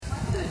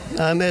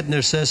I'm Ed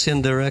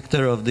Nersessian,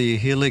 director of the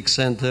Helix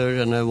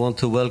Center, and I want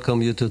to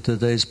welcome you to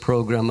today's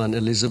program on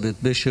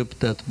Elizabeth Bishop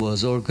that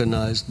was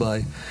organized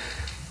by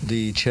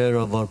the chair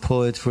of our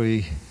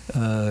poetry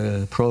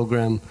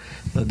program,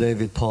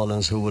 David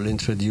Pollens, who will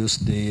introduce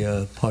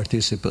the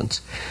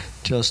participants.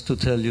 Just to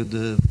tell you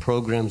the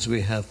programs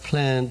we have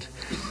planned,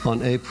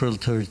 on April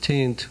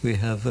 13th, we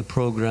have a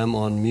program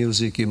on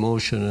music,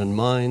 emotion, and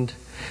mind.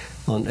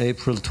 On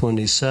April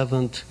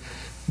 27th,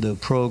 the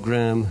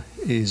program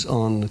is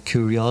on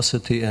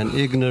curiosity and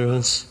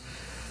ignorance.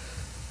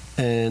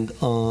 And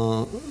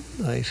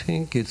I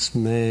think it's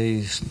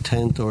May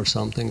 10th or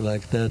something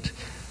like that,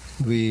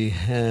 we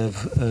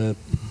have a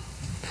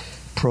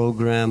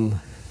program,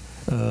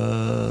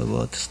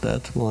 what's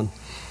that one?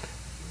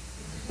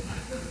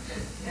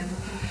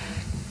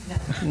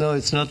 No,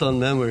 it's not on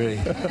memory.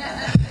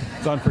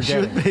 It's on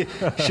forgetting.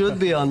 Should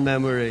be on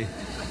memory.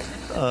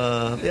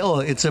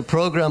 It's a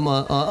program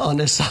on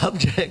a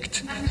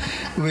subject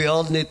we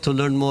all need to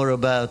learn more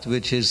about,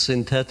 which is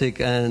synthetic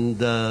and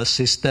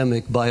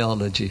systemic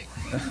biology.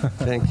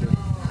 Thank you.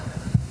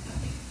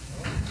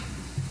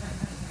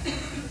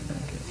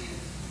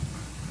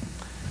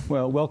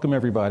 Well, welcome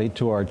everybody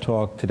to our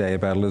talk today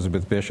about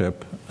Elizabeth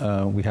Bishop.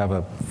 We have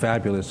a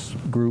fabulous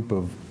group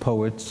of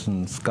poets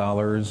and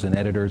scholars and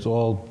editors,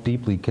 all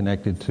deeply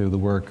connected to the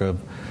work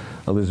of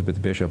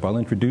Elizabeth Bishop. I'll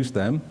introduce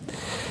them.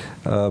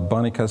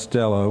 Bonnie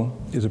Costello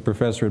is a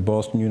professor at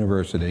Boston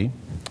University.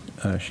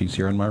 She's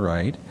here on my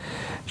right.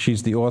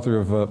 She's the author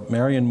of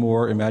Marianne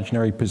Moore,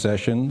 Imaginary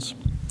Possessions,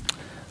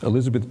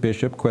 Elizabeth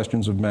Bishop,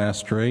 Questions of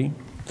Mastery,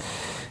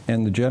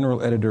 and the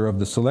general editor of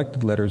the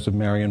Selected Letters of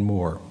Marianne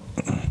Moore.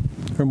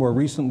 Her more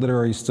recent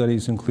literary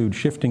studies include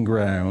Shifting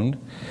Ground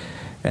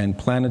and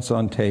Planets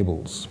on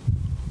Tables.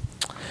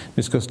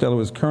 Ms.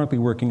 Costello is currently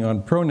working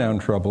on Pronoun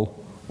Trouble,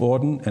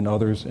 Auden and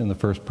Others in the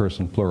First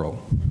Person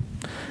Plural.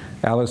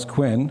 Alice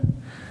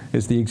Quinn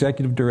is the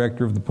executive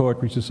director of the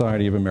Poetry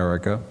Society of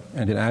America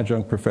and an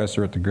adjunct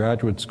professor at the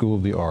Graduate School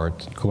of the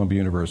Arts at Columbia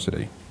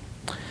University.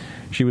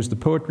 She was the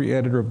poetry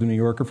editor of The New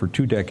Yorker for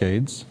 2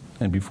 decades,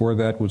 and before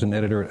that was an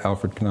editor at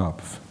Alfred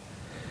Knopf.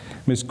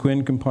 Ms.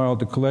 Quinn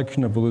compiled a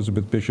collection of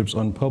Elizabeth Bishop's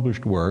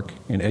unpublished work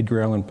in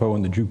Edgar Allan Poe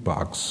and the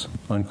Jukebox,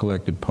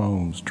 Uncollected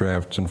Poems,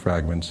 Drafts, and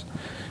Fragments,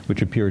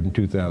 which appeared in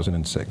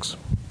 2006.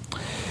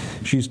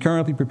 She's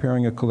currently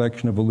preparing a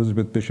collection of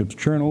Elizabeth Bishop's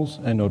journals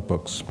and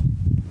notebooks.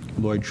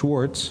 Lloyd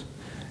Schwartz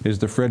is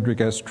the Frederick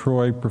S.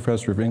 Troy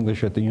Professor of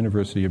English at the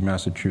University of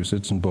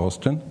Massachusetts in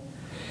Boston.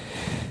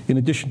 In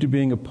addition to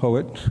being a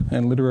poet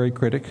and literary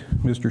critic,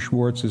 Mr.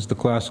 Schwartz is the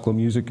classical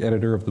music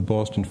editor of the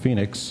Boston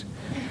Phoenix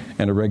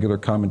and a regular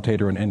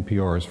commentator on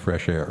NPR's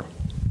Fresh Air.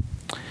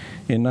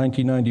 In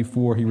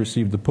 1994, he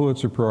received the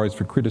Pulitzer Prize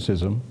for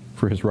Criticism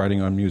for his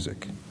writing on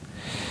music.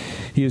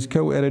 He is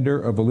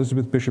co-editor of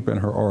Elizabeth Bishop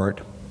and Her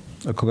Art,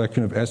 a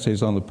collection of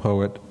essays on the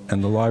poet,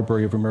 and the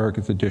Library of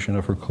America's edition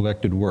of her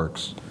collected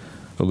works,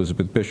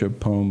 Elizabeth Bishop,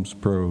 Poems,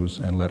 Prose,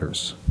 and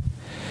Letters.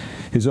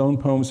 His own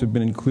poems have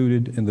been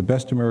included in the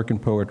Best American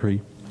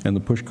Poetry and the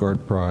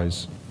Pushcart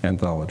Prize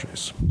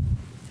anthologies.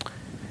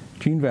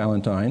 Jean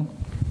Valentine,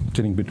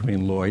 sitting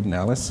between Lloyd and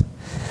Alice,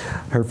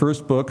 her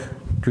first book,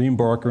 Dream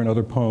Barker and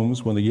Other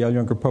Poems, won the Yale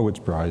Younger Poets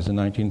Prize in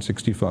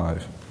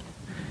 1965.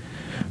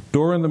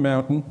 Dora and the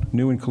Mountain,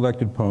 New and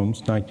Collected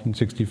Poems,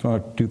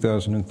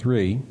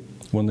 1965-2003,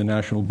 won the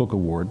National Book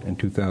Award in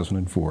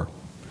 2004.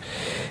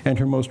 And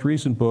her most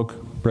recent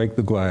book, Break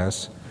the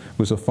Glass,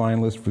 was a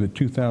finalist for the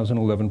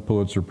 2011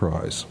 Pulitzer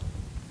Prize.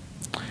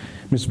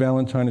 Ms.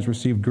 Valentine has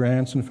received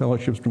grants and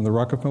fellowships from the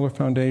Rockefeller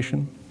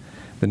Foundation,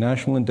 the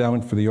National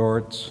Endowment for the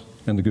Arts,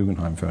 and the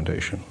Guggenheim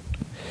Foundation.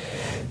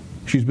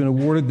 She's been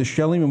awarded the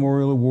Shelley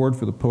Memorial Award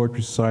for the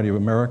Poetry Society of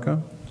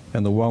America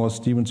and the Wallace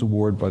Stevens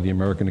Award by the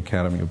American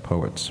Academy of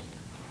Poets.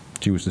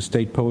 She was the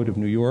State Poet of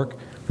New York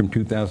from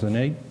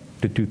 2008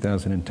 to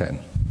 2010.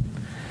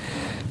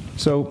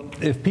 So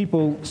if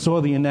people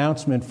saw the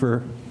announcement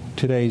for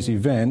today's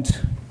event,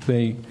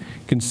 they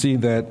can see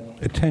that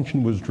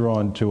attention was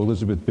drawn to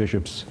Elizabeth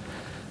Bishop's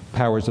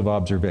powers of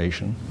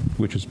observation,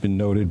 which has been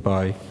noted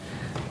by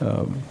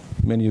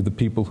many of the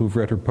people who've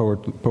read her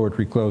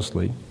poetry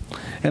closely.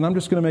 And I'm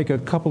just going to make a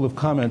couple of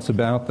comments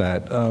about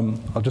that.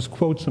 I'll just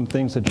quote some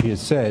things that she has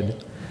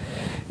said.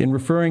 In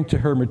referring to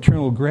her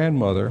maternal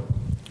grandmother,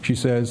 she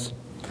says,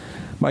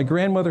 "My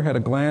grandmother had a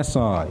glass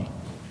eye,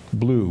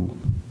 blue,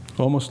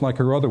 almost like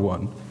her other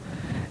one,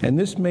 and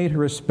this made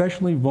her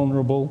especially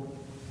vulnerable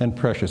and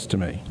precious to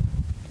me.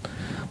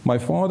 My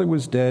father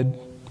was dead,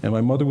 and my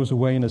mother was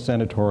away in a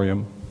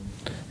sanatorium.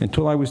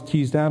 Until I was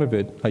teased out of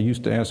it, I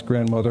used to ask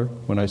grandmother,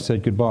 when I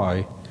said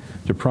goodbye,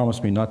 to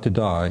promise me not to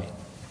die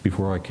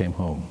before I came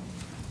home."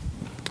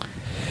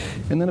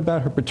 And then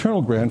about her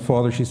paternal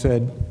grandfather, she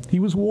said, "He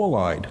was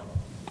wall-eyed,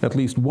 at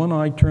least one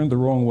eye turned the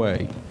wrong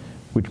way,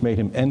 which made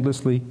him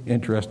endlessly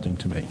interesting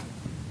to me."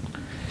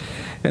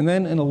 And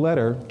then in a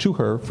letter to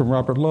her from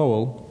Robert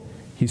Lowell,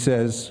 he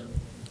says,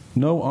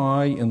 "No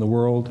eye in the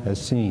world has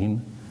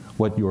seen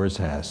what yours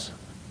has."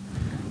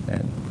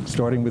 And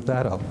starting with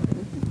that, I'll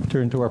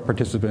turn to our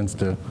participants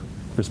to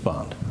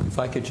respond. If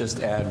I could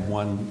just add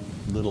one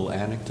little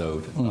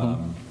anecdote.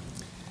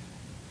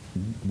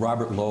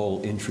 Robert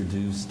Lowell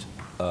introduced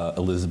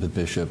Elizabeth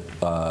Bishop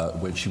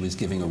when she was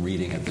giving a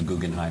reading at the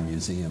Guggenheim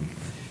Museum,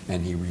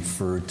 and he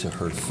referred to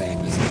her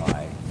famous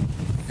eye.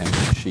 And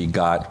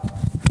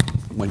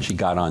when she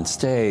got on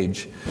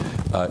stage,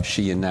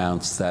 she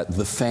announced that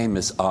the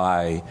famous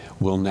eye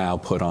will now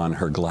put on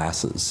her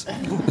glasses.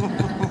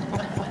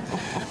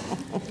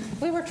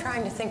 We were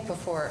trying to think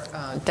before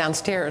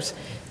downstairs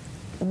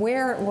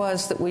where it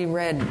was that we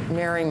read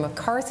Mary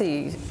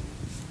McCarthy,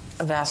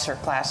 a Vassar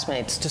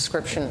classmate's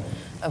description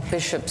of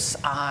Bishop's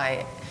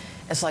eye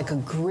as like a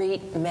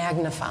great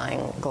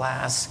magnifying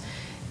glass.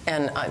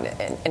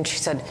 And she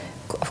said,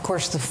 of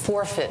course, the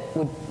forfeit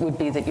would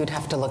be that you'd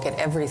have to look at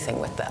everything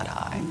with that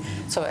eye.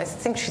 So I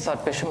think she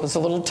thought Bishop was a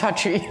little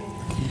touchy.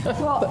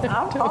 Well,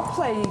 I'll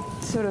play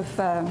sort of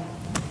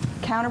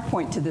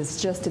counterpoint to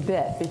this just a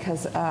bit,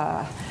 because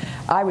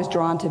I was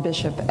drawn to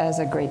Bishop as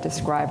a great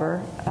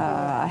describer.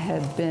 I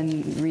had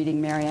been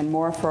reading Marianne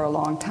Moore for a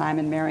long time,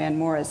 and Marianne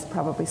Moore, as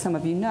probably some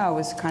of you know,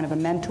 was kind of a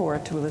mentor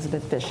to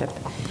Elizabeth Bishop.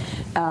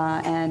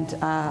 And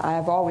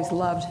I've always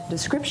loved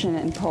description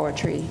in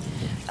poetry.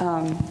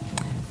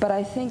 But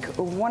I think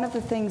one of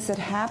the things that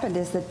happened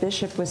is that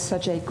Bishop was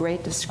such a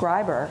great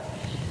describer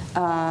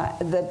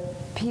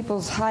that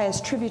people's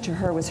highest tribute to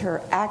her was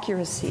her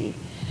accuracy.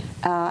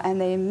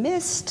 And they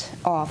missed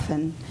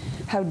often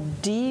how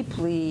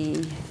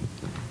deeply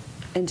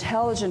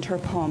intelligent her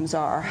poems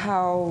are,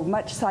 how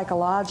much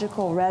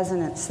psychological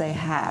resonance they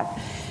have.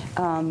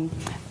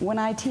 When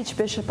I teach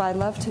Bishop, I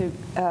love to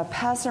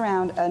pass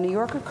around a New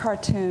Yorker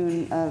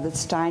cartoon that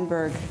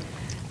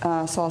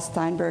Saul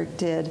Steinberg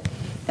did,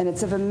 and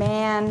it's of a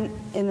man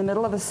in the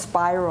middle of a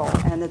spiral,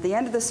 and at the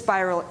end of the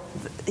spiral,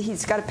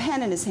 he's got a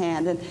pen in his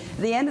hand, and at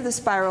the end of the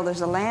spiral,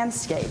 there's a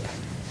landscape,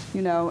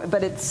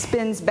 but it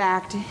spins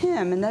back to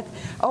him, and that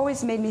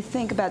always made me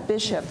think about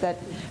Bishop, that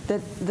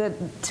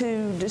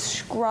to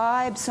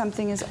describe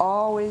something is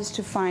always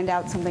to find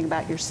out something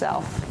about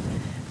yourself,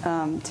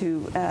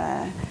 to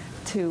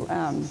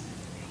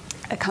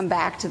come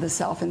back to the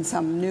self in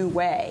some new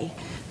way,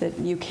 that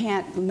you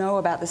can't know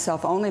about the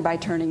self only by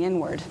turning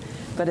inward,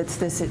 but it's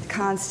this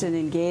constant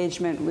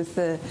engagement with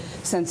the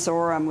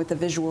sensorium, with the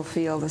visual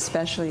field,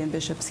 especially in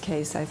Bishop's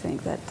case, I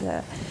think, that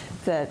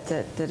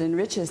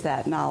enriches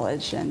that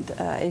knowledge. And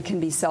it can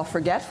be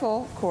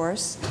self-forgetful, of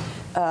course,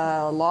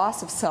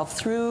 loss of self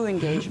through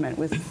engagement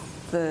with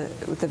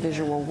the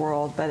visual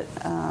world, but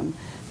I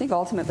think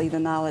ultimately the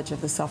knowledge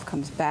of the self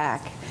comes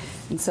back.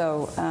 And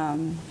so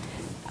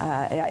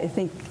I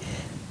think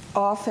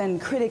often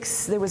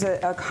critics, there was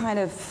a kind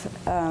of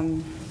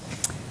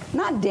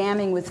not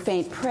damning with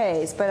faint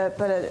praise, but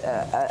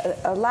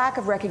a lack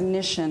of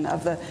recognition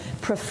of the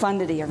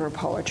profundity of her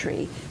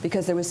poetry,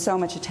 because there was so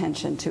much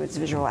attention to its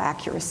visual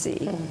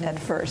accuracy at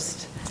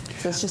first.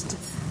 So it's just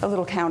a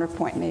little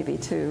counterpoint maybe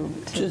to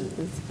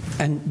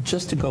and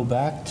just to go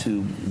back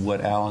to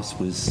what Alice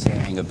was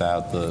saying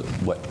about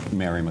what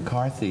Mary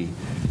McCarthy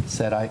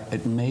said,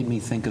 it made me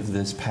think of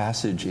this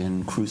passage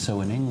in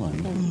Crusoe in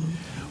England,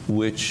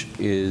 which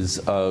is,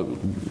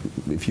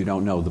 if you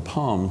don't know the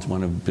poems,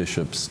 one of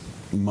Bishop's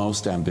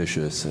most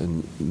ambitious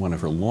and one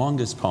of her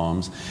longest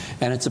poems,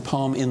 and it's a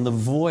poem in the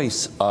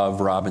voice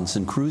of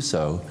Robinson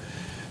Crusoe.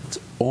 It's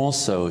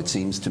also, it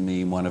seems to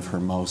me, one of her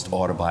most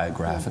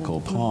autobiographical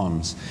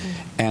poems.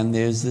 And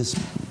there's this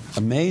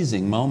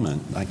amazing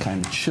moment, a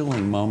kind of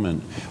chilling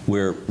moment,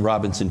 where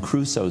Robinson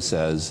Crusoe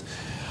says,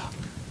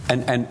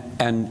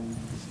 and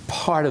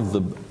part of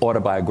the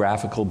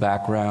autobiographical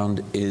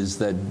background is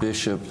that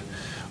Bishop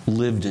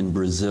lived in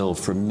Brazil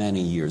for many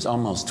years,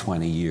 almost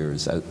 20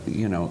 years.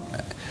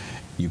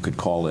 You could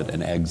call it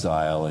an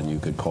exile, and you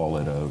could call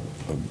it a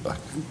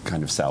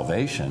kind of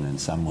salvation in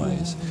some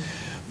ways.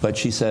 But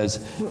he says,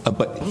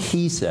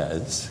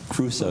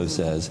 Crusoe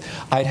says,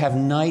 I'd have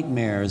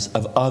nightmares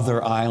of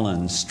other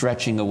islands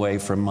stretching away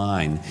from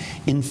mine,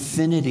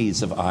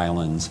 infinities of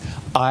islands,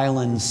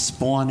 islands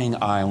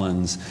spawning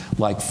islands,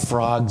 like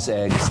frogs'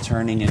 eggs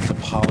turning into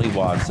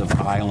pollywogs of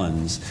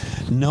islands,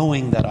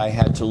 knowing that I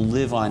had to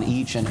live on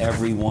each and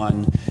every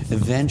one,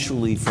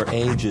 eventually for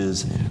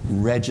ages,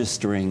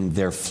 registering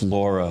their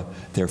flora,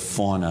 their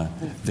fauna,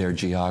 their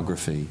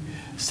geography.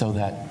 So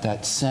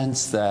that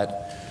sense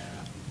that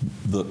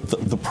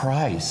the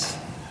price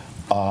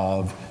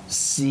of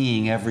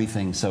seeing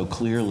everything so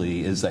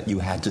clearly is that you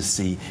had to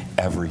see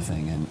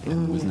everything, and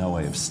there was no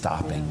way of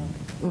stopping.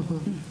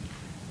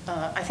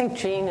 I think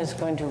Jean is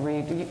going to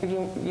read.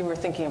 You were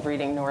thinking of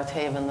reading North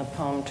Haven, the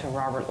poem to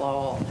Robert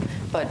Lowell,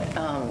 but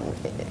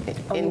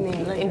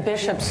in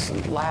Bishop's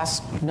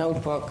last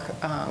notebook,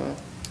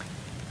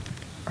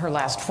 her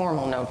last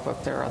formal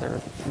notebook, there are other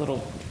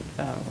little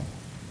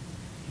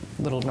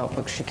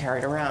notebooks she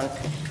carried around.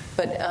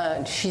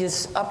 But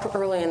she's up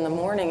early in the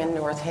morning in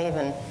North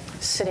Haven,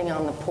 sitting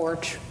on the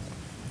porch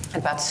at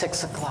about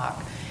 6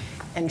 o'clock,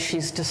 and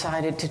she's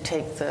decided to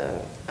take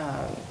the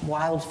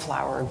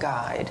wildflower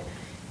guide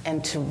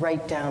and to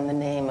write down the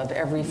name of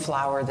every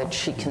flower that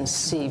she can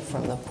see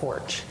from the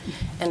porch.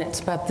 And it's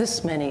about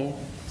this many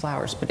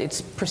flowers, but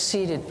it's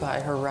preceded by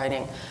her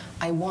writing,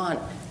 I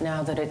want,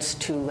 now that it's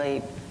too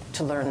late,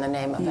 to learn the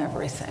name of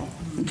everything.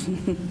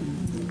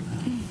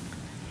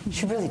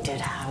 She really did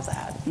have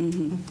that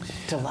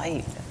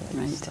delight.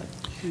 Right.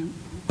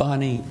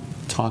 Bonnie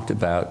talked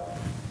about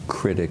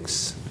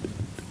critics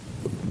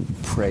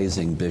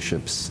praising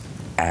Bishop's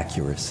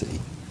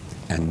accuracy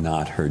and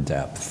not her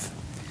depth.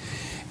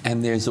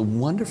 And there's a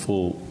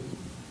wonderful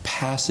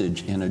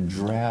passage in a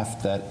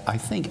draft that I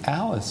think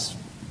Alice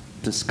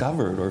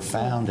discovered or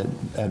found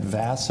at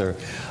Vassar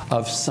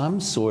of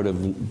some sort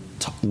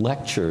of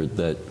lecture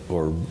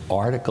or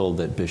article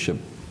that Bishop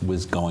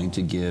was going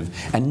to give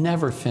and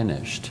never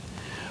finished.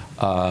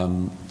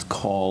 It's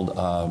called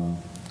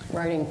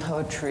Writing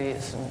poetry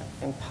is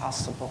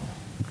impossible.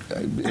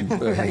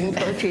 Writing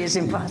poetry is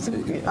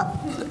impossible.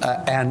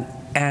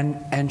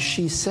 And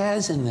she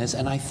says in this,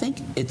 and I think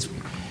this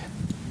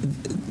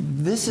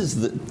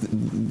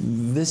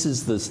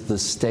is the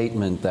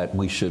statement that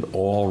we should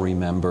all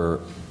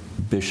remember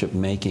Bishop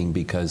making,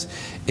 because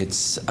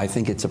I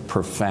think it's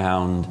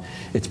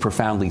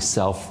profoundly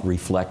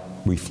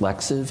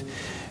self-reflexive.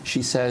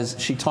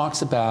 She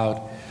talks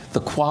about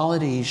the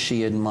qualities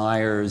she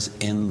admires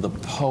in the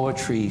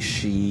poetry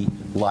she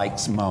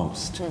likes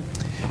most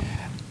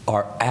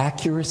are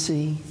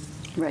accuracy,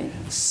 Right.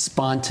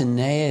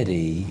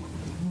 spontaneity,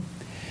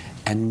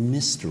 and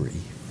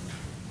mystery.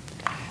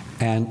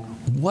 And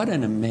what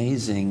an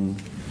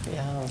amazing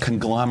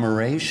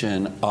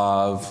conglomeration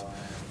of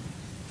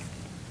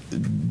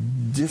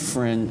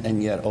different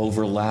and yet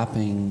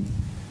overlapping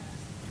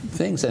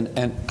things.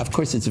 And of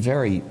course it's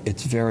very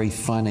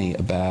funny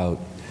about,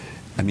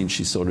 I mean,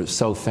 she's sort of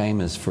so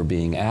famous for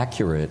being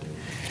accurate,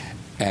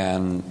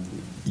 and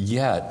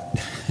yet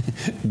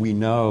we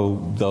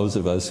know, those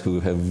of us who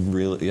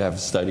have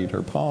studied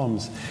her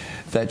poems,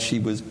 that she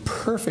was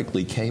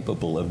perfectly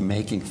capable of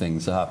making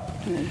things up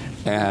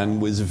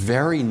and was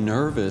very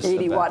nervous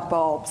 80-watt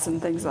bulbs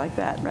and things like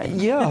that, right?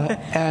 Yeah.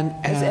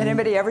 Has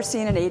anybody ever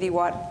seen an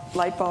 80-watt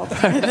light bulb?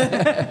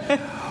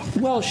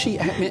 Well, she,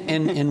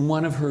 in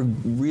one of her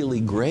really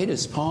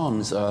greatest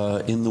poems,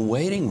 In the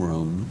Waiting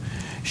Room,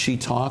 she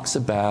talks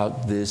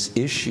about this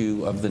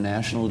issue of the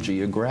National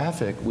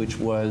Geographic, which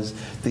was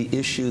the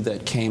issue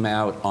that came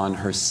out on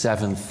her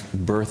 7th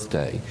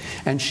birthday.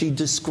 And she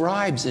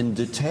describes in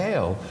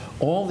detail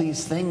all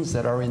these things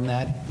that are in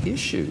that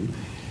issue.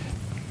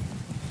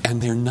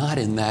 And they're not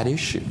in that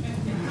issue.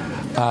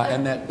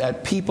 And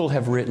that people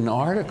have written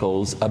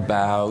articles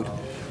about,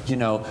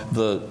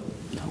 the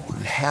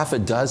half a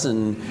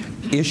dozen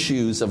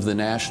issues of the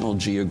National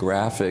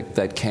Geographic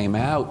that came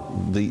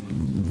out the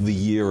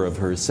year of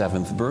her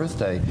 7th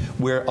birthday,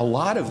 where a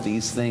lot of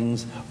these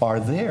things are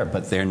there,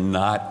 but they're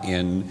not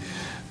in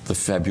the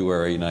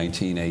February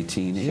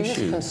 1918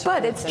 issue.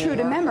 But it's true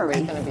to memory.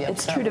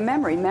 It's true to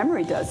memory.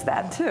 Memory does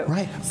that too.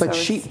 Right, but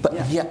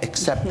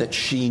except that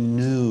she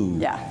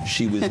knew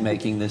she was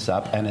making this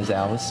up, and as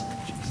Alice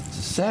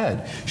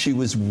said, she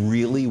was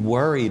really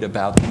worried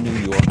about the New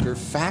Yorker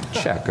fact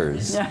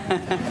checkers,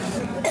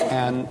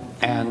 and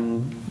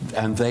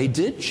they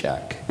did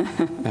check,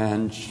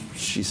 and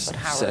she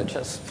said,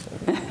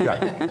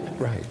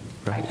 right.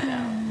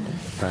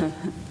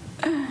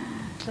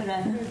 But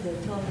I heard they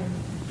told her,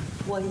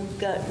 well, you've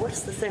got,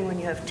 what's the thing when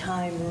you have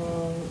time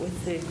wrong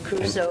with the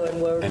Crusoe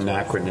and Wordsworth?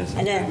 Anachronism.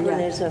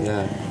 Anachronism.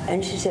 Yeah.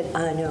 And she said,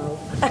 I know.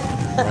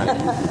 Right.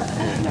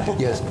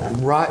 Yes,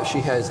 she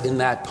has, in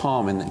that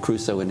poem, in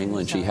Crusoe in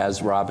England, she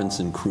has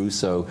Robinson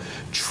Crusoe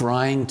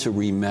trying to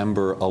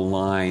remember a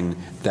line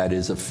that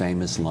is a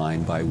famous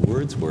line by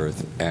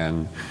Wordsworth,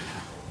 and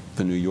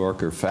the New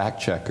Yorker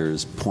fact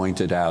checkers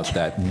pointed out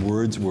that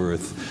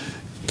Wordsworth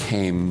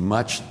came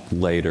much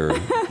later,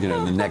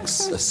 the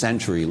next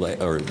century,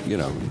 or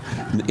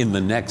in the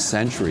next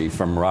century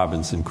from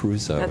Robinson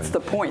Crusoe. That's the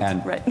point,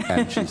 right?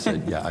 And she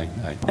said, "Yeah, I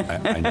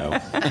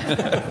know."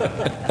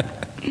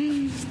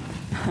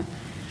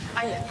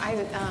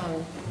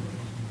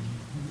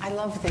 I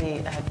love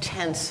the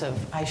tense of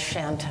 "I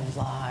shan't have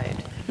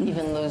lied."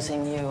 Even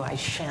losing you, I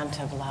shan't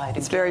have lied.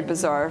 It's very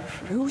bizarre.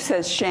 Who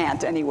says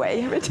shan't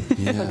anyway? But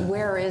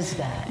where is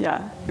that?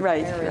 Yeah,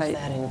 right. Where is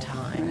that in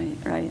time?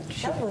 Right.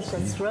 That was a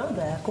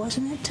throwback,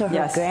 wasn't it, to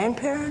her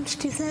grandparents,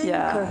 do you think?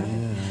 Yeah.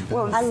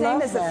 Well, I same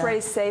love as the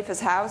phrase "safe as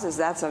houses."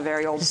 That's a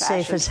very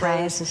old-fashioned safe as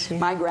phrase. houses, yeah.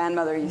 My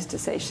grandmother used to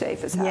say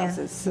 "safe as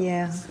houses." So.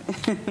 Yeah.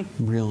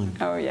 Really?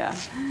 Oh yeah.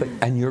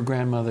 And your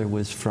grandmother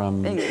was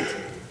from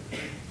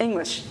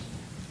English.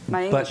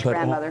 My English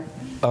grandmother.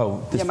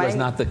 This was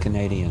not the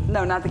Canadian.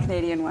 No, not the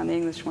Canadian one, the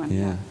English one.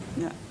 Yeah.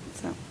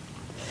 So,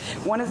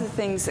 one of the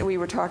things that we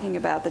were talking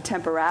about, the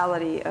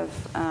temporality of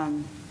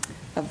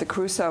the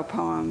Crusoe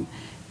poem,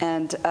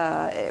 and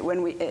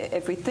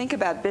if we think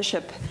about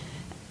Bishop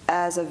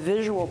as a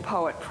visual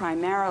poet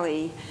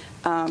primarily,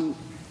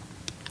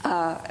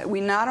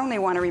 we not only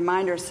want to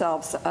remind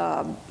ourselves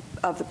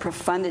of the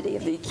profundity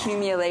of the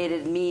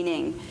accumulated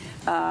meaning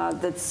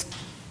that's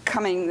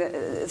coming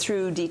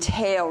through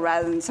detail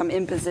rather than some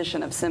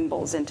imposition of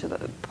symbols into the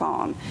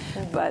poem.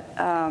 But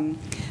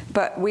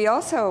we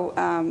also,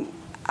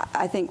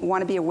 I think,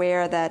 want to be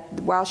aware that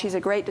while she's a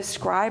great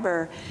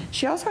describer,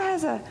 she also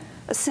has a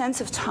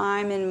sense of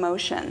time in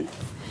motion.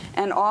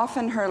 And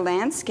often her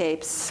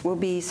landscapes will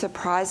be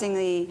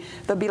surprisingly,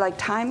 they'll be like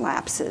time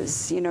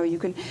lapses. You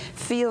can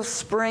feel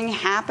spring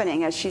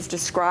happening as she's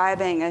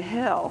describing a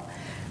hill.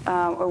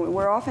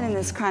 We're often in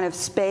this kind of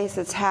space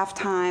that's half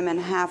time and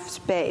half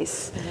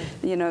space,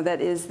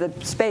 that is the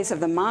space of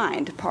the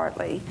mind,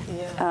 partly.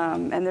 Yeah.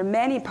 And there are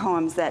many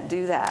poems that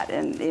do that.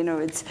 And,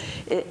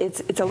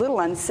 it's a little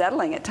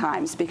unsettling at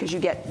times because you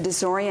get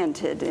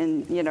disoriented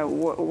in,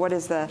 what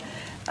is the...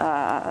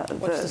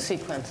 what's the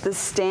sequence? The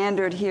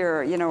standard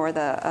here, or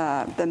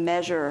the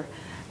measure.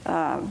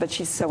 But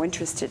she's so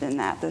interested in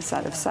that, the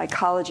sort of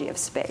psychology of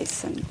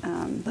space.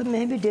 But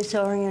maybe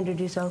disoriented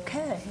is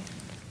okay.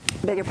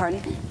 Beg your pardon?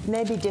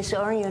 Maybe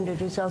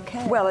disoriented is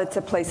okay. Well, it's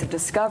a place of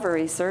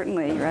discovery,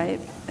 certainly, right?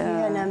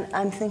 Yeah, and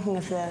I'm thinking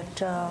of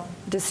that...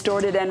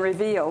 distorted and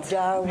revealed.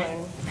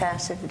 Darwin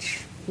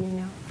passage,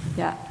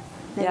 Yeah.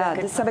 Maybe Yeah.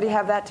 Does somebody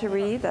have that to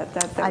read?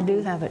 That I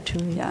do have it to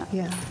read.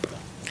 Yeah.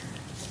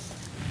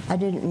 I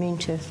didn't mean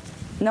to.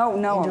 No,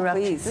 interrupt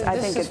you. please.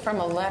 This is from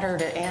a letter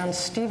to Anne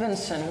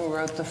Stevenson, who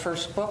wrote the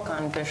first book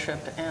on Bishop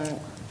and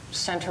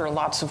sent her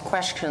lots of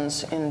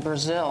questions in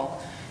Brazil.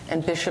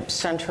 And Bishop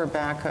sent her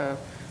back a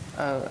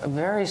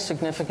very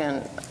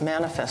significant,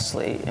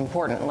 manifestly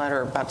important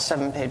letter, about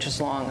 7 pages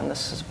long, and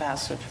this is a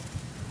passage.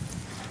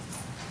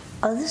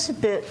 Oh, this is a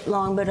bit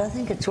long, but I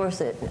think it's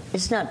worth it.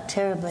 It's not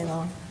terribly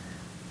long.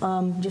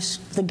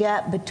 Just the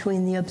gap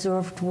between the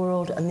observed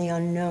world and the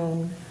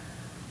unknown,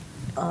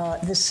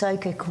 the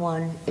psychic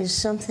one, is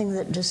something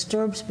that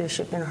disturbs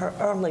Bishop in her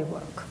early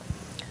work,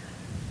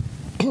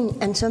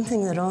 and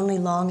something that only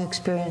long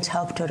experience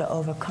helped her to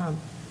overcome.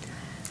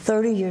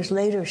 30 years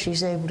later,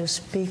 she's able to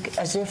speak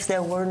as if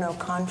there were no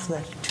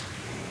conflict.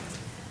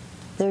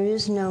 There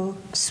is no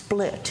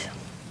split.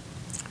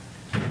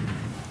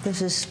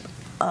 This is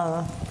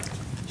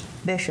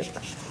Bishop.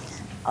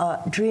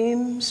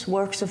 Dreams,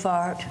 works of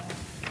art,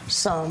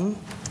 some,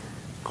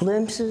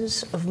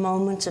 glimpses of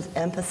moments of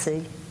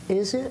empathy.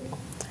 Is it?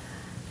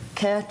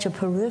 Catch a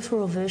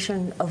peripheral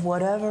vision of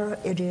whatever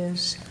it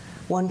is.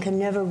 One can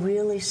never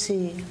really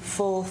see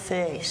full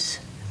face,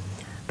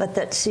 but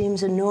that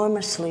seems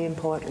enormously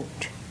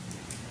important.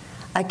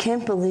 I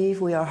can't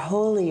believe we are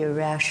wholly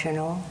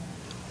irrational,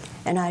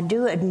 and I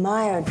do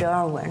admire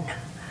Darwin,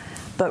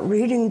 but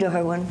reading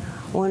Darwin,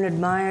 one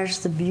admires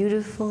the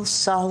beautiful,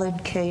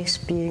 solid case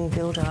being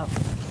built up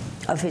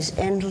of his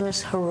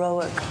endless,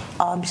 heroic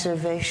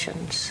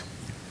observations,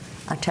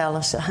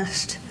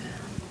 italicized,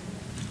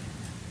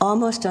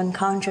 almost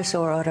unconscious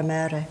or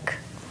automatic,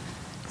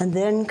 and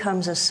then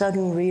comes a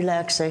sudden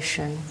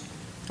relaxation,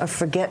 a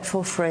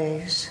forgetful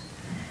phrase,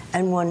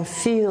 and one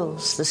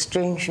feels the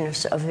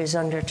strangeness of his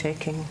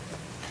undertaking,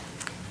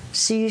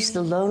 sees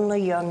the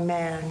lonely young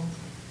man,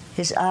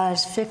 his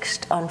eyes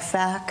fixed on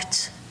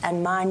facts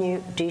and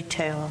minute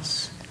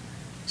details,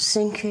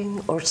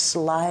 sinking or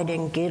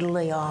sliding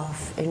giddily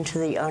off into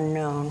the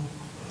unknown.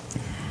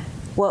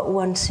 What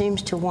one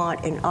seems to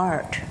want in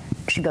art,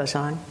 she goes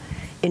on,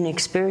 in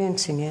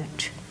experiencing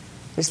it,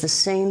 is the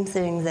same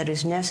thing that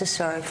is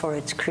necessary for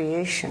its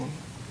creation,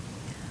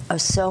 a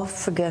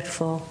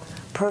self-forgetful,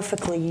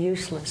 perfectly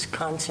useless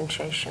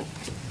concentration.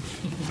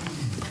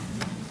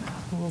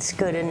 It's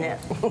good, isn't it?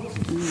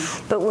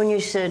 But when you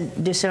said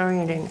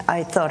disorienting,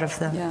 I thought of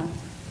them. Yeah.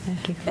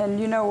 Thank you.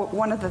 And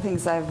one of the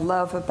things I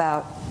love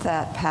about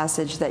that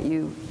passage that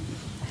you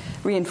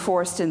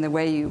reinforced in the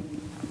way you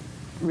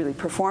really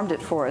performed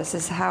it for us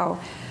is how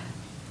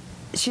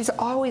she's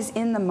always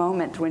in the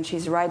moment when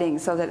she's writing,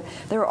 so that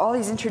there are all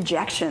these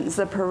interjections,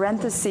 the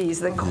parentheses,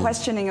 the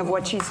questioning of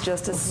what she's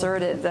just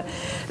asserted,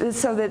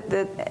 so that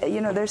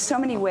there's so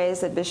many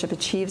ways that Bishop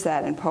achieves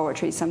that in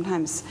poetry,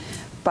 sometimes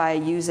by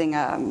using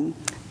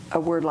a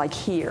word like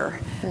here,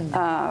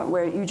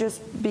 where you just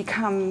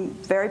become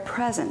very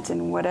present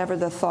in whatever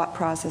the thought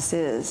process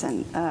is.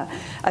 And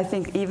I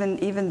think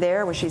even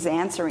there, where she's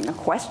answering a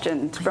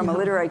question from a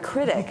literary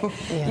critic,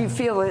 you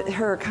feel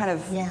her kind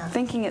of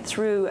thinking it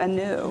through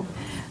anew.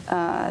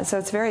 So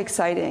it's very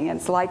exciting.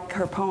 It's like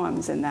her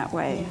poems in that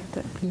way.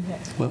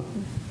 Well,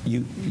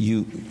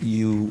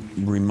 you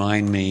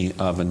remind me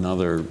of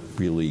another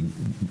really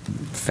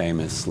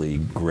famously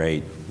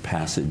great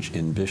passage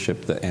in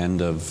Bishop, the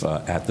end of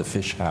At the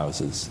Fish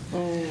Houses.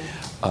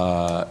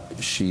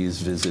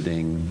 She's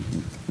visiting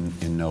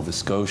in Nova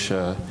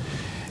Scotia,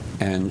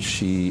 and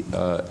she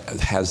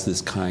has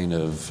this kind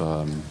of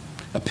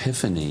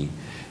epiphany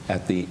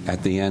at the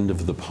end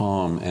of the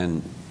poem,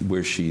 and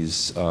where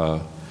she's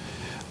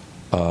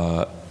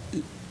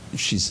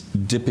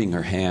dipping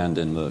her hand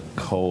in the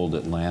cold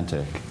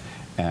Atlantic,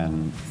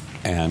 and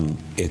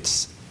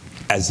it's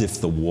as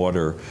if the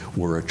water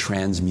were a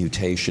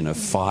transmutation of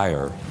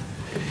fire.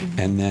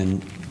 And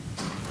then,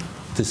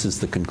 this is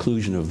the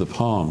conclusion of the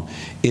poem,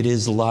 it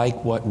is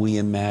like what we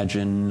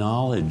imagine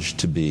knowledge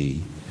to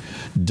be,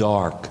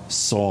 dark,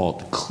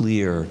 salt,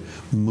 clear,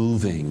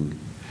 moving,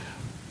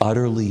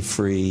 utterly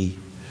free,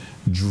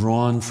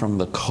 drawn from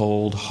the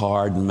cold,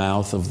 hard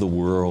mouth of the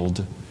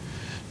world,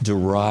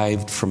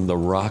 derived from the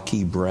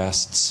rocky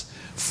breasts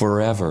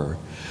forever,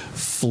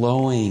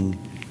 flowing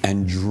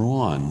and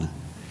drawn.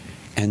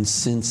 And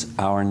since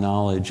our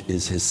knowledge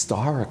is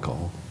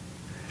historical,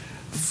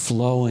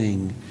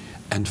 flowing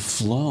and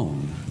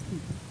flown,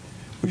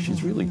 which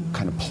is really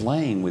kind of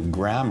playing with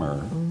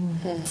grammar.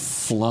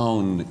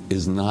 Flown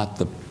is not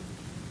the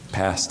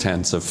past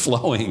tense of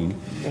flowing,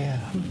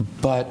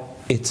 but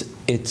it's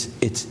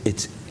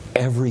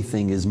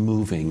everything is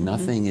moving.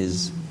 Nothing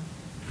is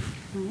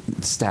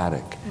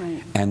static,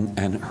 and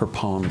her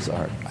poems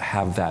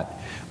have that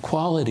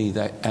quality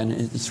and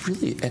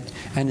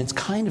it's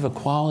kind of a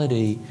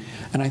quality,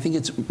 and I think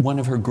it's one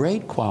of the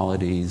great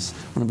qualities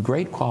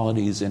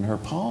in her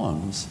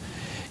poems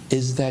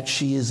is that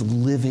she is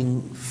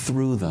living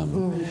through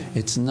them.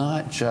 It's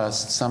not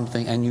just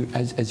something, and you,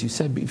 as you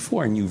said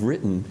before, and you've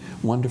written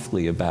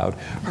wonderfully about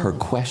her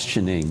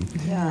questioning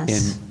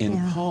in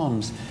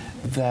poems,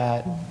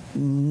 that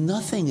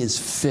nothing is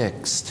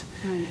fixed.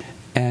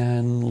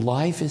 And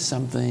life is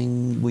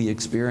something we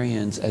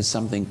experience as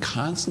something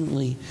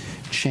constantly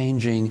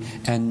changing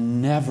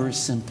and never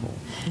simple.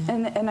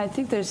 And I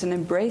think there's an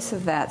embrace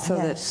of that, so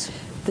that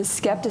the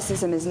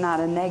skepticism is not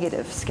a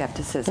negative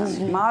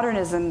skepticism.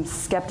 Modernism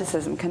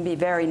skepticism can be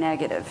very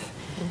negative,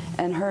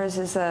 and hers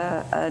is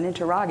an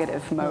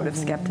interrogative mode of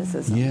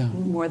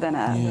skepticism more than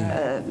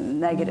a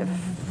negative,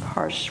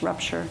 harsh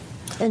rupture.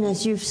 And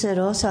as you've said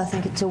also, I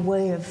think it's a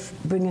way of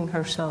bringing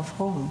herself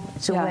home.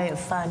 It's a way of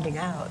finding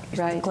out.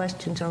 The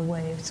questions are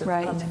ways of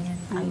coming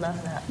in. I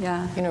love that.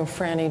 Yeah. You know,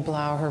 Franny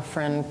Blau, her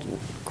friend,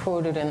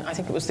 quoted in, I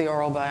think it was the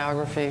oral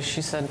biography,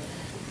 she said,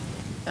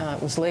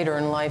 it was later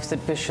in life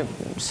that Bishop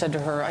said to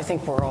her, I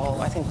think the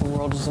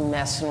world is a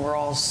mess and we're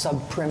all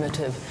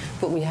sub-primitive,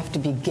 but we have to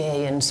be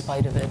gay in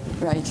spite of it.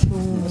 Right. It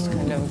was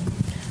kind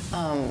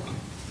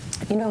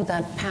of, you know,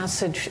 that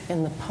passage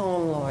in the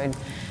poem, Lloyd,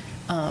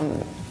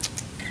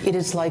 it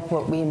is like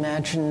what we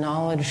imagine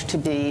knowledge to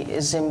be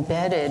is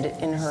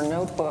embedded in her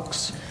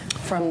notebooks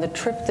from the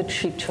trip that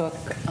she took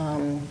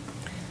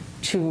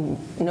to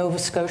Nova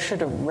Scotia,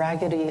 to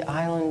Raggedy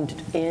Island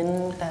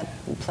Inn, that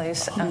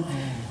place.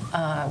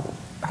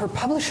 Her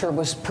publisher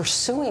was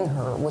pursuing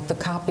her with the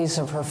copies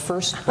of her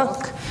first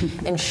book,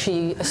 and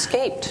she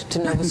escaped to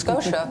Nova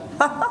Scotia.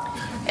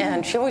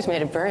 And she always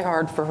made it very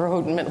hard for her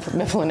Houghton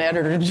Mifflin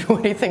editor to do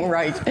anything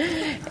right.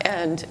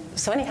 And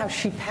so anyhow,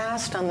 she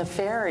passed on the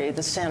ferry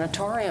the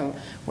sanatorium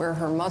where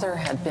her mother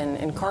had been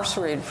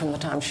incarcerated from the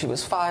time she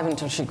was 5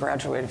 until she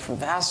graduated from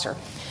Vassar.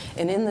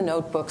 And in the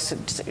notebooks,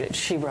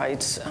 she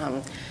writes,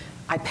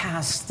 I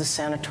passed the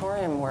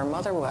sanatorium where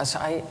Mother was.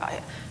 I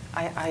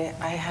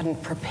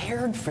hadn't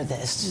prepared for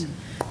this,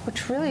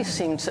 which really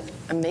seems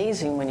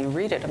amazing when you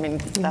read it. I mean,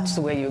 that's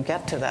the way you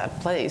get to that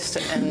place.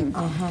 And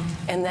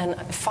then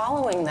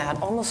following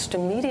that, almost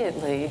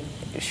immediately,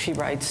 she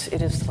writes,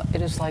 it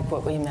is like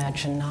what we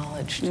imagine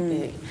knowledge to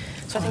be.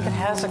 So I think it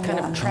has a kind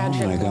of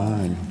tragic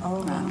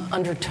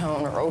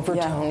undertone or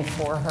overtone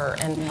for her.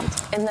 And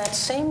in that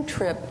same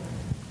trip,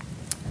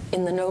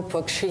 in the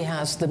notebook, she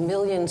has the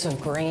millions of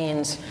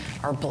grains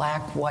are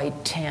black,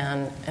 white,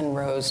 tan, and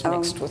rose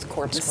mixed with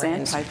quartz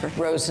grains.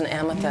 Rose and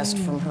amethyst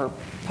from her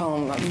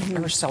poem,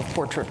 her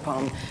self-portrait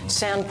poem,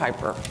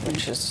 Sandpiper,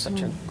 which is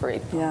such a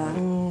great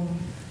poem.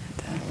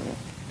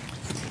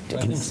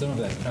 I think some of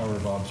that power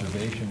of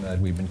observation that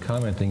we've been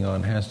commenting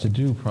on has to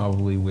do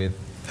probably with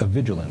a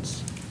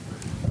vigilance.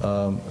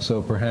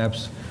 So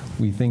perhaps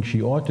we think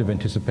she ought to have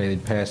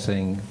anticipated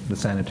passing the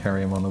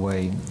sanitarium on the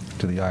way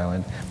to the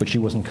island, but she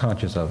wasn't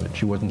conscious of it.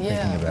 She wasn't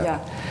thinking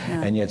about it.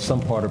 And yet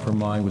some part of her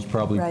mind was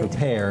probably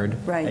prepared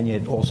and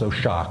yet also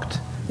shocked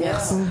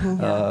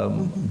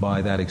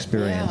by that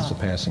experience of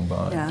passing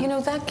by. You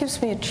know, that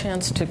gives me a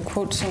chance to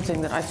quote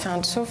something that I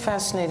found so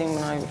fascinating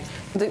when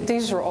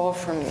these are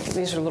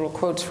little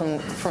quotes from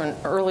an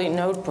early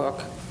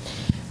notebook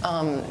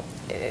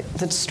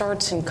that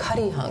starts in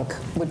Cuttyhunk,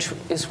 which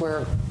is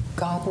where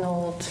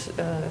Godnold's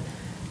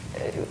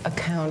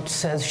account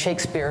says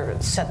Shakespeare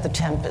set the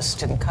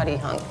Tempest in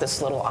Cuttyhunk,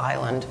 this little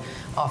island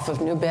off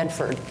of New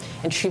Bedford.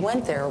 And she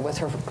went there with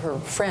her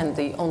friend,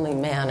 the only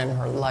man in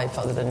her life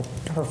other than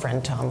her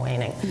friend Tom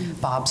Waning,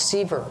 Bob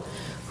Seaver,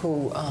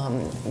 who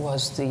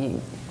was the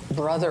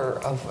brother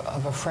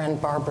of a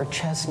friend, Barbara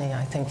Chesney,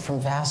 I think, from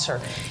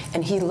Vassar.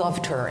 And he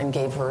loved her and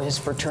gave her his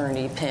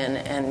fraternity pin,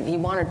 and he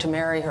wanted to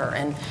marry her.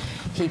 And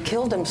he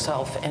killed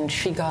himself, and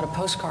she got a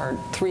postcard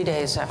 3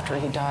 days after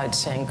he died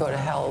saying, "Go to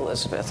hell,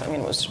 Elizabeth." I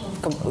mean, it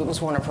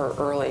was one of her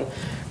early,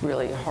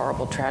 really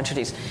horrible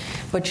tragedies.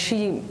 But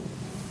she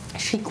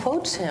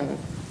quotes him,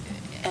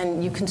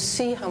 and you can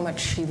see how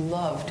much she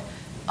loved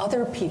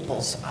other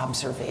people's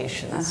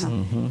observations.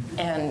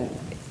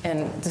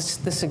 And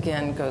this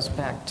again goes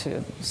back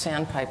to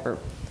Sandpiper.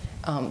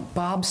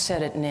 Bob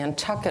said at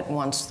Nantucket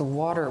once, the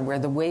water where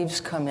the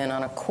waves come in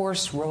on a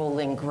coarse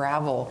rolling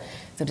gravel,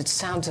 that it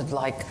sounded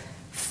like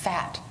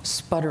fat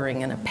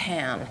sputtering in a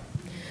pan.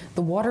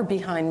 The water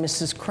behind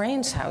Mrs.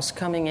 Crane's house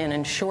coming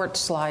in short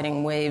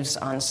sliding waves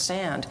on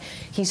sand,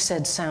 he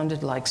said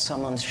sounded like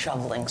someone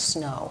shoveling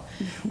snow.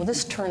 Well,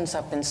 this turns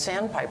up in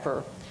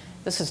Sandpiper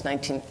this is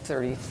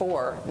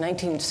 1934,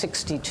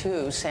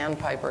 1962,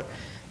 Sandpiper,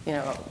 you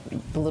know,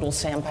 the little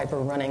Sandpiper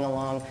running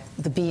along,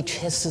 the beach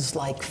hisses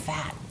like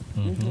fat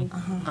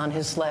on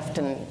his left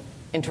and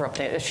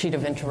a sheet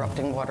of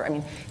interrupting water. I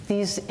mean,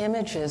 these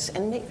images,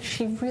 and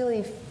she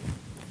really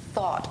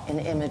thought in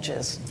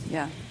images.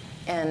 Yeah.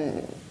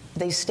 And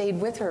they stayed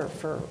with her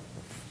for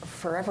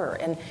forever.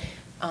 And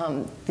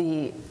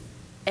the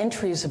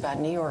entries about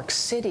New York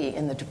City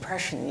in the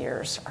Depression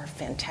years are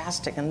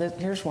fantastic. And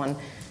here's one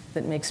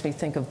that makes me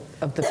think of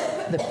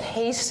the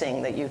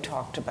pacing that you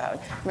talked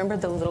about. Remember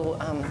the little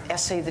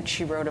essay that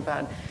she wrote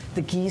about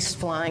the geese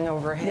flying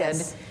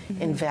overhead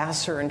in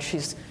Vassar, and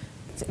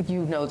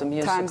you know the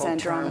musical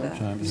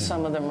term.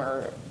 Some of them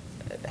are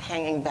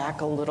hanging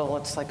back a little.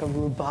 It's like a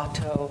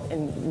rubato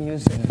in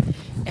music.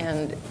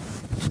 And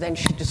then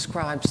she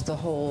describes the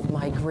whole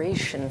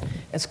migration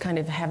as kind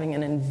of having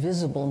an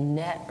invisible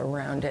net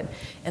around it.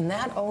 And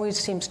that always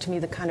seems to me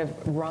the kind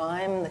of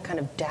rhyme, the kind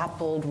of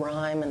dappled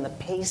rhyme and the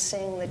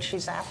pacing that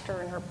she's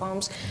after in her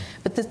poems.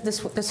 But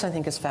this I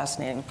think is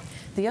fascinating.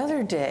 The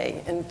other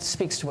day, and it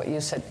speaks to what you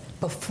said,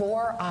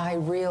 before I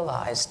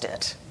realized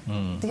it,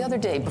 the other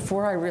day,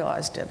 before I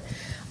realized it,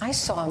 I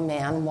saw a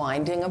man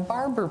winding a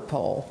barber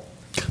pole.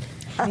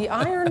 The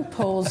iron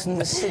poles in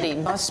the city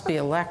must be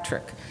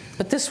electric,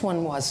 but this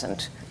one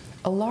wasn't.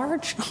 A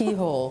large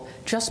keyhole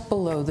just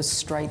below the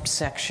striped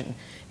section,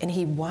 and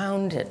he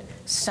wound it,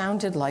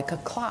 sounded like a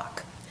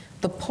clock.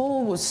 The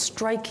pole was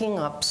striking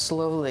up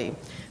slowly,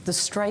 the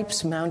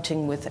stripes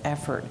mounting with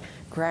effort,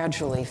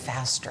 gradually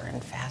faster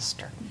and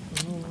faster.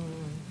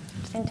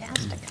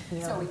 Fantastic.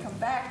 Yeah. So we come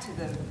back to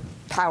the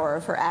power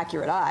of her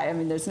accurate eye. I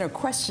mean, there's no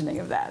questioning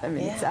of that. I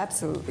mean, it's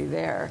absolutely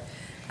there.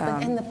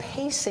 And the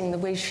pacing, the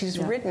way she's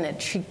written it,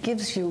 she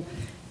gives you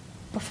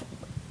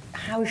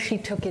how she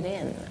took it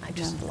in. I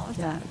just love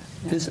that.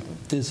 Yeah.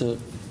 There's a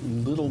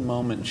little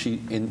moment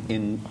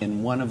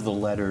in one of the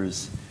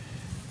letters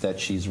that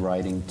she's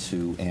writing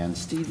to Anne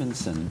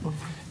Stevenson.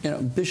 You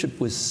know, Bishop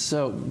was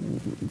so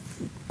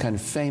kind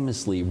of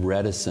famously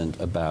reticent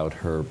about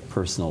her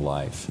personal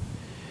life.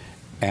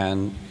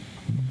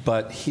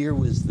 But here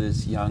was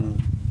this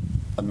young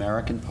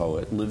American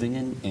poet living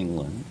in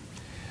England,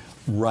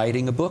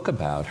 writing a book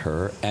about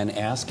her and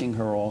asking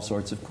her all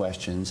sorts of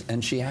questions,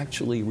 and she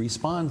actually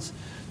responds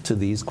to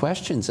these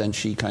questions, and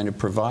she kind of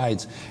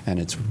provides, and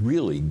it's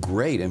really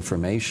great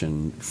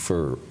information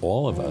for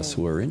all of us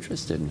who are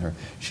interested in her.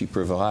 She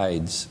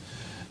provides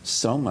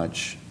so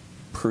much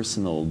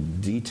personal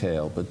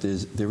detail, but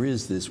there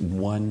is this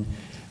one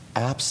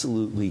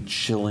absolutely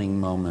chilling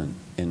moment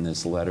in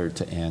this letter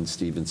to Anne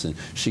Stevenson.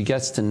 She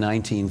gets to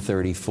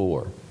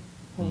 1934,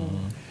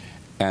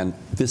 and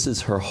this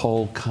is her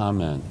whole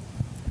comment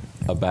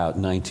about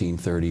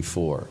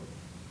 1934.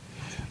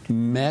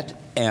 Met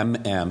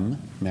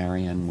M.M.,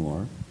 Marianne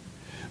Moore,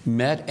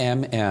 met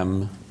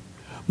M.M.,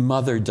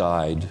 mother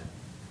died,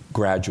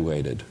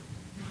 graduated.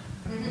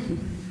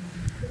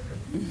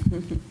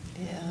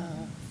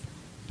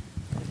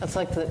 That's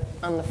like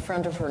on the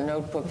front of her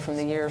notebook from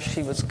the year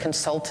she was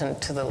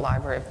consultant to the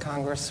Library of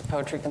Congress,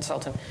 poetry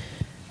consultant.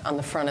 On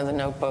the front of the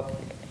notebook,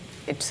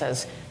 it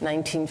says,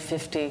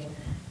 1950,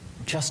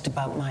 just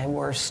about my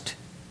worst,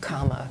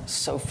 comma,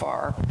 so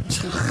far.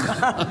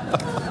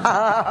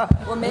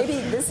 Well, maybe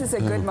this is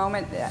a good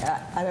moment.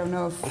 I don't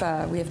know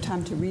if we have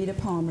time to read a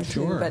poem or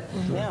two, but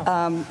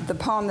the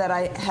poem that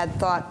I had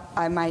thought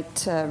I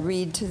might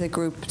read to the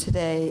group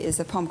today is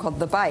a poem called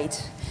The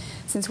Bite.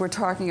 Since we're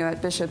talking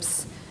about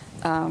Bishop's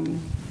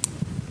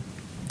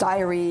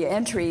diary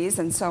entries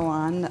and so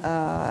on,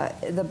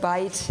 The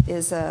Bite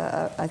is,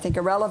 I think,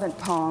 a relevant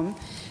poem.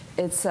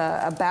 It's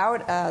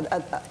about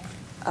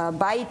a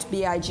bite,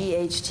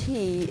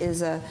 B-I-G-H-T,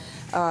 is a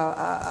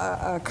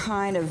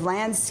kind of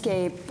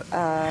landscape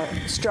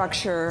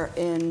structure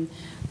in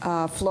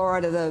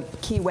Florida. The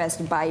Key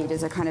West Bight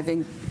is a kind of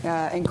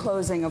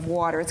enclosing of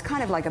water. It's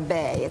kind of like a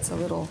bay. It's a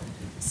little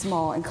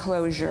small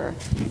enclosure.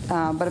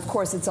 But of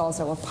course, it's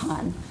also a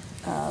pun,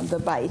 The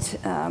Bite.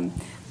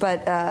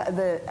 But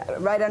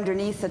right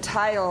underneath the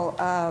title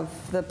of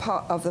the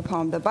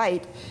poem, The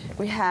Bite,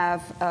 we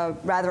have,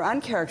 rather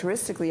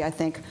uncharacteristically, I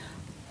think,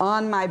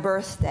 On My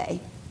Birthday.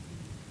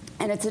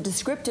 And it's a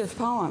descriptive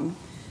poem.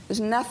 There's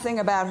nothing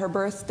about her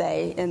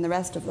birthday in the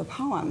rest of the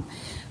poem.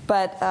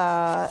 But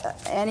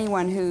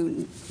anyone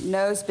who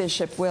knows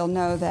Bishop will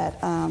know that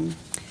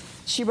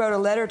she wrote a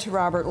letter to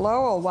Robert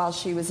Lowell while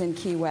she was in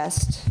Key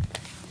West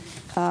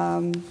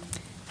and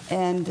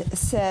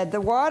said,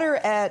 the water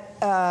at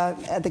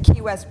the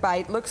Key West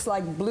Bight looks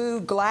like blue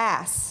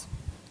gas.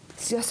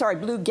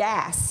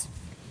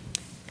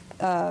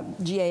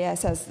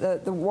 G-A-S-S.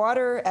 The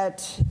water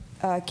at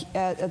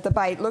the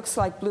Bight looks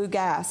like blue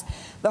gas.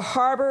 The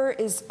harbor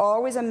is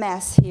always a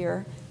mess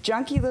here.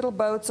 Junky little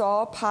boats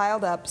all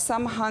piled up,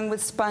 some hung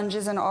with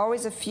sponges, and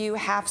always a few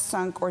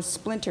half-sunk or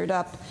splintered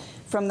up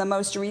from the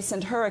most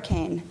recent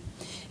hurricane.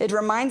 It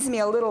reminds me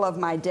a little of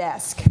my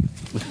desk.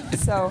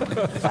 So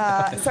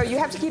you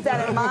have to keep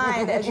that in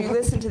mind as you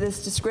listen to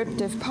this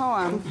descriptive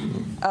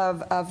poem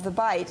of the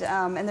bite.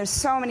 And there's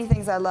so many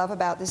things I love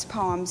about this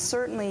poem.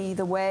 Certainly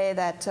the way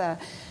that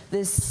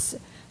this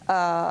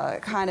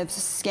kind of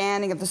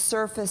scanning of the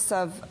surface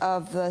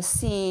of the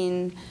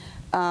scene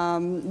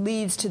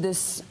leads to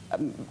this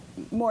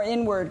more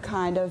inward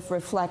kind of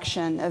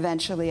reflection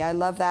eventually. I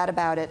love that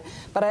about it.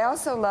 But I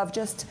also love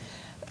just,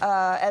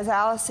 as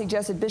Alice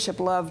suggested, Bishop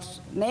loved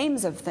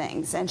names of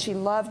things, and she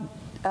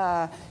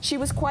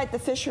was quite the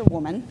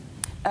fisherwoman,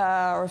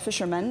 or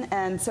fisherman,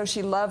 and so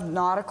she loved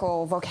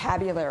nautical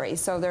vocabulary.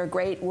 So there are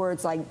great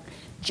words like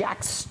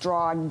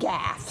jackstraw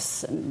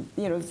gaffs, and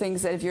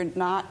things that if you're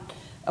not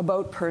a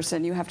boat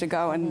person, you have to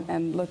go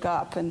and look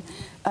up. And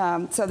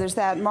so there's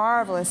that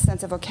marvelous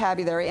sense of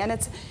vocabulary. And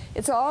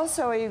it's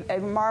also a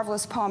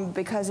marvelous poem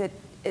because it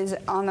is,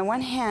 on the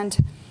one hand,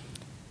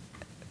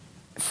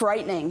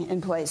 frightening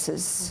in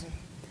places,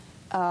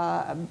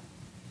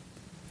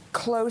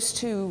 close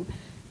to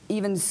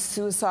even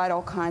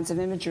suicidal kinds of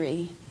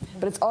imagery,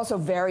 but it's also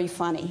very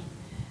funny.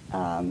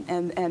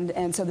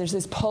 And so there's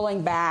this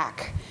pulling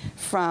back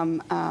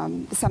from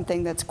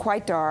something that's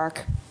quite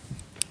dark.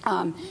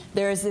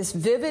 There is this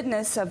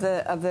vividness of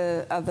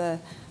the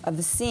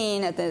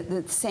scene. At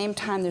the same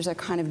time, there's a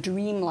kind of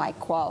dreamlike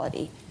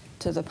quality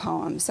to the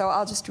poem. So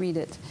I'll just read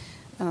it.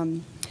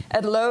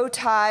 At low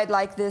tide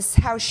like this,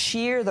 how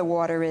sheer the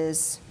water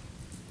is.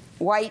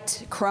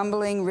 White,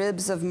 crumbling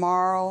ribs of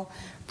marl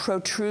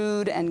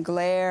protrude and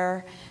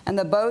glare, and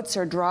the boats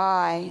are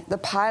dry, the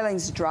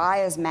pilings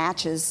dry as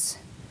matches.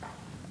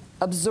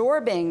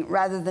 Absorbing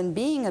rather than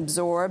being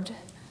absorbed,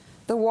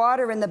 the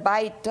water in the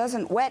bite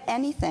doesn't wet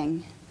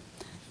anything.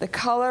 The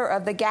color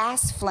of the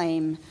gas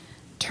flame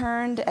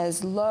turned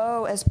as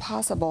low as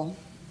possible.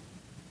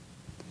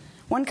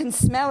 One can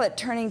smell it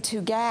turning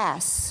to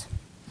gas.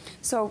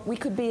 So we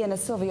could be in a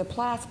Sylvia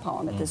Plath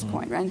poem at this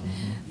point, right?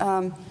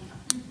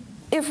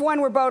 If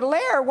one were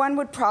Baudelaire, one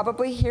would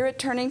probably hear it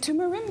turning to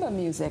marimba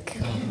music.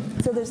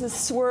 So there's this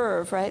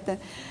swerve, right?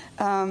 The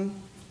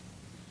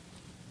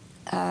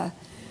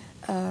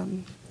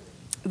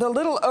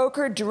little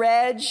ochre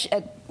dredge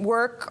at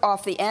work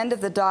off the end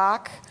of the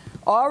dock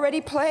already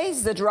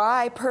plays the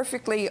dry,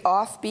 perfectly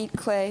offbeat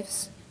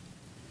claves.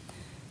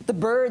 The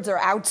birds are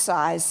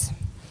outsize.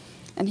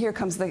 And here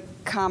comes the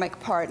comic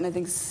part, and I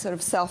think it's sort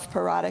of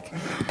self-parodic.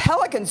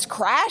 Pelicans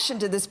crash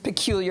into this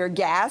peculiar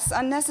gas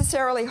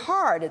unnecessarily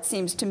hard, it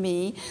seems to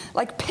me,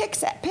 like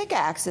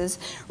pickaxes,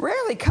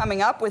 rarely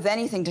coming up with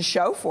anything to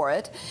show for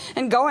it,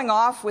 and going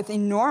off with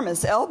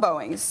enormous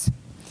elbowings.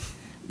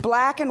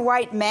 Black and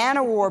white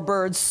man-o-war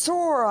birds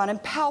soar on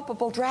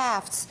impalpable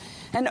drafts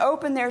and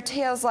open their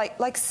tails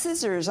like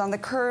scissors on the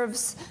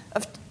curves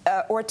of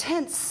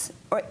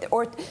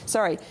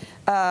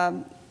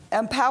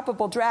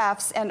impalpable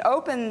drafts, and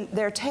open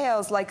their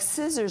tails like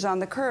scissors on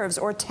the curves,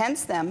 or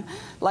tense them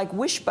like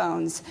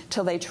wishbones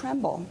till they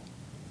tremble.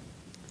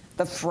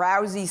 The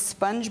frowsy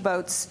sponge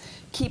boats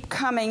keep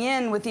coming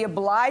in with the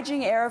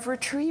obliging air of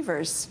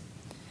retrievers,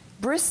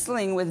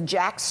 bristling with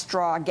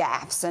jackstraw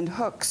gaffs and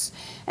hooks,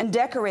 and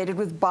decorated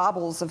with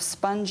baubles of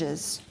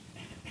sponges.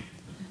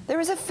 There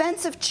is a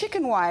fence of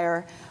chicken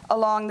wire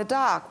along the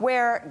dock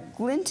where,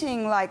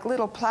 glinting like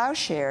little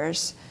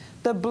plowshares,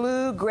 the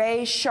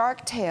blue-gray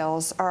shark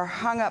tails are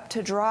hung up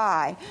to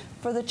dry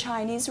for the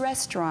Chinese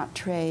restaurant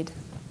trade.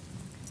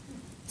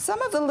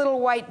 Some of the little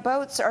white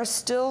boats are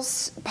still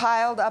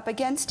piled up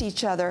against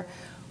each other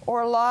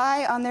or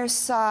lie on their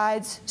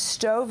sides,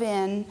 stove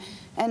in,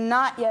 and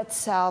not yet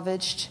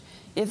salvaged,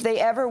 if they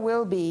ever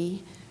will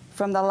be,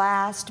 from the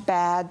last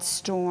bad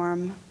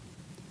storm,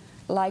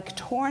 like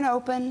torn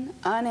open,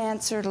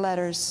 unanswered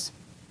letters.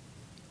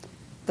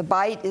 The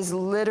bite is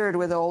littered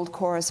with old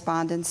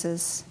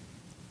correspondences.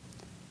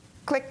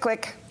 Click,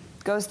 click,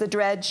 goes the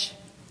dredge,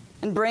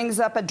 and brings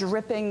up a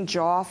dripping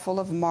jaw full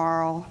of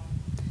marl,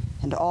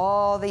 and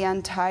all the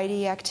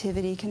untidy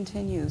activity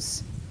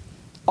continues.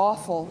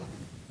 Awful,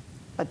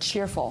 but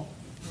cheerful.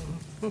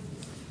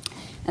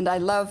 And I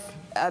love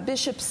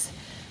Bishop's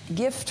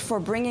gift for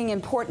bringing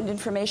important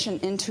information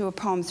into a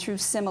poem through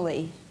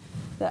simile,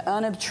 the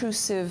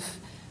unobtrusive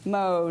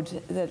mode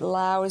that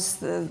allows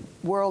the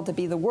world to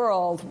be the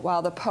world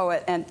while the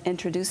poet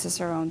introduces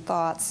her own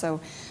thoughts. So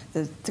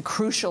the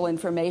crucial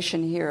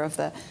information here of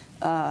the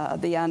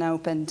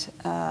unopened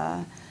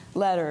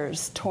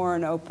letters,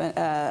 torn open,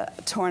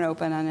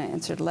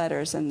 unanswered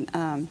letters,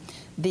 and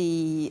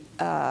the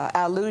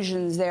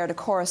allusions there to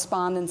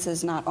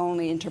correspondences, not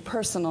only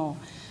interpersonal,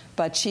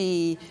 but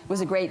she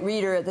was a great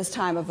reader at this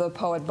time of the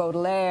poet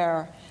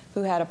Baudelaire,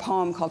 who had a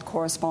poem called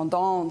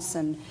Correspondance,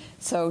 and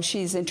so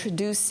she's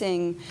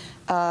introducing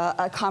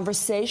a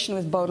conversation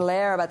with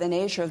Baudelaire about the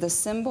nature of the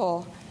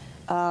symbol,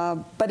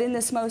 but in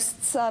this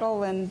most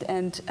subtle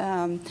and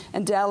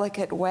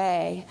delicate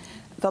way.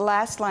 The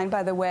last line,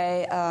 by the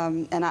way,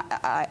 and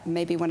I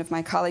maybe one of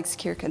my colleagues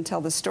here can tell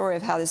the story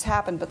of how this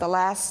happened, but the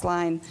last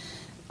line,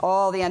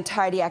 all the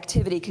untidy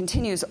activity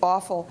continues,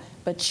 awful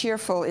but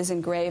cheerful, is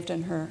engraved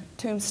in her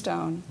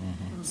tombstone.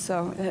 Mm-hmm.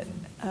 So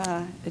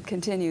it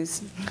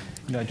continues.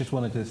 I just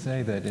wanted to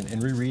say that in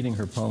rereading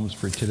her poems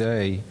for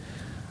today,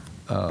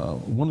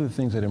 one of the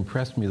things that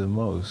impressed me the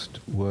most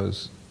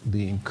was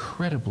the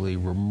incredibly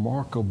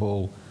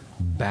remarkable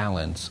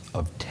balance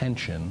of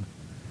tension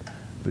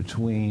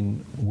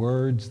between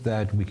words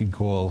that we could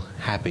call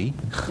happy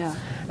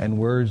and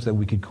words that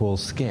we could call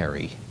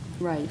scary.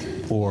 Right.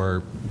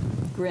 Or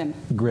grim.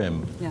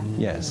 Yeah.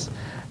 Yes.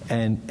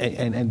 And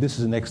this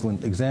is an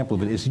excellent example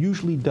of it. It's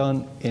usually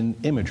done in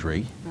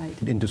imagery,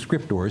 in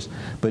descriptors,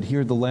 but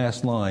here the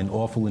last line,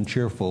 awful and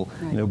cheerful,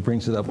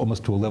 brings it up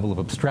almost to a level of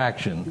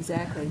abstraction.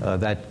 Exactly.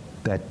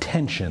 That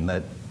tension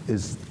that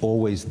is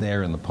always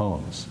there in the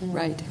poems.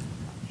 Right.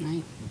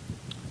 You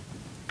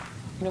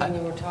know, when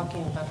you were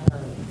talking about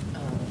her,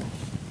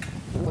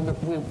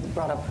 we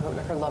brought up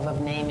her love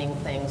of naming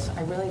things.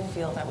 I really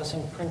feel that was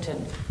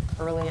imprinted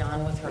early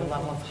on with her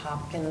love of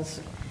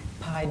Hopkins'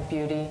 Pied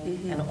Beauty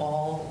and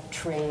all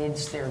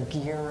trades, their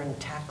gear and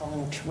tackle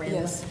and trim.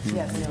 Yes. You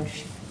know,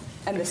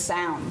 and the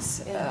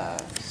sounds,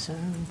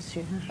 Sounds,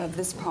 yeah. of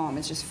this poem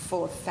is just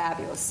full of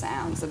fabulous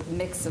sounds, a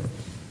mix of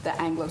the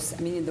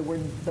the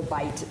word, the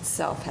bite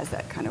itself has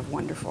that kind of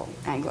wonderful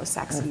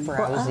Anglo-Saxon.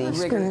 Well, I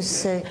was going to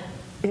say,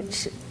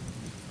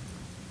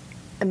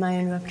 am I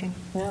interrupting?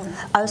 No.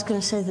 I was going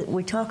to say that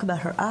we talk about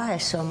her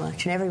eyes so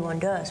much, and everyone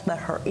does, but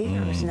her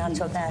ears, not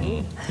so bad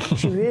either.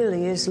 She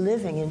really is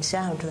living in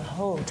sound the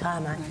whole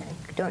time, I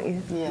think, don't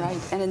you? Yeah.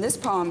 Right. And in this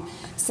poem,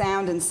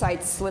 sound and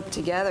sight slip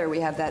together.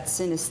 We have that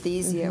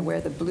synesthesia where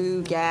the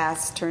blue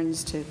gas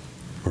turns to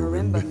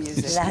marimba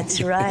music.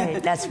 That's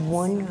right. That's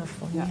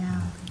wonderful.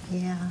 Yeah.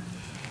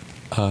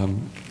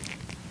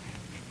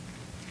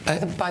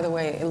 By the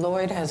way,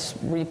 Lloyd has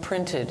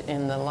reprinted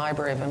in the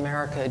Library of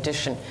America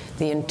edition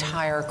the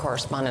entire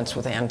correspondence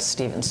with Anne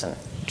Stevenson,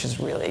 which is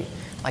really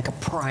like a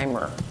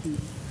primer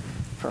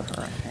for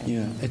her, I think.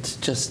 Yeah, it's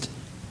just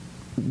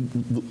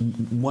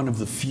one of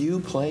the few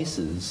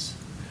places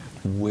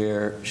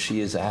where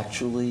she is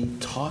actually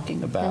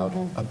talking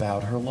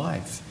about her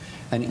life.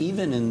 And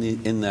even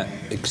in the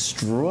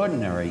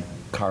extraordinary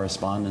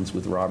correspondence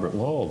with Robert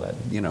Lowell, that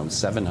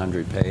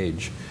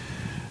 700-page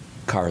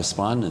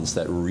correspondence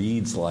that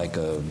reads like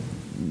a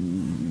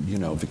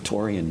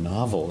Victorian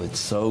novel. It's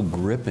so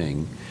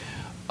gripping,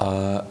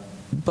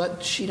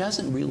 but she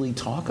doesn't really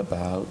talk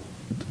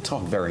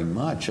very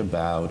much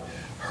about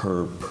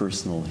her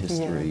personal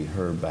history,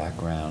 her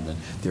background, and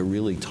they're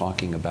really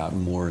talking about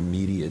more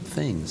immediate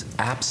things.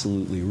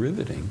 Absolutely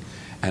riveting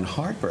and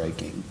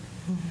heartbreaking,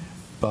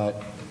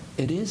 but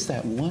it is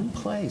that one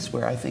place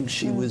where I think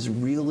she was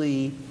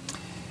really.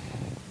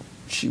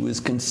 She was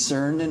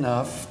concerned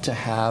enough to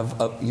have,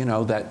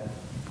 that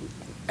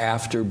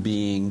after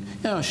being,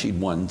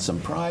 she'd won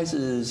some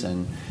prizes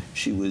and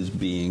she was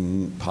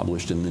being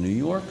published in the New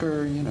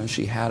Yorker,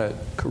 she had a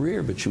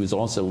career, but she was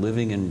also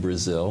living in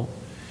Brazil.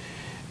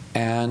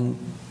 And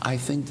I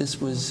think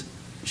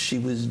she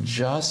was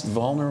just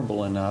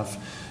vulnerable enough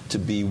to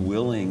be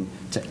willing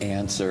to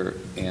answer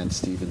Anne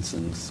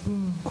Stevenson's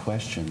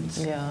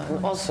questions. Yeah,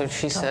 and also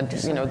she said,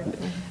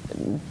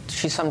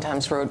 she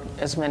sometimes wrote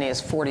as many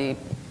as 40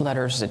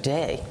 letters a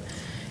day.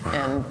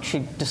 And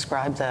she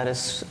described that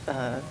as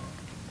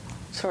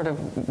sort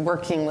of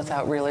working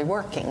without really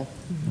working.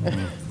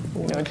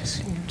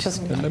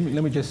 Just let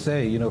me just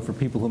say, for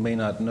people who may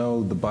not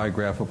know the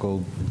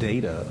biographical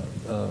data,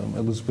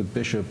 Elizabeth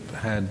Bishop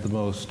had the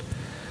most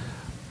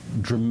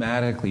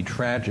dramatically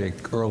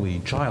tragic early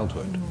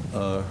childhood.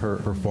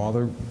 Her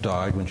father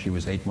died when she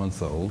was 8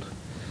 months old.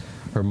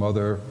 Her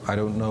mother, I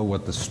don't know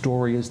what the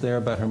story is there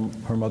about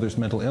her mother's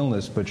mental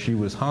illness, but she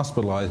was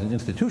hospitalized and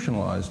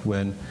institutionalized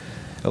when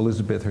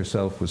Elizabeth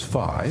herself was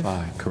 5,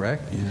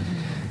 correct? Yeah.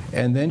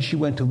 And then she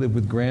went to live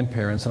with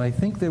grandparents, and I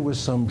think there was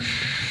some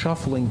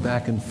shuffling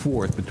back and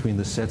forth between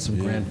the sets of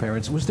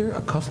grandparents. Was there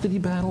a custody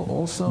battle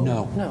also?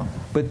 No.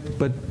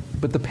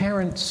 But the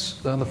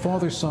parents on the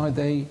father's side,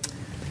 they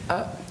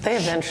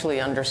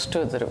eventually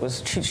understood that it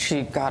was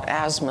she got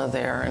asthma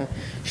there, and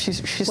she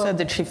said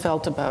that she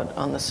felt about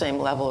on the same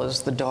level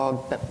as the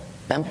dog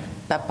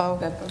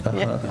Beppo.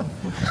 Yeah.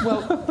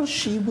 Well,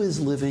 she was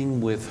living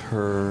with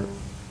her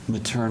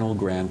maternal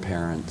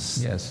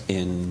grandparents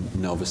in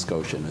Nova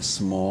Scotia, in a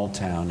small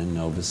town in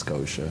Nova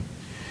Scotia,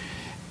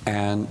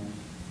 and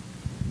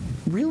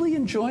really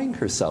enjoying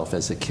herself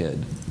as a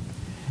kid.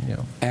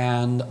 Yeah.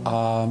 And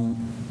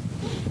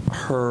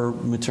her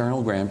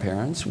maternal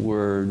grandparents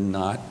were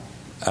not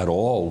at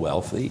all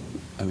wealthy.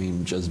 I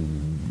mean, just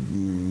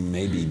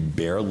maybe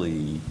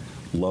barely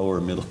lower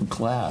middle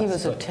class. He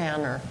was a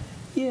tanner.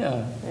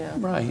 Yeah,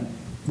 right.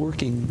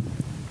 Working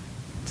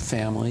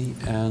family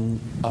and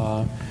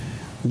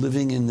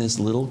living in this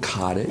little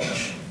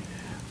cottage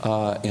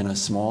in a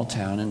small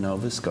town in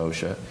Nova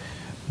Scotia.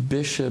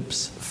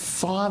 Bishop's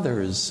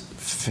father's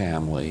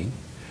family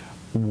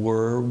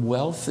were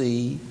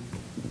wealthy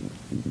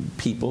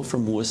people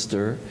from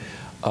Worcester.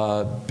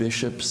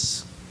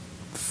 Bishop's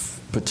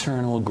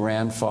paternal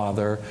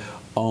grandfather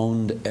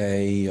owned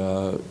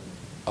a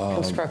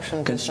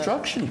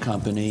construction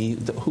company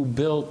who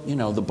built,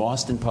 the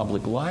Boston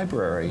Public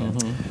Library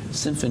and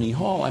Symphony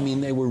Hall. I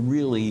mean, they were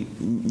really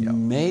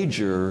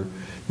major,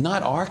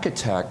 not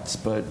architects,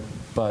 but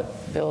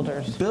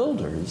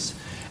builders.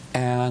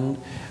 And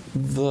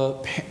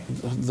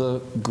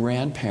the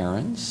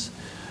grandparents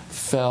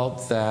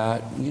felt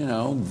that,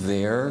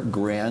 their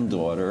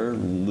granddaughter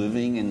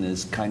living in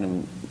this kind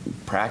of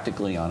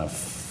practically on a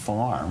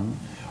farm,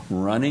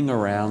 running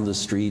around the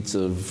streets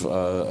of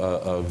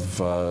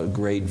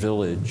Great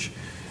Village,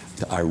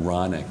 the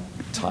ironic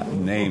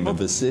name of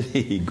the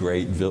city,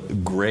 Great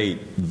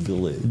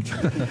Village,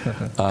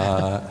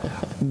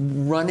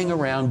 running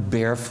around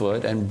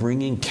barefoot and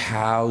bringing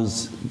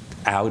cows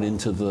out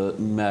into the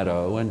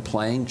meadow and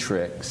playing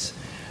tricks.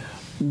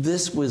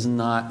 This was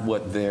not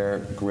what their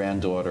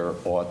granddaughter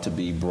ought to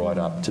be brought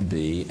up to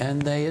be,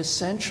 and they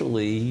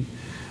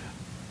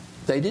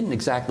didn't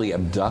exactly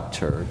abduct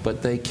her,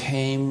 but there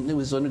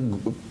was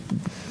an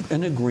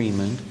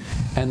agreement,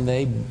 and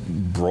they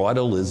brought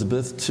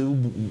Elizabeth to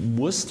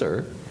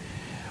Worcester,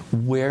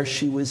 where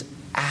she was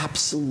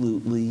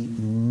absolutely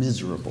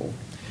miserable.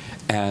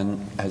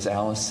 And as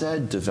Alice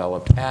said,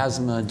 developed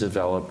asthma,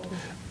 developed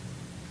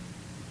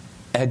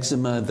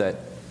eczema that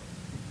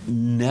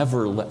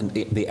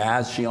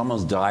she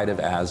almost died of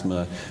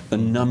asthma a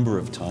number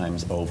of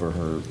times over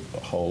her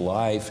whole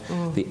life.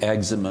 The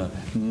eczema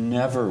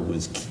never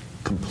was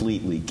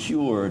completely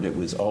cured. It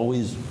was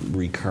always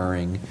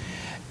recurring.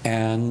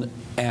 And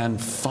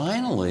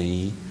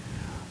finally,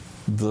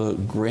 the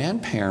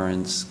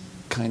grandparents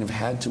kind of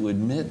had to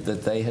admit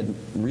that they had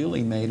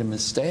really made a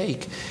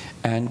mistake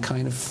and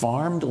kind of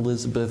farmed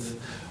Elizabeth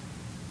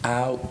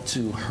out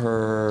to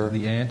her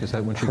the aunt. Is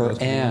that when she her goes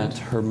to aunt, the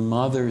aunt? her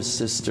mother's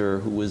sister,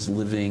 who was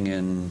living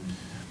in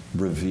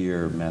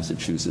Revere,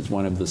 Massachusetts,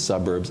 one of the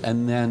suburbs.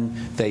 And then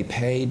they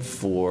paid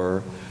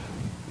for.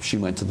 She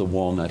went to the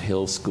Walnut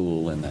Hill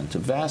School and then to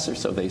Vassar,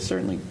 so they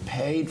certainly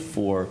paid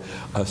for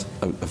an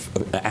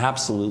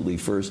absolutely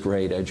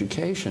first-rate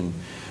education,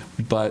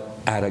 but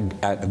at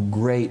a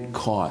great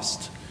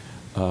cost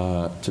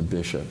to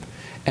Bishop.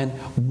 And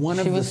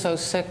she was so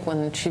sick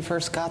when she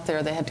first got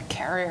there, they had to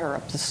carry her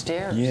up the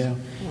stairs. Yeah.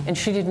 And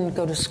she didn't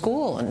go to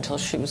school until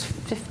she was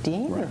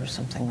 15 or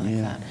something like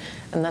that.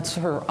 And that's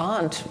her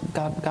aunt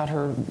got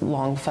her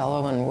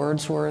Longfellow and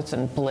Wordsworth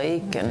and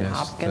Blake and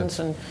Hopkins,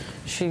 and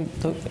she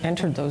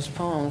entered those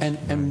poems.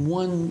 And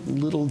one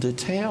little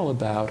detail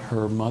about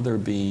her mother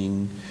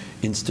being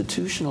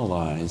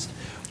institutionalized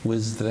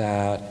was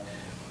that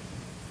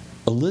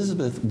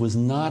Elizabeth was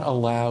not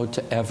allowed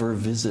to ever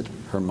visit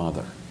her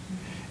mother.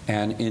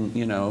 And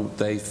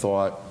they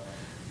thought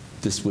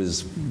this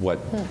was what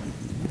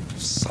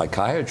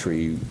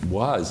psychiatry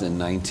was in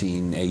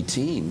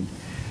 1918,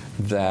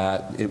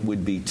 that it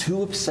would be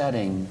too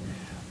upsetting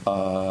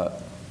to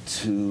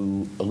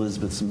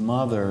Elizabeth's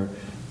mother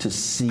to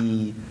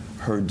see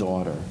her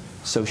daughter.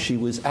 So she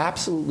was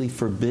absolutely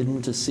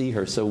forbidden to see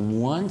her. So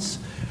once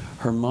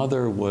her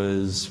mother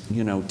was,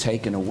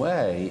 taken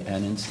away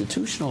and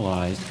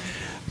institutionalized,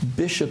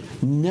 Bishop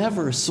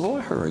never saw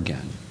her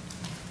again.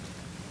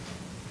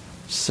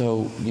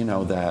 So,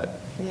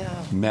 that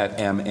met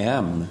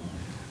M.M.,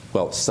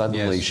 well,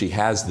 suddenly she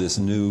has this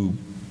new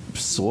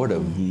sort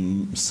of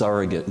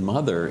surrogate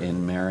mother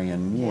in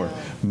Marianne Moore.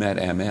 Met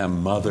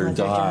M.M., mother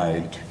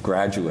died,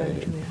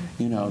 graduated.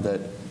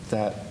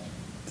 That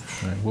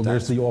Right. Well,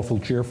 there's the awful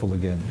cheerful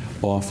again.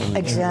 Awful.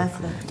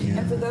 Exactly. Yeah.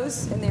 And for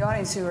those in the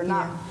audience who are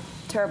not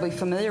terribly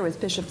familiar with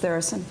Bishop, there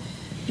are some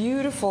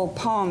beautiful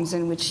poems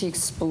in which she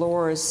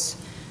explores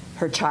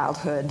her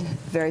childhood.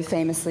 Very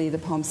famously, the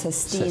poem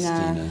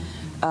Sestina.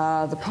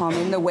 The poem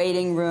In the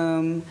Waiting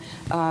Room.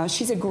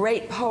 She's a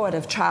great poet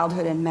of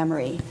childhood and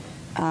memory.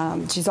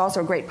 She's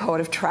also a great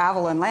poet of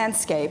travel and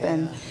landscape,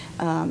 and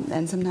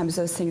sometimes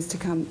those things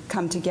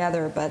come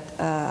together.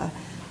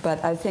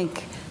 But I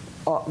think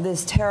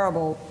this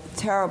terrible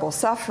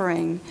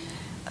suffering,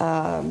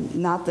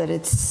 not that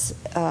it's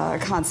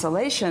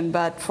consolation,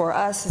 but for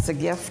us it's a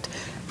gift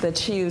that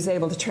she was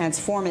able to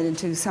transform it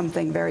into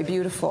something very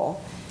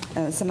beautiful.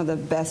 Some of the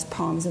best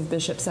poems of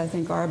Bishop's, I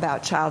think, are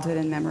about childhood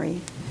and memory.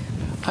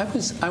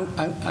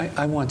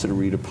 I wanted to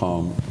read a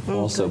poem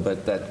also,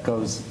 but that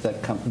goes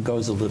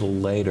a little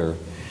later.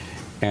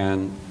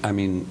 And I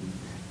mean,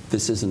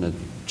 this isn't a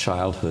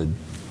childhood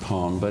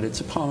poem, but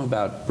it's a poem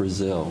about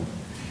Brazil.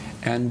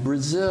 And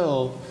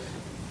Brazil,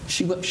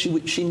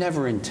 she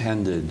never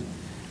intended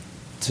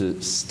to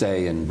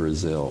stay in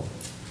Brazil,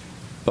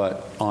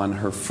 but on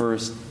her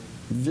first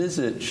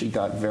visit, she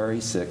got very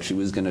sick. She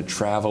was going to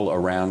travel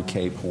around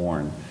Cape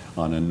Horn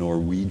on a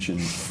Norwegian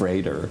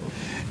freighter.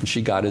 And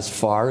she got as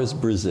far as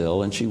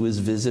Brazil, and she was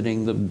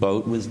visiting. The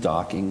boat was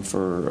docking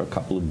for a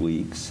couple of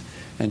weeks,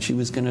 and she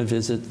was going to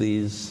visit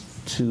these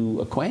two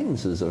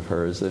acquaintances of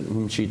hers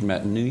whom she'd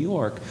met in New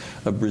York,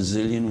 a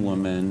Brazilian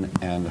woman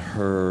and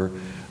her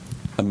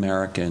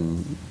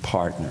American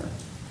partner.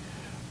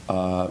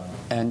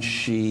 And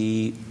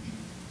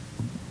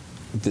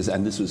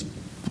this was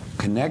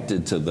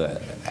connected to the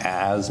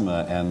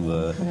asthma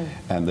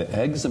and the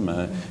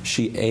eczema,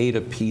 she ate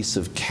a piece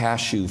of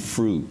cashew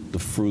fruit, the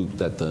fruit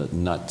that the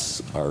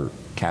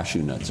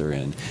cashew nuts are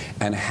in,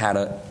 and had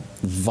a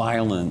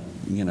violent,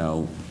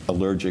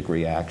 allergic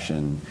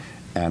reaction,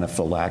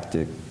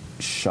 anaphylactic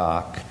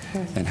shock,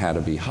 and had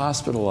to be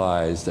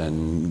hospitalized,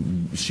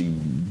 and she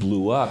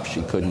blew up.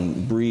 She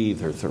couldn't breathe.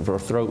 Her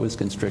throat was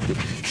constricted.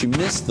 She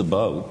missed the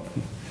boat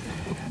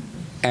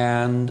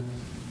and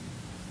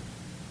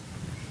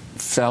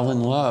fell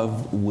in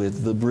love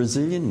with the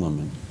Brazilian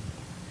woman.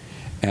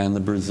 And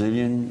the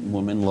Brazilian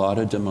woman,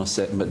 Laura de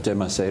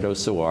Macedo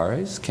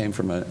Soares, came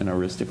from an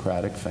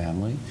aristocratic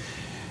family,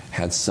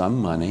 had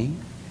some money,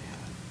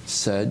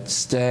 said,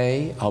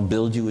 stay, I'll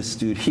build you a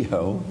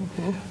studio,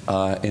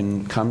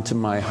 and come to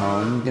my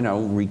home,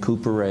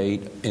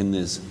 recuperate in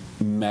this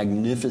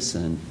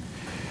magnificent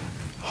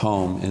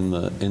home in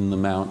the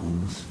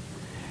mountains.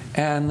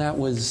 And that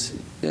was,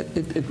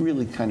 it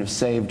really kind of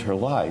saved her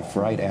life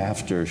right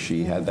after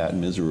she had that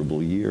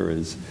miserable year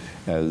as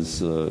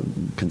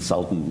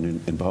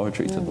consultant in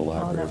poetry to the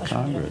Library of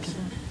Congress,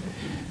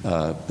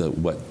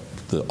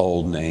 the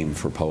old name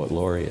for poet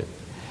laureate.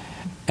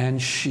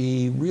 And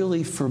she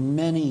really, for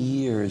many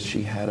years,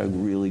 she had a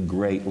really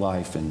great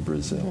life in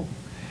Brazil.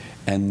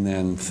 And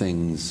then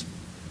things,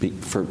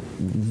 for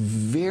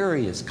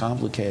various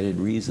complicated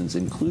reasons,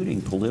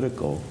 including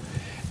political,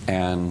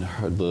 and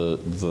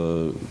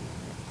the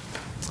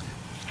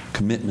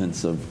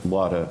commitments of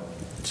Laura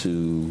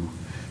to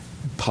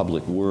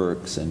public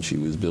works, and she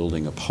was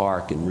building a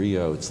park in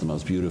Rio. It's the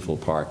most beautiful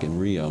park in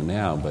Rio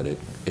now, but it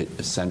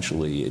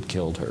essentially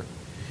killed her.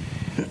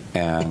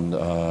 And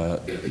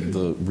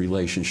the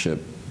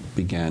relationship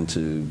began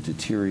to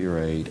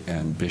deteriorate,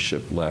 and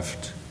Bishop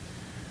left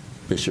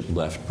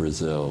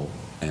Brazil,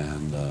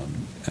 and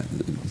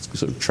it's a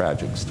sort of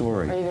tragic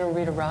story. Are you going to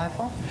read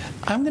Arrival?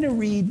 I'm going to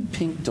read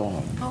Pink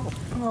Dog.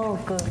 Oh,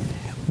 good.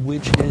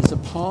 Which is a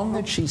poem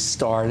that she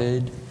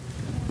started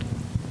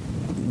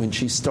when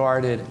she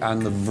started on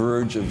the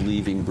verge of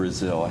leaving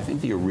Brazil. I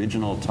think the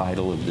original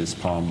title of this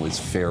poem was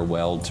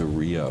Farewell to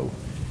Rio.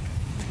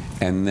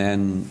 And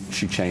then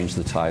she changed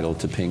the title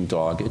to Pink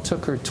Dog. It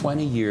took her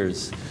 20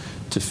 years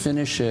to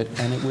finish it,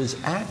 and it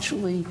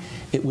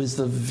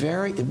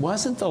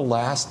wasn't the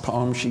last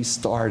poem she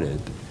started.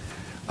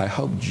 I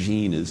hope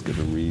Jean is going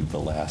to read the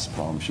last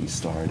poem she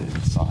started,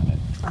 Sonnet.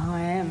 Oh,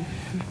 I am.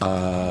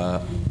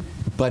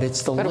 But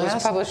it's the last. But it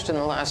was published in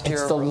the last year.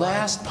 It's the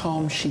last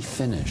poem she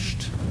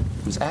finished.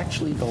 It was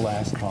actually the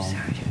last poem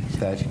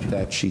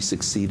that she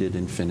succeeded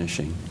in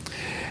finishing,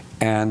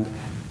 and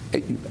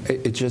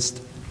it just.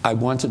 I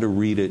wanted to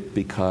read it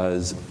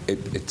because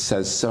it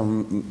says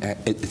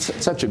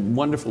it's such a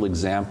wonderful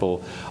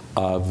example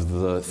of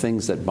the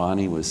things that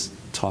Bonnie was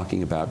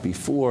talking about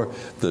before,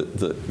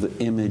 the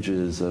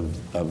images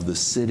of the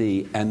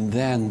city, and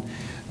then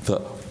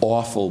the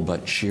awful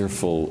but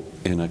cheerful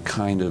in a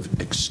kind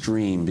of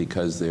extreme,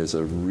 because there's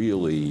a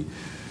really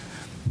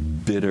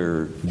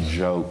bitter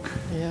joke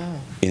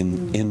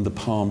in the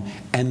poem,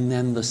 and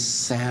then the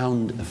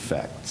sound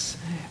effects,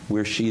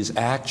 where she's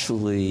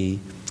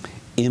actually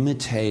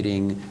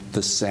imitating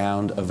the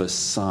sound of a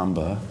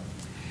samba.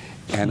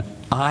 And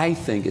I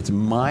think, it's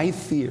my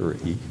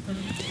theory,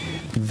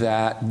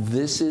 that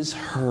this is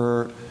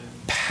her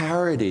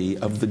parody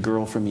of the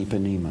girl from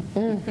Ipanema.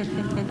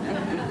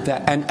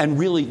 And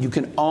really, you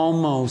can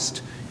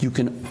almost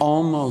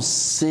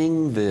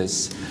sing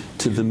this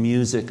to the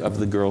music of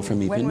the girl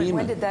from Ipanema.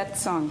 When did that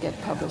song get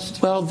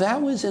published? Well,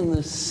 that was in the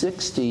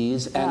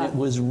 60s, and it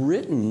was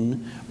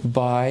written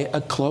by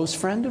a close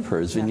friend of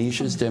hers,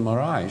 Vinicius de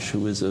Moraes,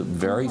 who is a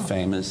very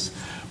famous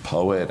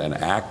poet and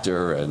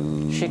actor.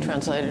 And she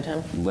translated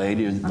him.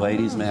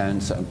 Ladies' man.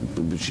 So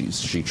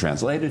she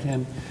translated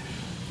him.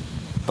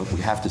 But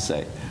we have to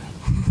say,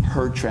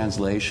 her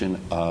translation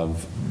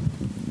of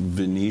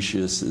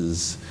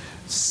Vinicius's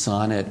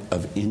sonnet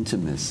of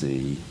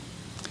intimacy,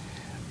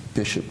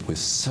 Bishop was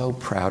so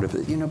proud of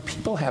it.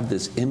 People have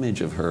this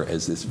image of her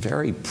as this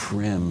very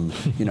prim,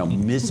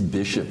 Miss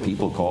Bishop.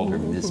 People called her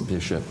Miss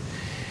Bishop.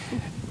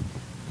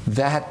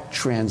 That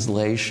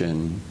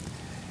translation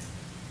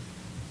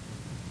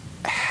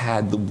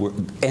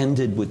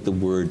ended with the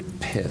word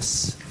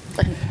piss.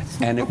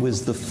 And it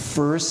was the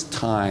first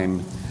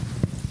time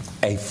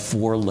a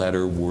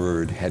four-letter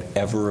word had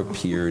ever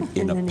appeared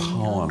in a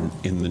poem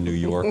in the New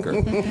Yorker.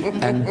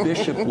 And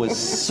Bishop was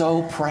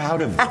so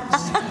proud of this.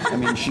 I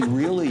mean, she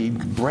really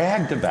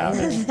bragged about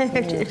it. There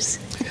it is.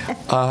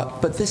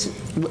 But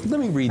let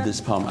me read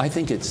this poem. I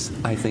think it's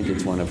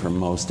one of her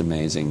most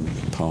amazing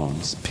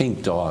poems.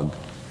 Pink Dog,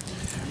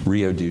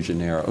 Rio de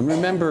Janeiro. And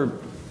remember,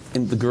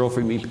 The Girl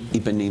from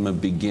Ipanema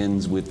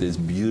begins with this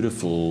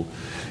beautiful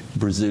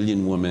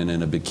Brazilian woman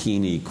in a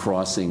bikini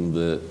crossing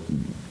the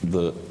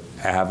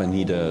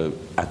Avenida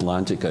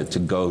Atlantica to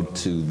go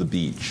to the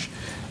beach.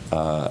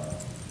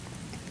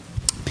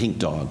 Pink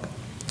Dog.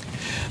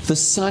 The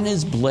sun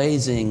is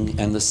blazing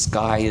and the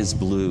sky is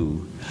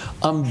blue.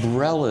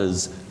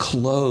 Umbrellas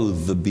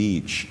clothe the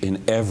beach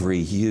in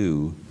every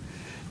hue.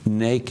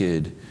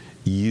 Naked,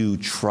 you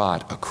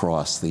trot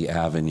across the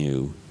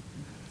avenue.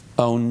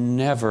 Oh,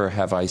 never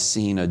have I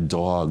seen a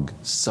dog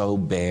so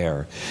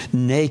bare,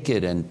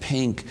 naked and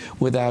pink,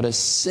 without a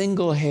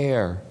single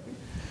hair.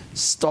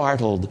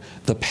 Startled,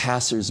 the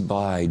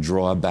passers-by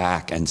draw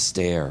back and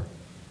stare.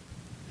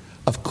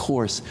 Of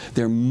course,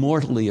 they're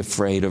mortally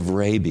afraid of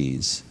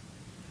rabies.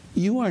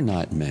 You are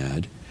not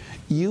mad.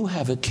 You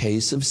have a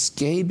case of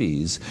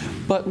scabies,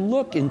 but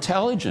look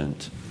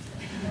intelligent.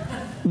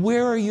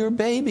 Where are your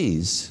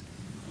babies?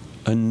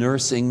 A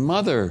nursing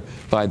mother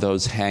by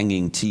those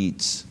hanging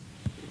teats.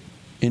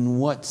 In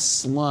what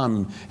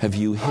slum have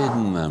you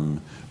hidden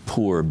them,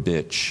 poor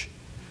bitch,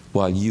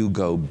 while you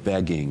go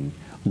begging,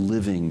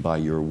 living by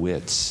your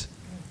wits?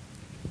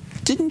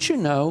 Didn't you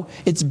know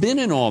it's been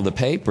in all the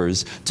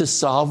papers to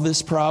solve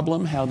this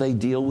problem, how they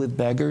deal with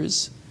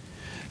beggars?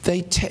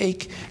 They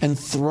take and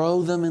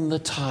throw them in the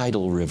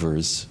tidal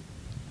rivers.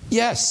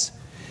 Yes,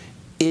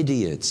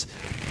 idiots,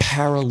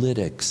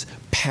 paralytics,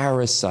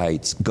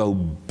 parasites go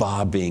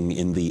bobbing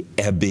in the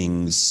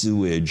ebbing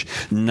sewage,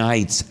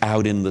 nights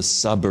out in the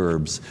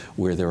suburbs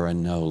where there are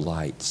no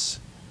lights.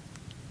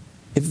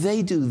 If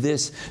they do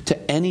this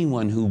to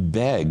anyone who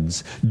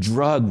begs,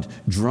 drugged,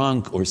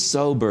 drunk, or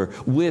sober,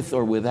 with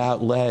or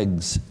without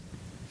legs,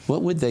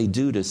 what would they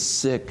do to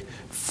sick,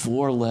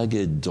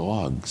 four-legged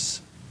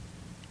dogs?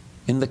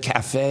 In the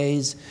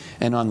cafes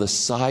and on the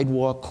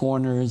sidewalk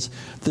corners,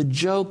 the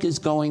joke is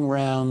going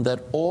round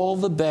that all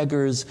the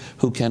beggars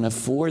who can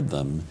afford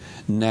them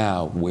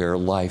now wear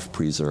life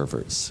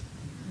preservers.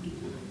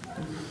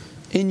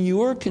 In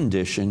your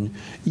condition,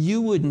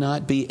 you would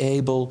not be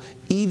able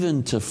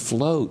even to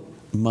float,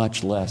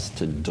 much less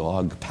to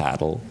dog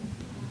paddle.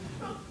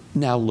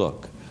 Now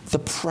look, the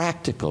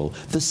practical,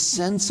 the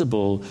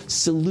sensible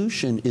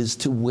solution is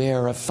to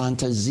wear a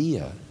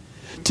fantasia.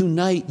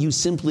 Tonight, you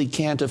simply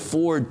can't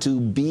afford to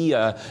be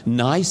a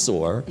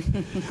Niceor,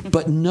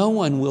 but no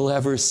one will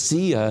ever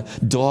see a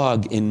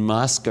dog in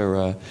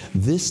mascara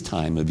this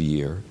time of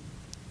year.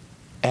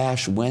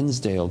 Ash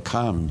Wednesday'll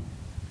come,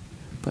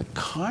 but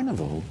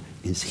Carnival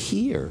is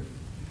here.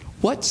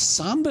 What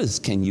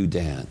sambas can you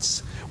dance?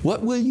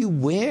 What will you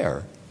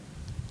wear?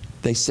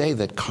 They say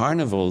that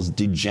Carnival's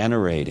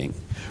degenerating.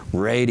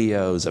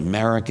 Radios,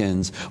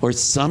 Americans, or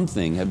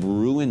something have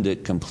ruined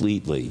it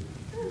completely.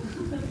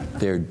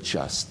 They're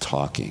just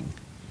talking.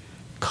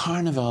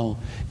 Carnival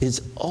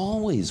is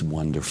always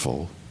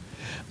wonderful.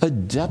 A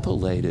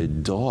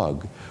depilated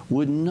dog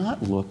would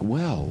not look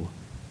well.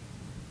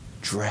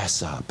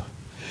 Dress up.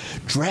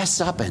 Dress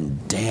up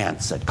and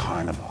dance at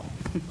Carnival.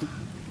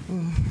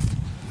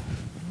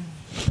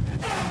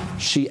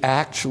 She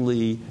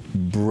actually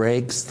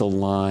breaks the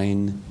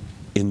line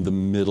in the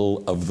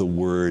middle of the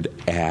word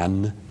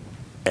an,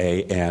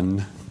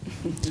 A-N.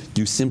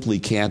 You simply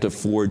can't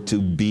afford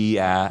to be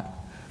a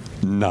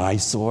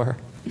Niceor.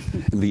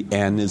 The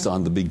N is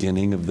on the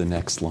beginning of the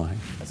next line.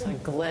 It's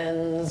like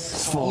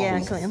Glenn's Falls. Yeah,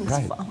 Glenn's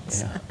Right.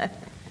 Falls. Yeah.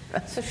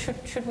 So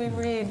should we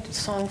read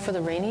Song for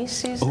the Rainy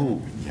Season?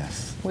 Oh,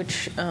 yes.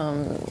 Which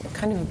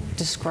kind of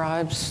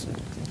describes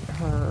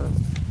her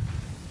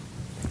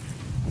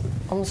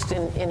almost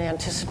in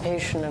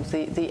anticipation of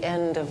the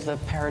end of the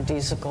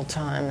paradisical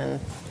time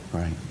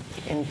Right.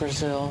 in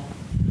Brazil.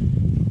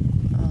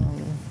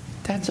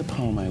 That's a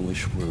poem I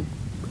wish were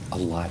a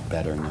lot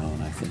better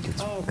known. I think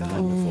it's a wonderful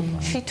poem.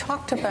 She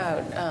talked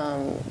about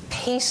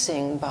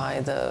pacing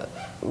by the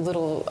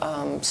little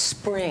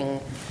spring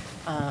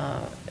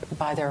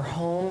by their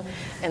home,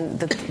 and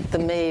the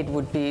maid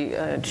would be.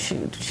 She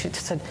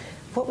said,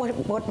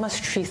 "What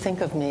must she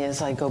think of me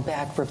as I go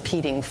back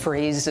repeating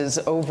phrases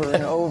over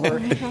and over?"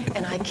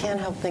 And I can't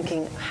help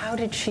thinking, how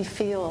did she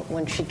feel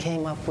when she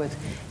came up with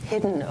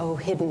 "Hidden, oh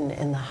hidden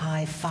in the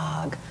high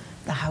fog,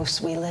 the house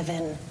we live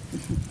in"?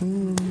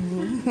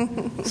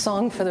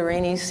 Song for the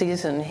Rainy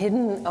Season.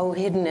 Hidden, oh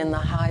hidden in the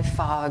high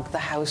fog, the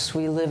house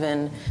we live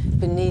in,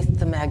 beneath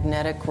the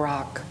magnetic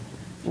rock.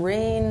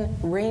 Rain,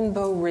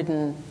 rainbow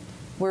ridden,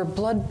 where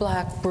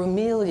blood-black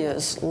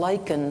bromelias,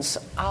 lichens,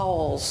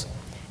 owls,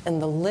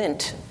 and the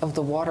lint of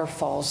the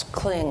waterfalls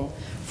cling,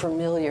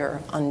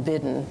 familiar,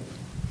 unbidden.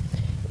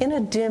 In a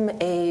dim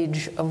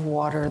age of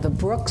water, the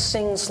brook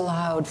sings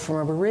loud from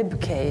a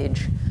rib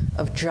cage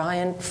of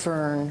giant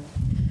fern.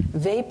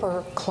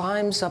 Vapor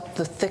climbs up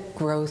the thick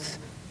growth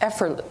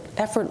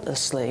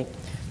effortlessly,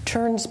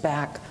 turns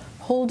back,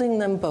 holding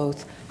them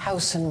both,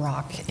 house and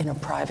rock, in a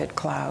private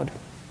cloud.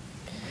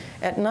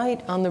 At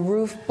night, on the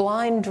roof,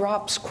 blind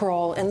drops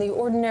crawl, and the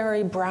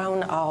ordinary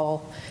brown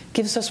owl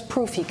gives us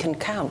proof he can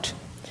count.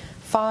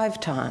 5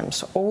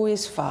 times,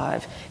 always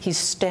 5, he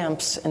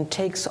stamps and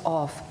takes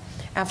off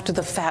after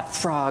the fat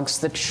frogs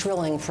that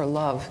shrilling for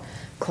love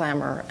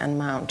clamor and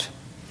mount.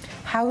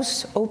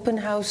 House, open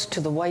house to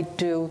the white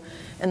dew,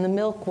 and the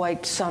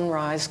milk-white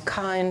sunrise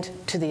kind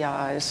to the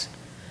eyes,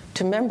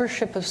 to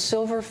membership of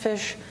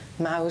silverfish,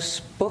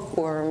 mouse,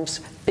 bookworms,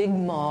 big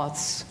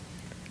moths,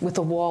 with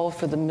a wall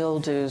for the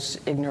mildew's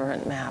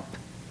ignorant map.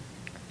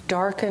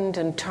 Darkened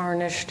and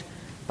tarnished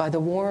by the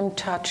warm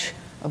touch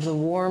of the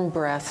warm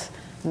breath,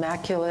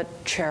 immaculate,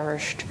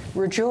 cherished,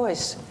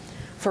 rejoice,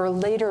 for a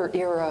later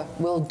era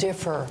will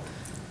differ.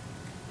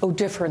 O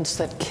difference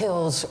that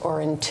kills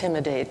or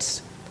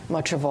intimidates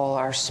much of all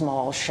our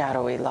small,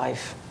 shadowy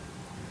life.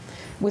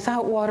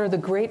 Without water, the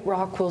great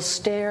rock will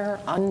stare,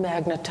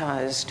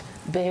 unmagnetized,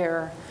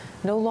 bare,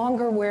 no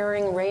longer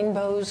wearing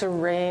rainbows or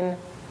rain.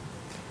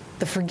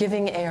 The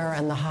forgiving air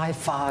and the high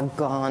fog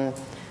gone,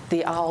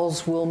 the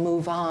owls will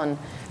move on,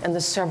 and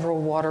the several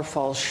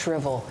waterfalls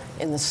shrivel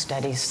in the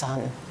steady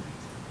sun.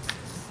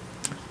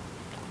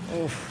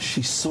 Oof.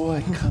 She saw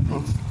it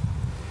coming.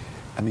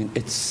 I mean,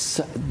 it's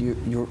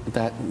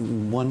that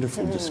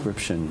wonderful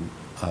description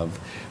of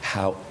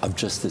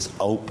just this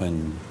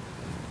open.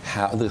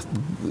 It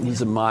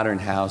was a modern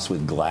house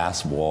with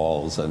glass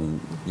walls, and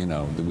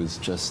it was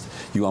just,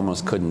 you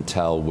almost couldn't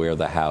tell where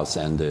the house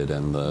ended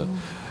and the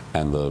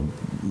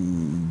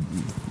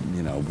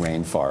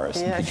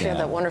rainforest Yeah, began. she had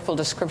that wonderful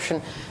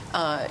description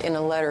in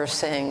a letter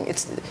saying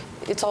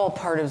it's all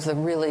part of the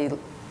really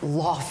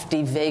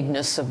lofty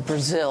vagueness of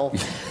Brazil,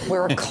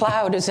 where a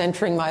cloud is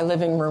entering my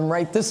living room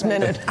right this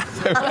minute.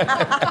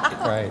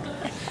 Right.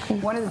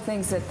 One of the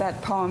things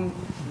that poem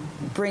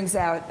brings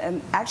out,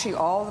 and actually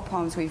all the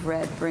poems we've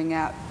read brings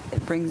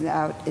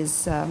out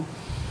is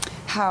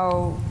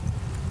how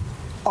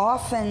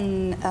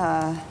often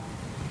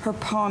her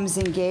poems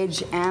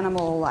engage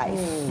animal life.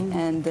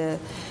 And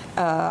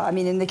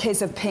in the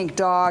case of Pink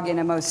Dog, in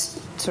a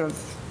most sort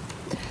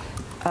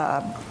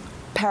of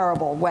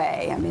parable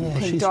way. I mean,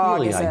 Pink she's Dog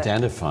really is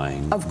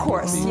identifying. Of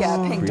course,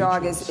 Pink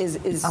Dog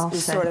is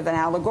sort of an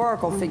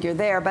allegorical figure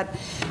there, but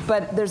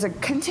there's a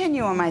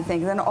continuum, I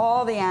think. Then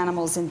all the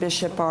animals in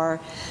Bishop are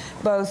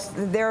both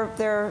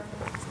they're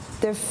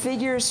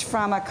figures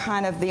from a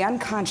kind of the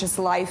unconscious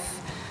life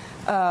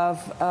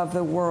of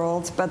the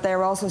world, but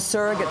they're also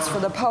surrogates for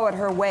the poet,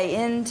 her way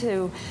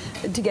into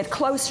to get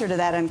closer to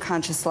that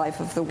unconscious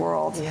life of the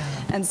world. Yeah.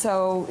 And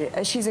so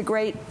she's a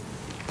great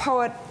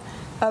poet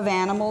of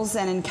animals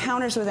and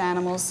encounters with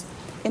animals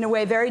in a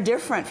way very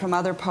different from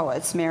other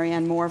poets,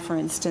 Marianne Moore, for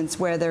instance,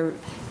 where there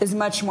is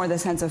much more the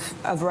sense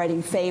of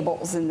writing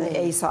fables in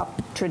the Aesop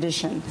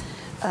tradition,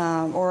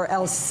 or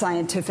else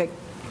scientific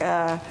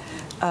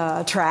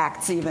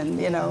tracts even,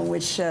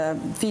 which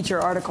feature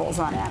articles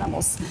on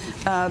animals.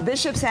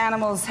 Bishop's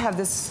animals have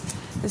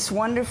this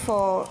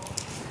wonderful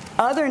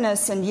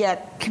otherness and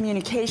yet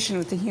communication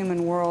with the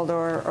human world,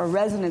 or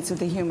resonance with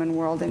the human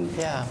world, and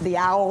the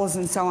owls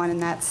and so on in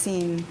that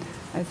scene,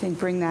 I think,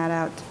 bring that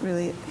out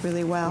really,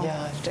 really well.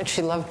 Yeah, and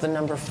she loved the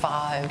number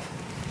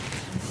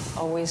 5,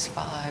 always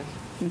 5.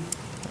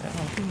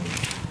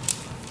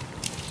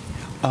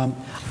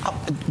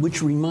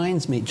 Which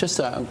reminds me,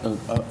 just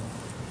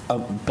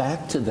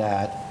back to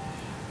that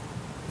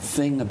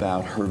thing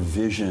about her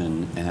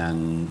vision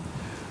and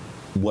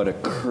what a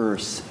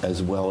curse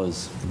as well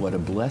as what a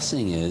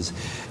blessing is.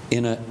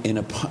 In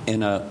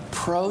a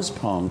prose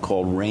poem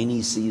called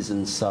Rainy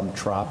Season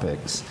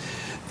Subtropics,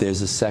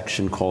 there's a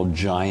section called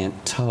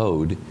Giant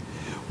Toad,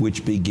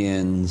 which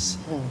begins,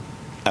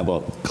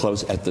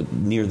 close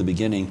near the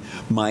beginning.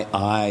 My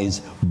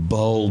eyes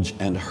bulge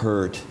and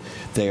hurt.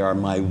 They are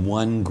my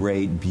one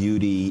great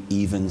beauty.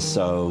 Even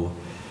so,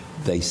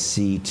 they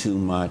see too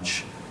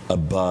much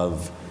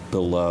above,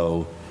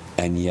 below,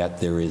 and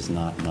yet there is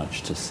not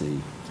much to see.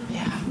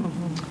 Yeah.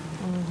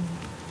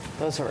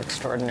 Those are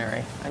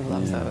extraordinary. I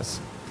love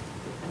those.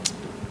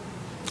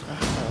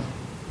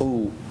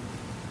 Oh,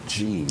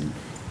 Jean.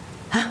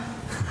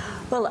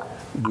 Well,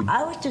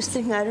 I was just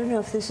thinking, I don't know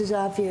if this is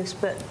obvious,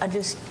 but I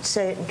just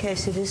say it in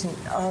case it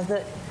isn't,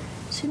 that it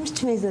seems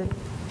to me that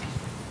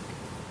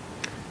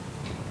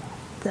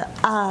the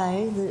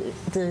eye,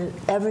 the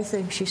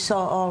everything she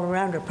saw all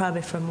around her,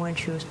 probably from when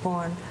she was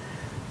born,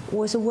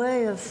 was a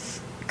way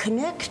of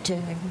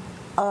connecting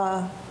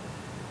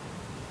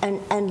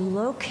and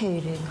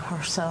locating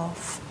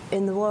herself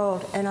in the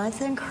world. And I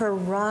think her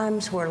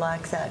rhymes were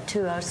like that,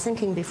 too. I was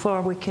thinking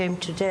before we came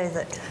today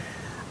that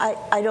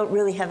I don't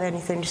really have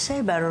anything to say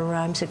about her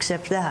rhymes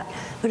except that.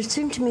 But it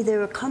seemed to me they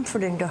were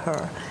comforting to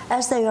her,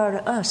 as they are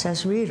to us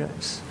as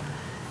readers.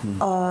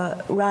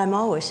 Rhyme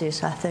always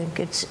is, I think.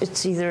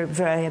 It's either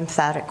very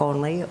emphatic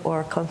only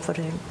or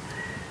comforting.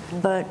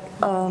 But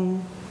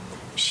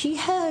she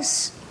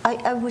has...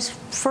 I was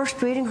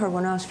first reading her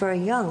when I was very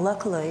young,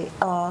 luckily.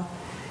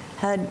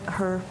 Had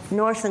her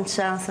North and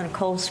South and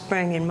Cold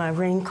Spring in my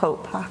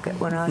raincoat pocket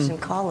when I was in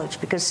college,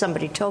 because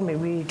somebody told me,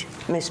 read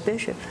Miss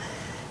Bishop.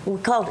 We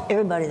called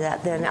everybody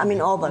that then. I mean,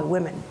 all the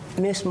women.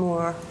 Miss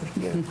Moore.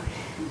 It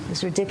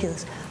was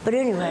ridiculous. But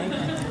anyway,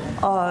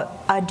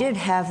 I did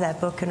have that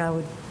book, and I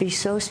would be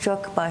so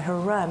struck by her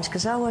rhymes,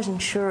 because I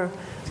wasn't sure,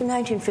 in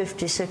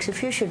 1956,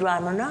 if you should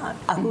rhyme or not.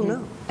 Who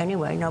knew?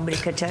 Anyway, nobody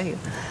could tell you.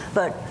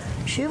 But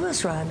she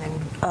was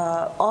rhyming,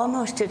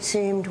 almost, it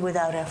seemed,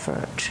 without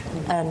effort.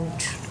 And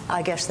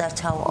I guess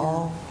that's how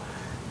all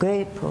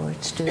great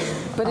poets do.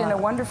 But in a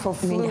wonderful,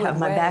 fluid way. I have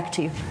my back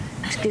to you.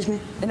 Excuse me?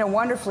 In a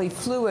wonderfully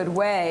fluid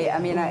way. I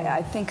mean,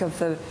 I think of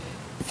the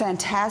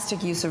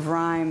fantastic use of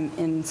rhyme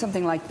in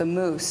something like The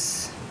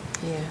Moose,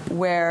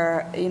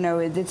 where,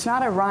 it's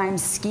not a rhyme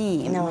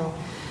scheme. No.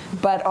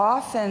 But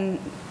often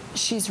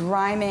she's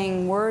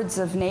rhyming words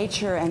of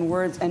nature and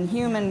words and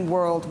human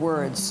world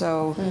words.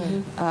 So,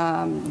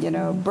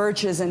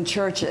 birches and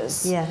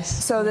churches.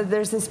 Yes. So that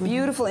there's this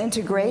beautiful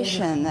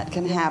integration that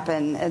can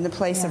happen in the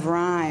place of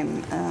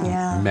rhyme.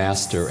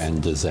 Master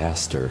and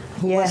disaster.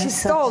 Yes. Well, she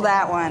stole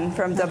that one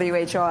from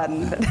W.H.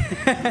 Auden.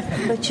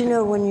 But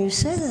when you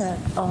say that,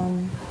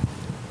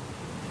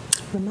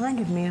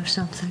 reminded me of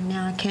something.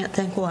 Now I can't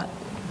think what.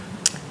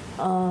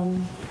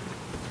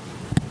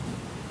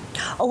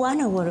 I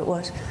know what it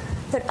was.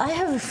 But I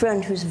have a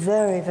friend who's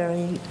very,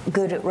 very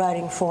good at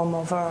writing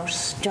formal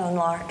verse, Joan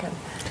Larkin.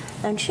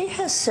 And she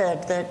has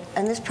said that,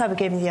 and this probably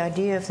gave me the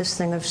idea of this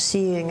thing of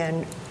seeing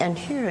and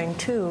hearing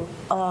too.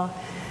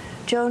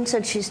 Joan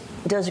said she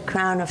does a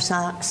crown of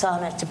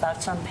sonnets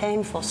about some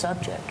painful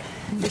subject.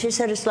 And she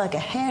said it's like a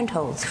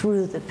handhold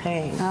through the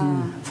pain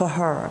for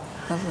her.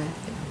 Lovely.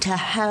 To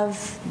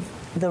have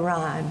the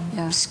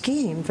rhyme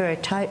scheme, very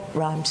tight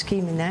rhyme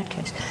scheme in that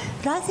case.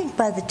 But I think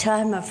by the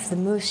time of the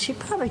Moose, she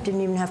probably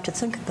didn't even have to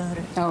think about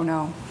it. Oh,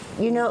 no.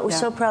 It was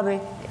so probably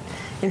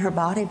in her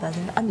body by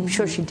then. I'm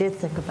sure she did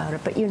think about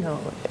it, but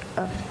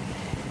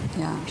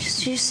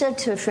She said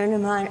to a friend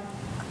of mine,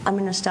 I'm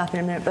going to stop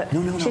in a minute, but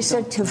she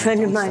said to a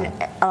friend of mine,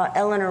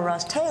 Eleanor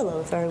Ross Taylor,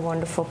 a very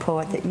wonderful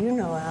poet that you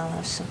know,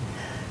 Alice.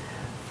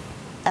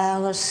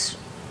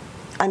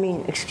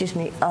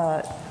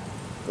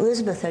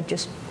 Elizabeth had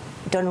just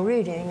done a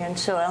reading, and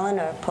so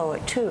Eleanor, a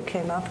poet too,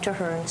 came up to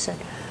her and said,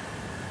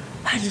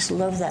 I just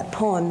love that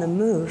poem, The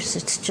Moose.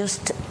 It's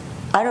just a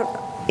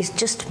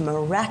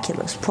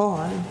miraculous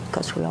poem,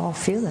 because we all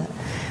feel that.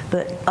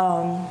 But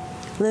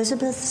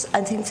Elizabeth,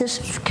 I think this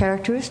is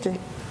characteristic,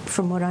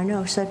 from what I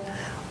know, said,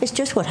 it's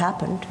just what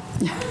happened.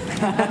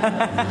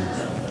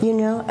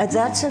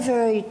 That's a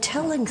very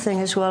telling thing,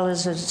 as well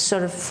as a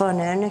sort of fun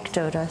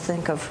anecdote, I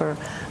think, of her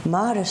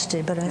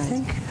modesty, but I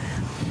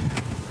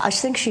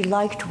think she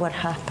liked what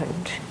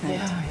happened,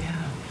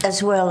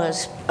 as well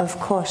as, of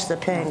course, the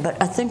pain. But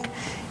I think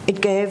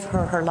it gave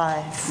her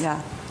life.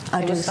 Yeah,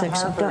 I do think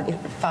so. Don't you?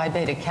 Phi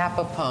Beta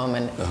Kappa poem,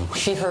 and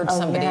she heard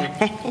somebody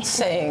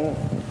saying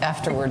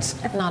afterwards,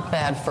 "Not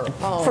bad for a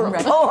poem." For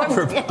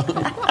a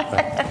poem.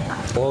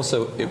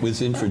 Also, it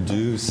was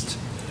introduced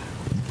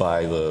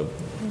by the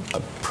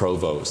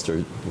provost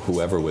or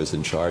whoever was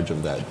in charge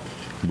of that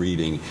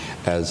reading,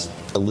 as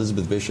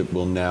Elizabeth Bishop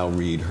will now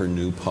read her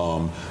new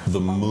poem, The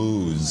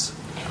Moose.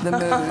 The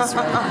Moose,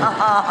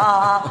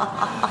 right.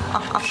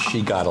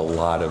 She got a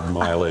lot of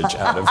mileage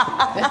out of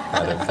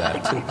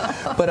that too.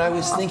 But I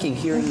was thinking,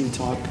 hearing you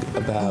talk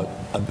about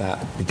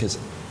because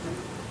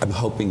I'm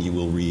hoping you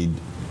will read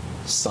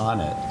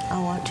sonnet. I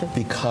want to.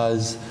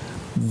 Because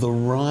the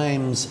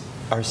rhymes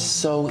are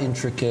so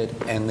intricate,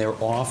 and they're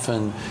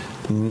often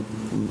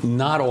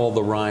not all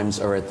the rhymes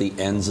are at the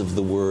ends of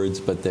the words,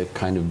 but they're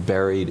kind of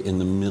buried in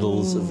the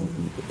middles of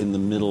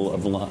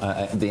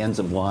the ends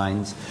of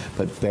lines,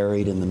 but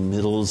buried in the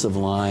middles of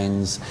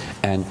lines.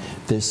 And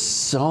there's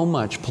so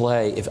much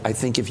play. I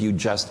think if you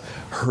just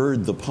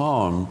heard the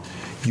poem,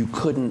 you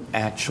couldn't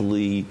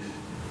actually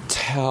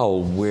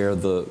tell where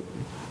the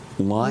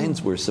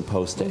lines were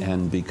supposed to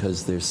end,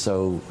 because they're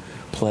so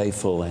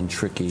playful and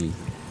tricky.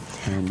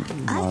 And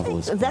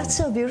marvelous. I think that's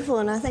so beautiful,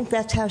 and I think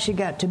that's how she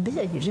got to be,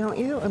 don't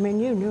you? I mean,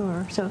 you knew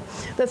her, so.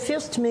 But it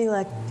feels to me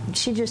like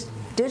she just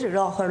did it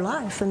all her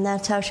life, and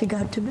that's how she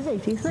got to be.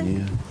 Do you think?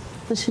 Yeah.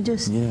 But she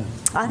just,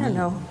 I don't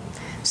know,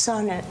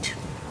 sonnet.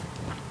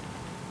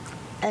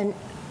 And,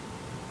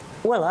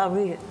 I'll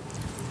read it.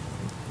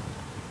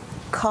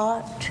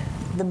 Caught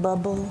the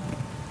bubble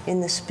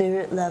in the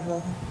spirit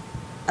level,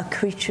 a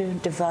creature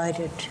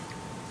divided,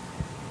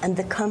 and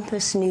the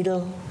compass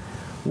needle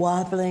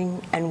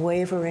wobbling and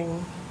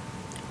wavering,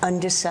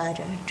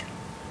 undecided.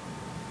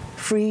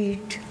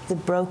 Freed the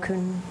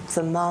broken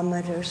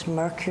thermometer's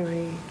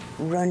mercury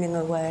running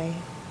away,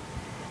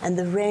 and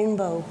the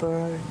rainbow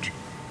bird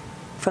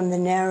from the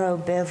narrow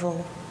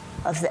bevel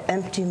of the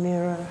empty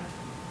mirror,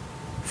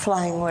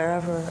 flying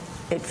wherever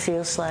it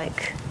feels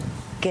like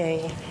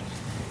gay.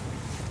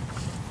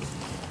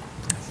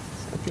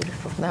 So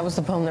beautiful. That was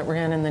the poem that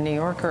ran in the New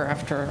Yorker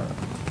after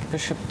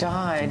Bishop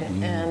died,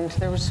 and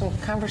there was some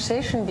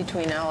conversation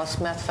between Alice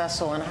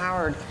Meth-Fessel and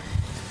Howard,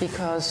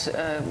 because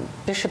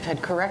Bishop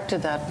had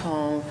corrected that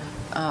poem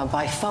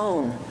by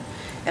phone,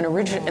 and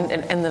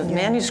the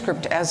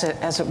manuscript as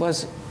it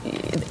was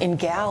in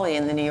galley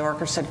in the New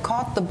Yorker said,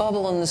 "Caught the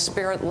bubble in the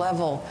spirit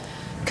level,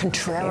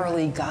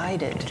 contrarily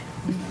guided."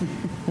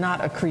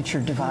 Not a creature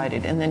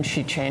divided, and then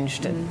she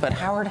changed it. But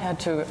Howard had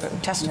to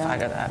testify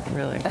to that,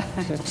 really.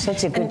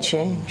 Such a good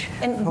change.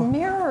 And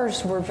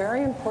mirrors were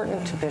very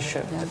important to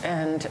Bishop.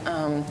 And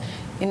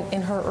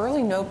in her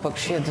early notebook,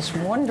 she had this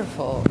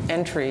wonderful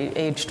entry,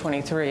 age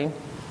 23.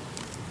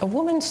 A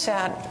woman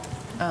sat,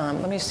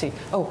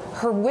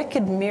 her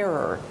wicked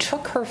mirror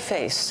took her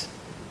face,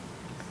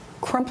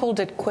 crumpled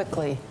it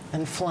quickly,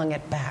 and flung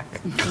it back.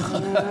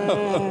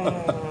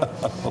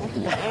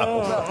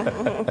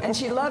 And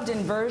she loved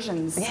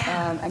inversions.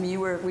 Yeah. We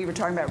were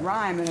talking about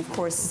rhyme, and of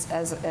course,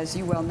 as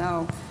you well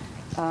know,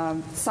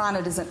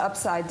 sonnet is an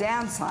upside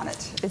down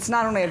sonnet. It's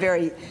not only a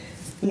very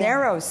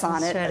narrow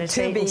sonnet, That's right, it's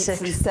 2 8 and beats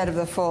 6. instead of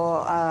the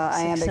full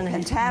iambic 6 and 8.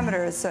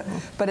 pentameter. So,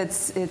 but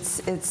it's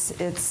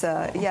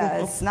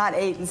not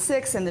 8 and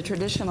 6 in the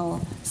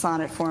traditional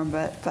sonnet form,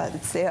 but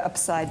it's the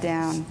upside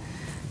down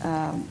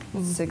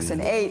 6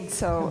 and 8.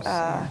 So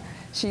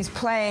she's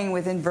playing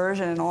with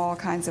inversion in all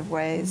kinds of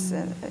ways,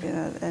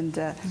 and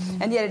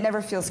yet it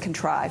never feels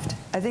contrived.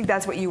 I think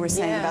that's what you were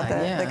saying about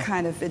the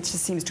kind of, it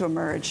just seems to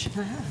emerge.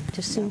 It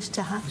just seems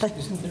to happen.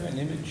 Isn't there an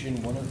image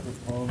in one of her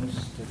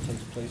poems that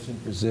takes place in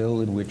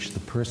Brazil in which the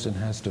person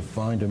has to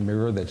find a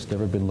mirror that's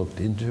never been looked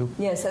into?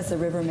 Yes, that's the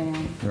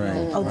Riverman.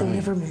 Right. Oh, the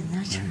Riverman,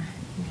 that's right.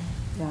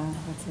 Yeah,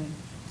 that's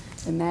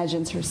it.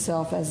 Imagines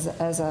herself as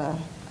a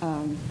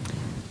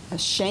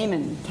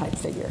shaman type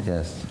figure.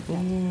 Yes.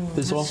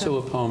 There's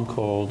also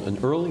an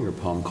earlier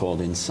poem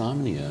called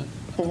Insomnia,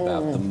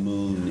 about the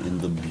moon in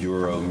the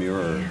bureau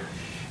mirror,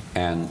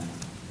 and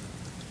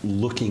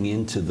looking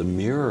into the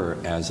mirror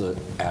as a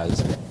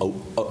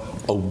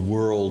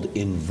world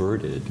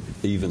inverted.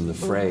 Even the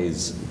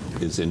phrase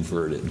is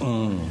inverted,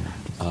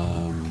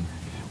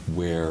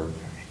 where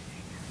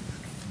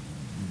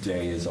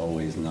day is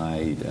always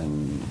night,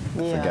 and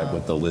I forget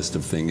what the list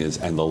of things is,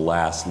 and the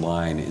last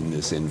line in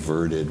this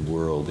inverted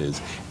world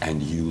is,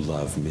 and you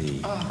love me.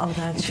 Oh,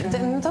 that's right.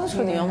 And those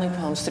were the only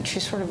poems that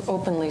she sort of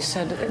openly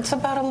said, it's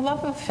about a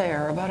love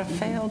affair, about a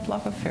failed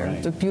love affair.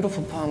 Right. The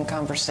beautiful poem,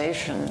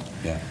 Conversation,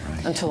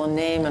 until a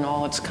name and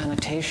all its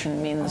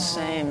connotation mean the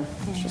same.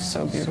 She's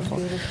so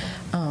beautiful.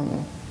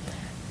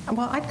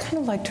 Well, I'd kind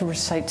of like to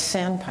recite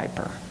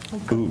Sandpiper.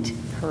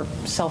 Her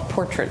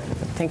self-portrait,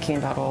 thinking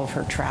about all of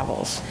her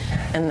travels,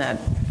 and that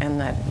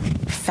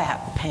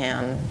fat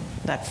pan,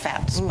 that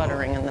fat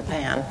sputtering in the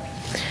pan.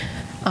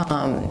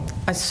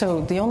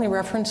 So the only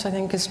reference, I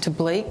think, is to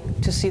Blake,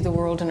 to see the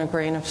world in a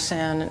grain of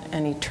sand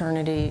and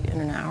eternity in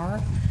an hour.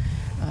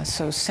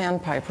 So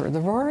Sandpiper, the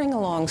roaring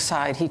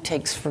alongside he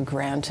takes for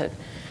granted,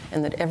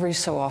 and that every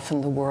so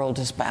often the world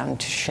is bound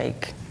to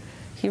shake.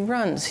 He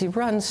runs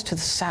to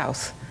the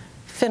south,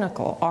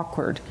 finical,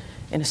 awkward,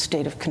 in a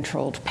state of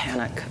controlled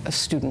panic, a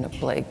student of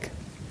Blake.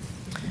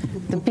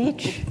 The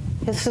beach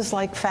hisses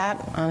like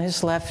fat on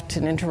his left,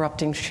 an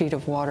interrupting sheet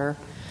of water.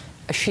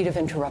 A sheet of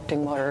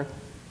interrupting water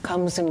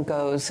comes and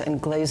goes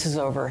and glazes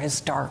over his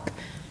dark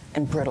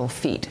and brittle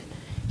feet.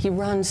 He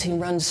runs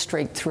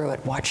straight through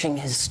it, watching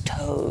his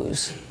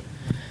toes.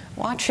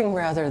 Watching,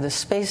 rather, the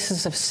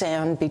spaces of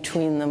sand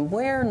between them,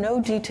 where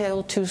no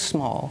detail too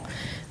small.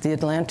 The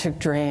Atlantic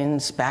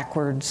drains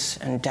backwards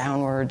and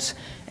downwards.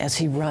 As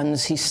he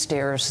runs, he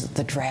stares at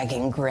the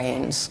dragging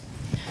grains.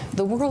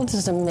 The world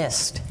is a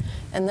mist,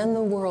 and then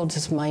the world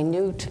is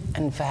minute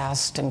and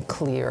vast and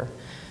clear.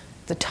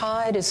 The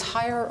tide is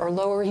higher or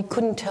lower, he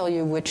couldn't tell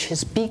you which.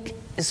 His beak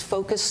is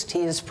focused,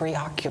 he is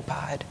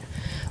preoccupied,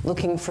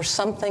 looking for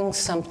something,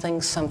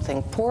 something,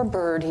 something. Poor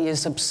bird, he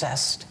is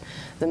obsessed.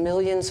 The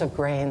millions of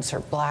grains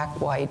are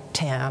black, white,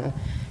 tan,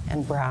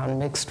 and brown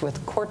mixed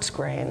with quartz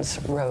grains,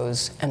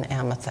 rose, and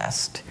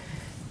amethyst.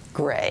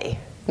 Gray,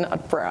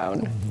 not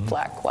brown.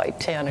 Black, white,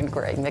 tan, and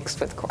gray mixed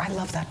with quartz. I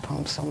love that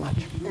poem so much.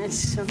 That's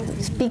so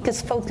His beak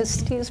is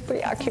focused, he is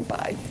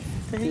preoccupied.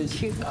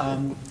 Thank you.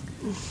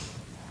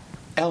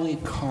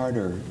 Elliot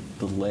Carter,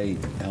 the late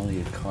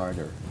Elliot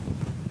Carter,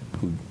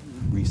 who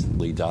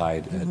recently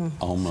died at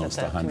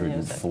almost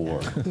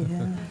 104,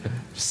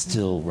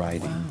 still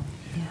writing,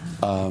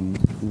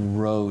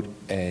 wrote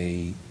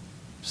a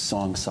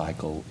song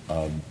cycle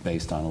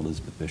based on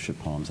Elizabeth Bishop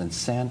poems, and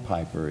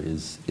Sandpiper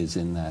is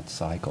in that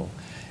cycle.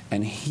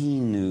 And he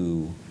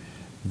knew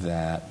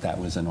that that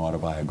was an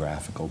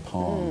autobiographical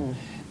poem.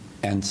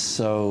 And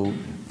so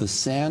the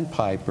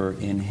Sandpiper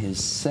in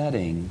his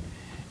setting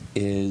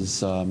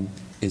is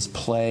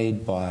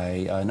played by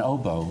an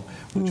oboe,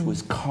 which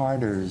was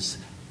Carter's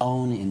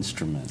own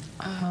instrument.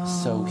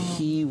 So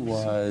he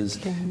was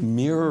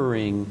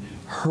mirroring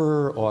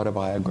her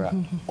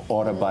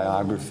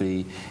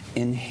autobiography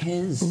in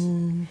his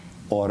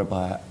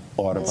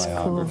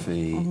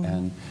autobiography,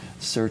 and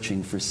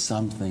searching for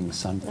something.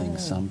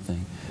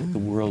 The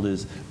world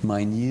is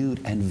minute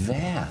and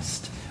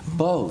vast,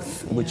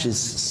 both, which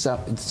is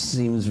it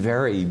seems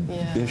very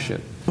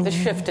Bishop. The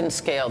shift in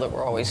scale that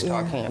we're always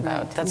talking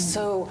about. That's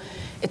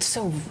it's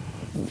so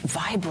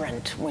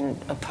vibrant when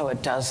a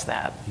poet does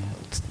that.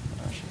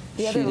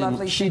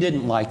 She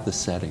didn't like the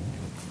setting.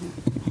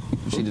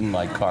 She didn't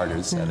like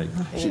Carter's setting.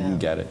 She didn't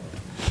get it.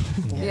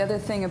 The other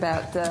thing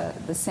about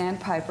the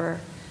Sandpiper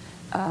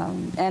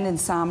and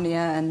Insomnia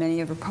and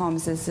many of her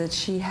poems is that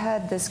she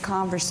had this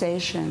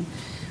conversation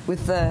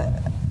with the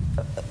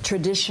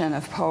tradition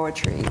of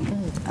poetry.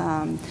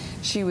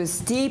 She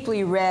was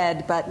deeply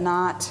read, but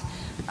not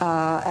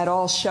at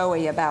all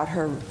showy about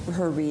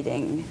her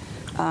reading.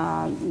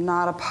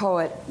 Not a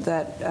poet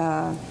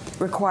that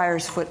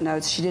requires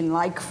footnotes. She didn't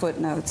like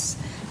footnotes.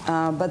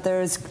 But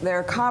there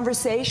are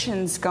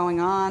conversations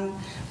going on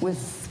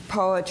with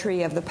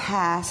poetry of the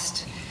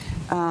past,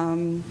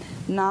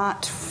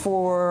 not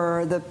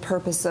for the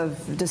purpose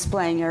of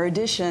displaying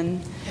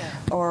erudition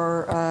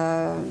or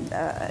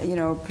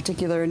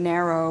particular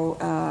narrow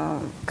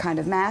kind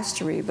of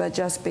mastery, but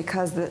just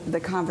because the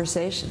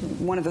conversation,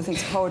 one of the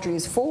things poetry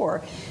is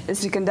for,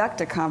 is to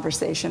conduct a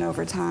conversation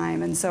over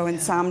time. And so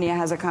Insomnia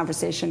has a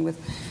conversation with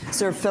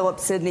Sir Philip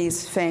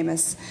Sidney's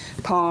famous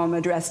poem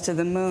Address to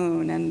the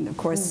Moon, and of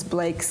course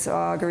Blake's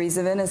Auguries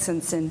of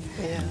Innocence in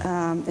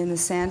The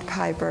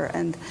Sandpiper.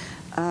 And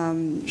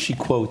she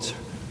quotes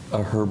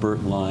a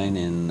Herbert line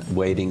in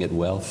Waiting at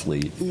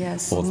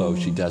Wellfleet, although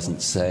she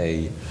doesn't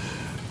say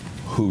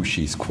who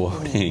she's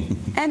quoting.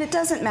 And it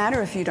doesn't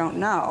matter if you don't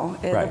know.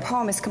 Right. The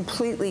poem is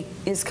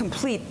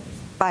complete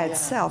by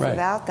itself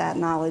without that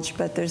knowledge,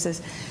 but there's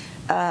this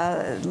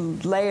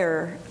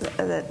layer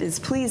that is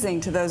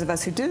pleasing to those of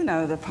us who do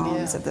know the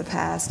poems of the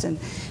past, and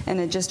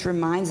it just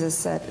reminds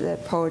us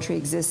that poetry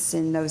exists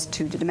in those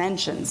two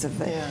dimensions of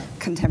the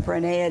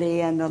contemporaneity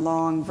and the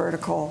long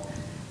vertical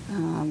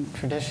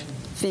tradition.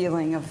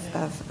 Feeling of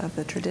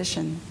the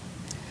tradition.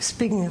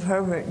 Speaking of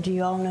Herbert, do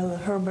you all know the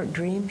Herbert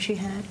dream she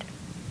had?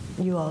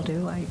 You all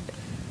do.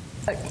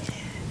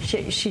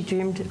 She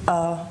dreamed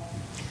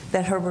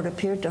that Herbert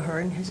appeared to her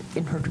in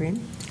her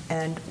dream,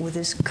 and with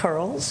his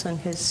curls and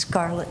his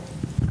scarlet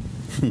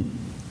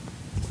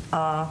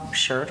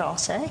shirt, I'll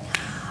say,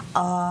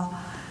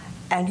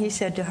 and he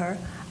said to her,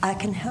 "I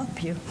can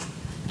help you."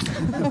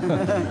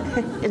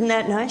 Isn't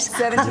that nice?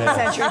 17th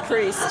century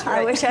priest. Right?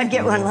 I wish I'd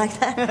get one like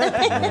that.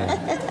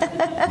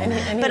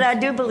 But I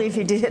do believe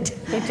he did.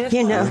 He did.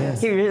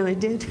 He really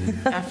did.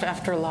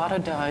 After Lotta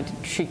died,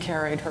 she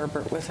carried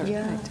Herbert with her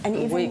and for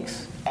even,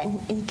 weeks.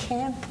 And in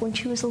camp, when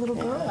she was a little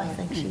girl, I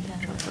think she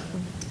had Herbert.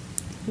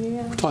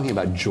 We're talking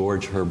about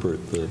George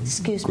Herbert, the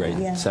great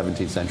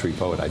 17th century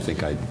poet. I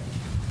think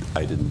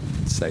I didn't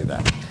say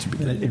that to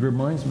begin with. It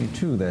reminds me,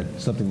 too,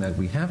 that something that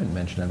we haven't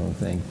mentioned, I don't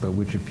think, but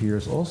which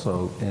appears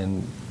also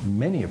in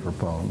many of her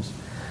poems,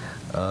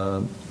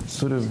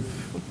 sort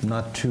of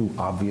not too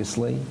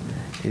obviously,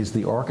 is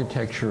the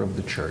architecture of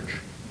the church,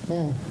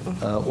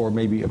 or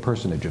maybe a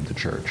personage of the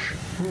church.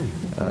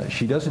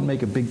 She doesn't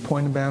make a big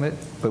point about it,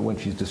 but when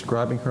she's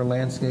describing her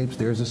landscapes,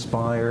 there's a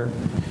spire.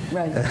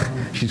 Right.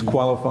 She's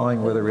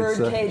qualifying whether it's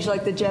bird cage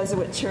like the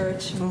Jesuit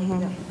church.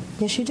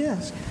 Yes, she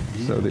does.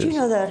 So do you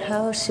know that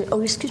house?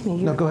 Excuse me.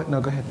 No, go ahead.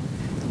 No, go ahead.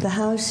 The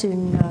house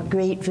in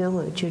Great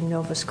Village in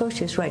Nova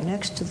Scotia is right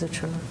next to the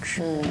church,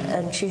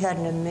 and she had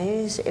an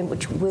amazing,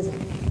 with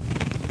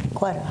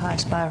quite a high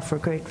spire for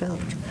Great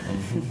Village,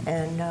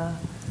 and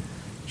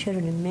she had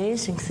an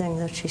amazing thing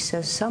that she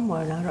says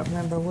somewhere, and I don't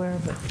remember where,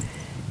 but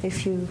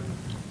if you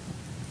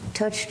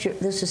touched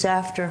this is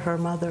after her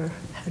mother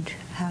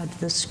had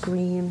the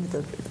Scream.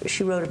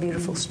 She wrote a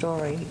beautiful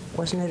story.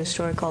 Wasn't it a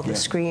story called The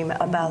Scream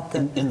about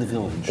the in the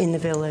village? In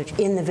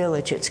the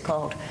village, it's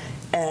called.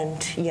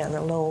 And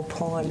the Lowell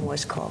poem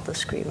was called The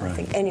Scream, I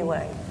think.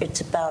 Anyway,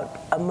 it's about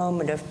a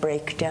moment of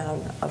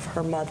breakdown of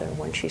her mother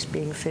when she's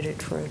being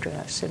fitted for a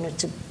dress, and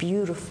it's a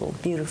beautiful,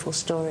 beautiful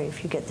story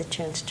if you get the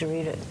chance to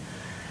read it.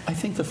 I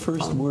think the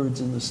first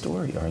words in the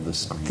story are the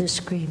Scream. The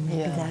Scream,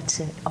 maybe that's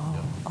it.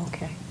 Oh,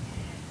 okay.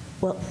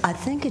 Well, I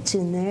think it's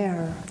in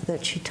there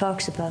that she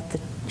talks about the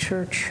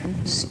church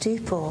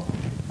steeple,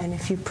 and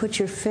if you put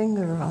your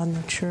finger on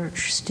the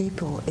church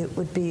steeple, it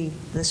would be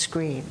the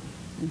Scream.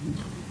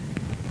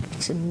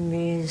 It's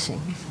amazing.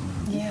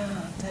 Yeah,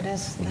 that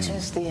is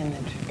the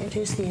image. It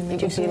is the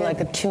image. It would be like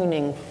a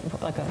tuning,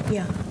 like a...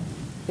 Yeah,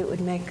 it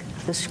would make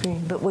the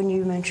Scream. But when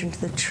you mentioned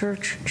the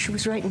church, she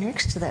was right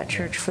next to that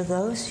church for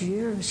those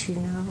years,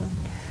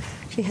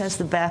 She has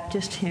the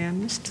Baptist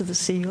hymns to the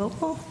seal.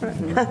 I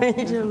mean,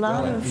 there's a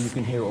lot of... You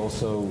can hear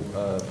also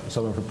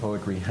some of her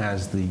poetry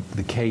has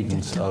the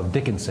cadence of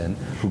Dickinson,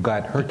 who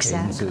got her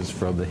cadences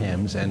from the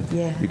hymns, and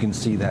you can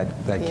see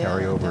that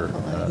carry over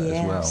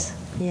as well.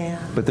 Yeah.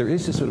 But there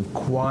is this sort of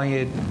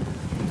quiet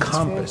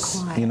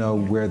compass,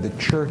 where the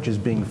church is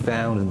being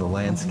found in the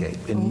landscape.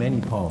 In many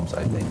poems,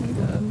 I think,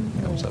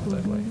 it comes up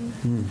that way.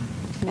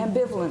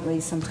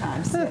 Ambivalently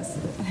sometimes, yes.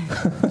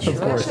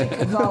 Especially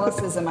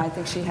Catholicism, I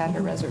think she had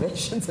her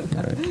reservations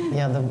about.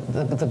 Yeah,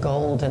 the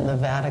gold in the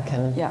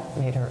Vatican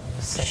made her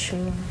sick.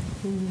 Sure.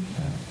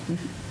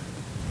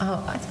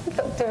 I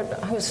think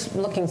that I was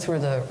looking through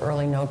the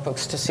early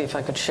notebooks to see if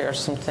I could share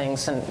some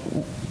things, and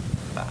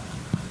I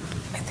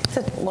think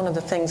that one of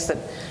the things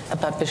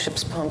about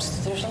Bishop's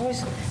poems,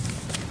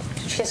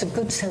 she has a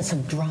good sense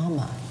of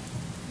drama.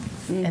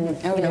 And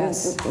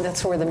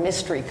that's where the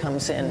mystery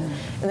comes in.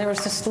 And there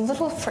was this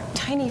little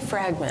tiny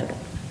fragment.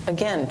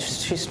 Again,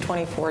 she's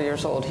 24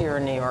 years old here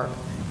in New York,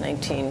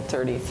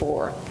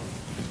 1934.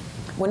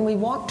 When we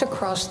walked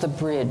across the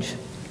bridge,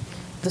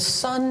 the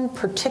sun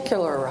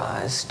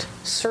particularized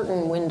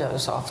certain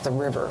windows off the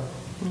river.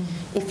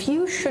 If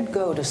you should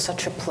go to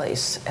such a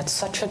place at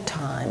such a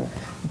time,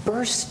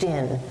 burst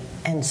in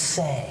and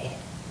say.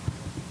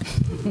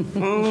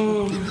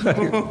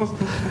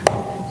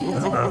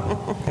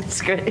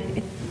 That's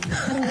great.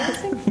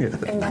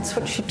 And that's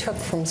what she took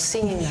from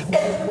seeing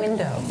that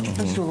window.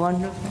 That's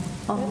wonderful.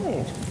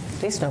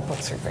 These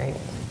notebooks are great.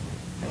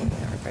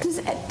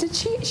 Did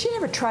she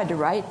never tried to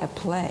write a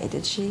play,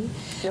 did she?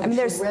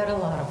 No, she read a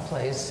lot of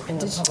plays in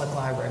the public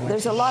library.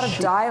 There's a lot of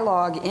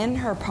dialogue in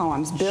her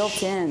poems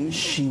built in.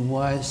 She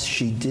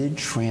did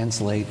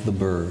translate the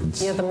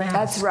birds. Yeah, the masks.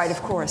 That's right,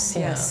 of course,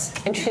 Yeah. yes.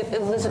 And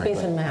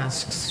Elizabethan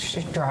masks,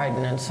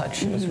 Dryden and such,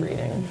 she was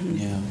reading in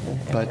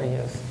her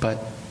youth. But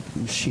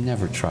she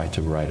never tried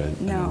to write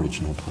an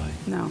original play.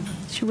 No.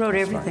 She wrote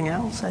everything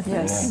else, I think,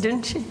 Yes.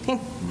 didn't she?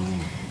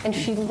 And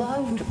she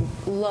loved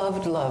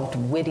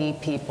witty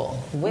people.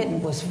 Wit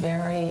was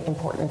very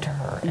important to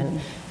her. And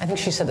I think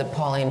she said that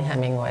Pauline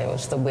Hemingway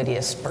was the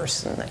wittiest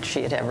person that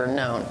she had ever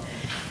known.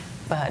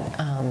 But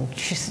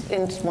she's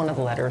in one of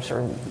the letters,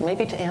 or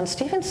maybe to Anne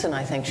Stevenson,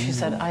 I think, she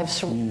said, I've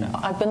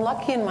been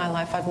lucky in my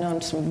life. I've known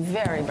some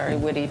very, very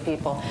witty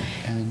people.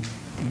 And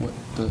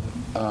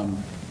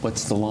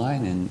what's the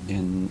line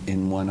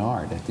in One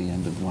Art, at the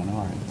end of One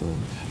Art?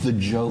 The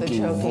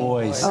joking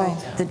voice. Oh,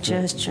 the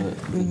gesture.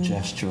 The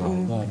gesture I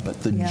love,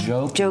 but the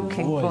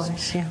joking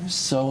voice, yeah.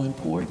 so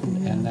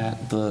important, and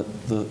that the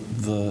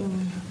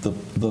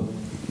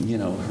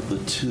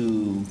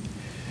two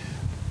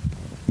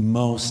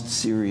most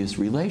serious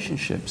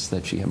relationships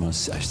that she had,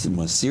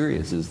 most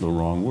serious is the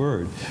wrong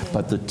word,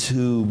 but the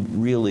two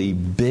really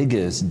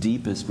biggest,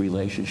 deepest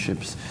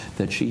relationships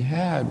that she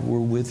had were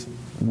with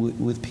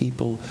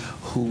people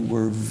who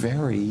were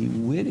very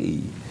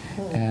witty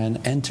and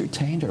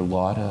entertained her.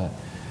 Lotta,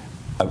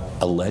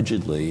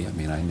 allegedly, I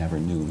mean, I never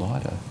knew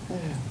Lotta,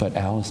 but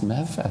Alice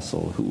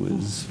Medfessel, who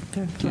was,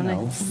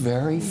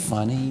 very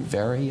funny,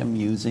 very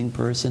amusing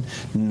person,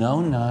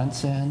 no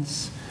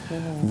nonsense,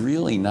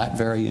 really not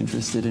very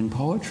interested in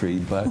poetry,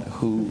 but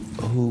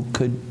who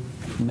could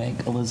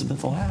make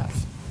Elizabeth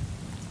laugh.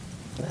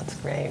 That's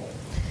great.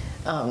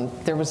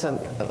 There's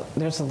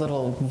a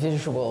little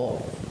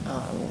visual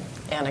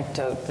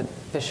anecdote that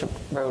Bishop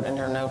wrote in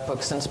her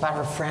notebooks, and it's about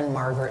her friend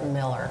Margaret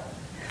Miller,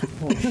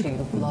 who she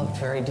loved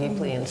very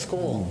deeply in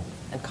school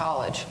and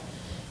college.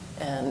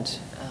 And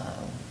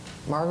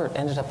Margaret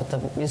ended up at the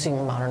Museum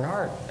of Modern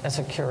Art as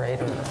a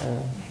curator,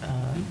 and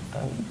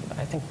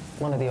I think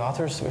one of the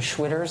authors was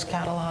Schwitter's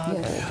catalog.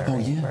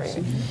 Yes.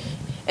 And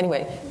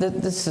anyway,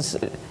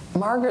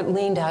 Margaret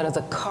leaned out of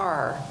the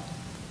car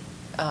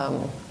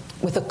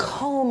with a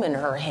comb in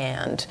her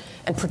hand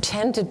and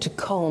pretended to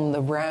comb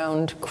the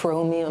round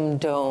chromium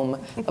dome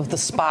of the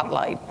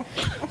spotlight.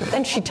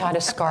 Then she tied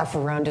a scarf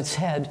around its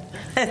head.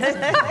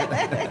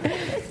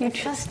 You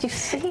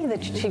see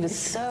that she was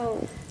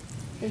so...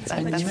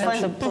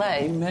 That's the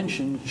play. You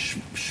mentioned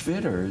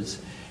Schwitter's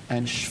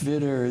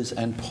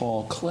and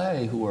Paul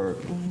Klee, who are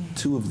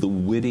two of the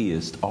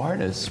wittiest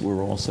artists,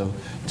 were also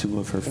two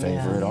of her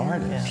favorite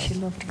artists. Yeah. She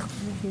loved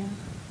Klee, yeah.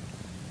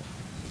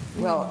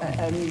 Well,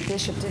 I mean,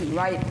 Bishop didn't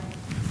write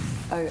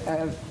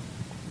a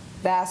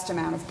vast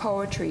amount of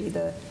poetry.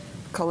 The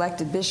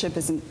collected Bishop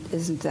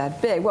isn't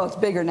that big. Well, it's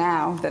bigger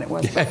now than it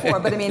was before,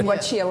 but I mean,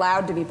 what she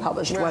allowed to be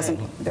published wasn't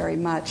very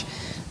much.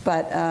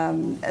 But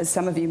as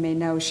some of you may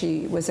know,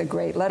 she was a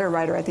great letter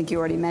writer, I think you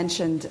already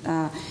mentioned,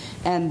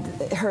 and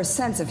her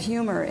sense of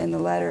humor in the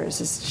letters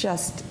is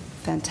just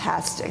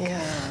fantastic.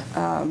 Yeah.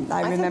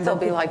 I remember think they'll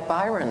be like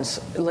Byron's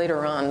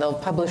later on. They'll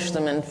publish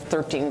them in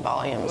 13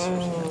 volumes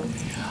or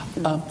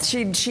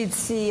something. She'd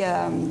see,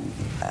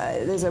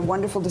 there's a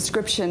wonderful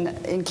description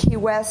in Key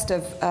West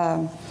of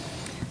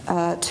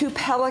two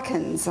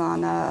pelicans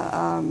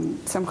on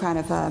some kind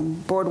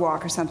of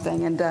boardwalk or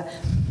something, and a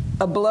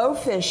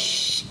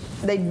blowfish,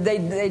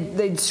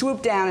 they'd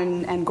swooped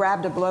down and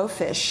grabbed a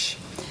blowfish,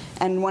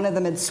 and one of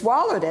them had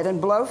swallowed it,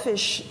 and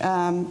blowfish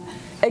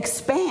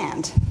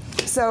expand.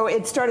 So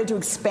it started to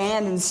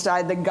expand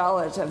inside the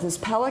gullet of this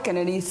pelican,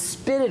 and he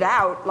spit it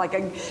out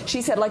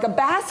she said, like a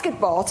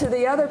basketball to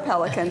the other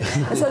pelican.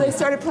 And so they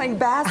started playing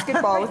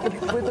basketball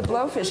with the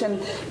blowfish. And,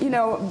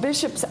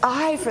 Bishop's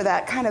eye for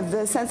that kind of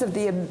the sense of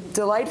the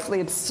delightfully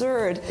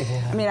absurd.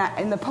 Yeah. I mean,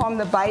 in the poem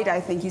The Bite,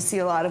 I think you see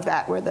a lot of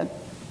that, where the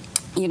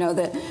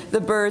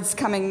birds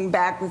coming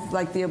back with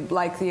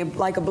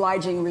like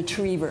obliging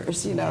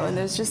retrievers, and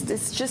it's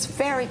just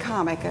very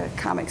comic, a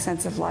comic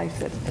sense of life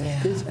that.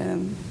 Yeah.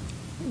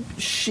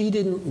 She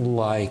didn't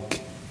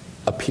like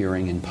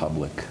appearing in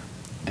public,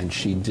 and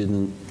she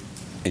didn't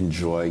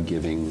enjoy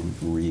giving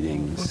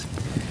readings.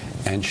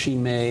 And she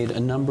made a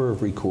number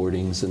of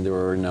recordings, and there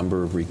are a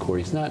number of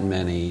recordings, not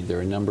many, there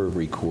are a number of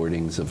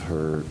recordings of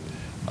her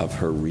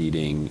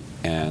reading,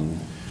 and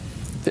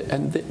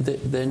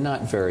they're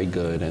not very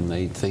good, and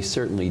they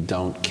certainly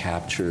don't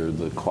capture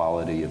the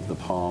quality of the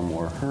poem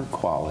or her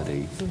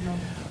quality.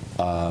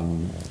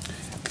 Mm-hmm.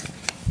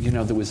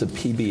 There was a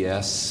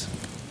PBS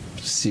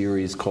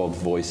series called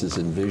Voices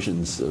and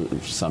Visions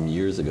some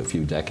years ago, a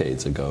few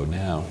decades ago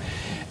now,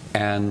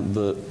 and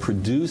the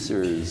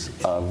producers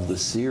of the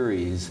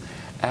series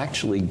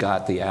actually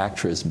got the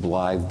actress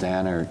Blythe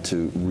Danner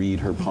to read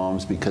her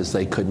poems because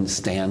they couldn't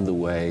stand the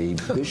way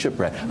Bishop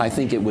read. I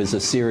think it was a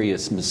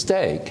serious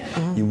mistake.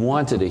 You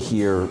wanted to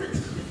hear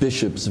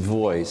Bishop's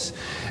voice,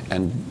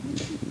 and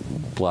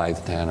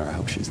Blythe Danner, I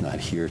hope she's not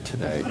here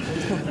today,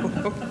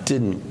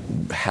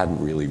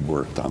 hadn't really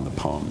worked on the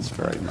poems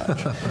very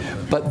much.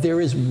 But there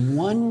is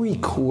one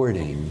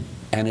recording,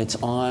 and it's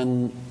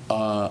on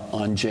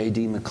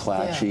J.D.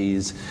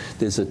 McClatchy's.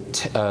 There's a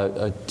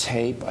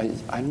tape. I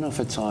don't know if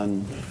it's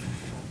on.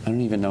 I don't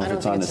even know if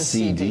it's on a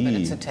CD. But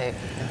it's a tape.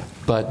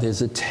 But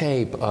there's a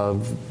tape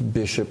of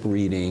Bishop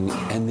reading,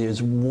 and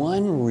there's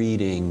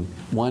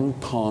one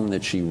poem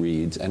that she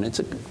reads, and it's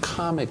a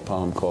comic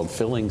poem called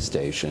Filling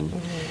Station,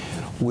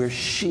 where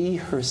she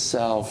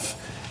herself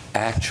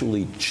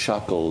actually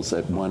chuckles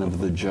at one of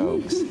the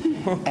jokes.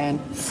 And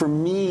for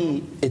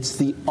me, it's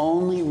the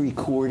only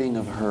recording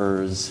of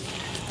hers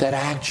that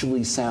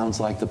actually sounds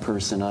like the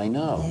person I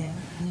know. Yeah.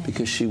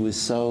 Because she was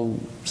so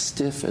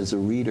stiff as a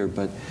reader,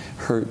 but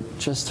her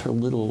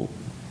little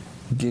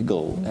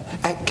giggle.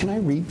 Can I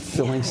read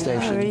Filling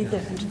Station? Read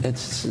it.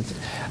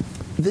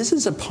 This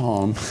is a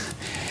poem.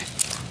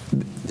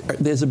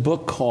 There's a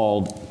book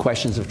called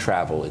Questions of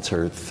Travel. It's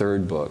her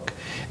third book,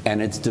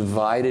 and it's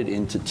divided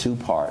into two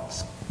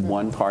parts.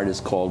 One part is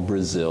called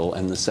Brazil,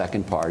 and the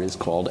second part is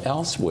called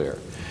Elsewhere.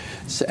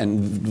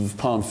 And the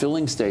poem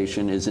Filling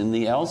Station is in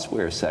the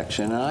Elsewhere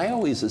section, and I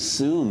always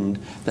assumed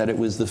that it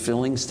was the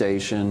filling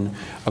station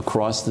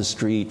across the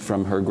street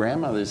from her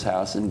grandmother's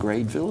house in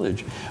Great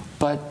Village.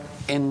 But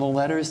in the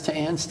letters to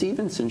Anne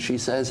Stevenson, she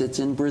says it's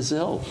in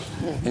Brazil.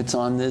 It's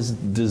on this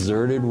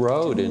deserted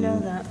road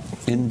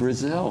in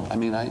Brazil. I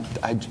mean,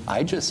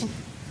 I just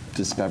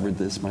discovered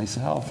this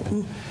myself.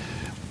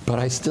 But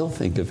I still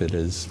think of it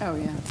as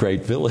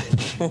Great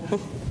Village.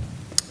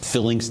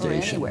 Filling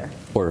Station.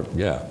 Or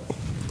anywhere.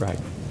 Right.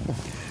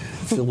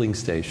 Filling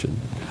station.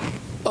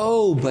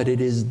 Oh, but it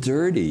is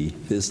dirty,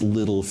 this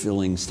little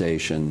filling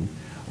station.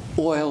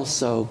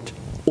 Oil-soaked,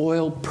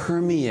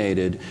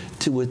 oil-permeated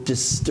to a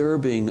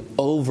disturbing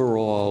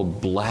overall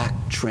black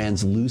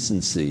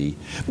translucency.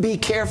 Be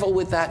careful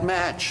with that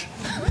match.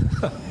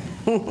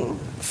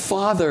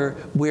 Father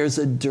wears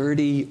a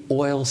dirty,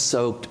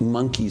 oil-soaked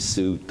monkey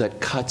suit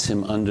that cuts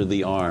him under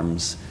the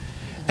arms.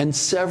 And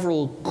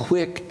several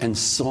quick and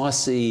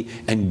saucy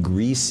and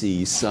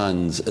greasy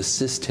sons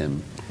assist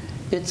him.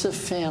 It's a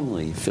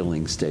family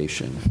filling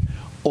station,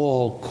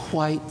 all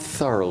quite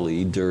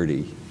thoroughly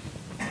dirty.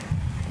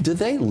 Do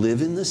they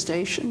live in the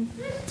station?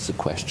 It's a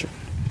question.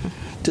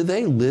 Do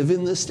they live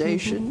in the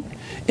station?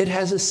 It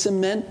has a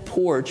cement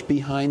porch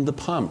behind the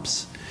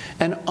pumps,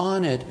 and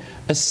on it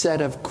a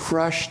set of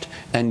crushed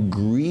and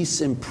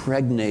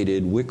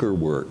grease-impregnated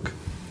wickerwork.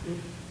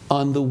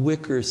 On the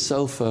wicker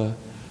sofa,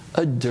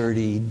 a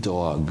dirty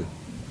dog,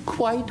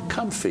 quite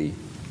comfy.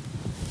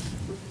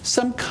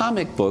 Some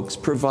comic books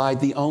provide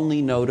the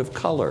only note of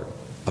color,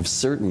 of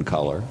certain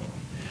color.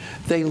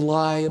 They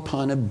lie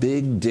upon a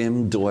big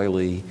dim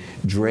doily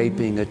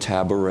draping a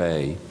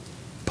tabouret,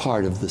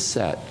 part of the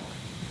set,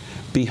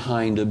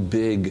 behind a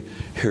big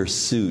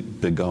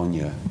hirsute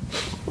begonia.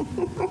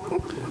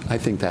 I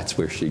think that's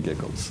where she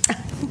giggles.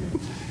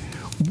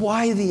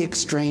 Why the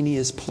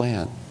extraneous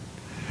plant?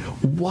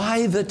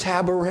 Why the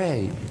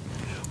tabouret?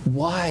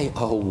 Why,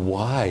 oh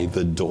why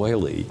the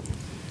doily?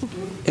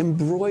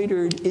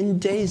 Embroidered in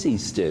daisy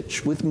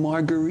stitch with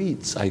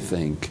marguerites, I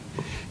think,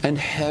 and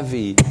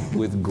heavy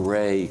with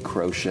gray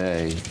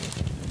crochet.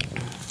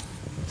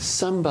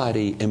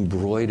 Somebody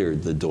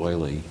embroidered the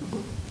doily.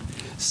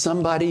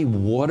 Somebody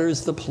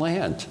waters the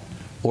plant,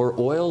 or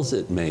oils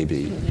it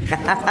maybe.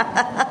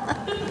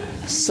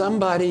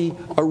 Somebody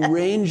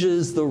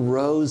arranges the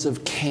rows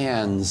of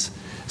cans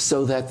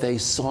so that they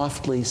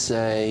softly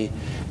say,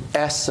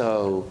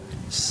 "Esso,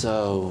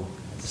 so,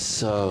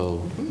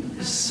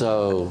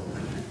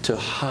 to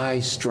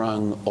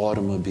high-strung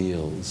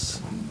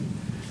automobiles."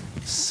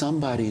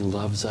 Somebody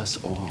loves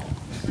us all.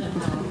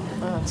 Oh,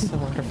 that's so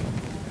wonderful.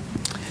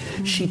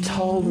 She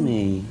told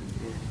me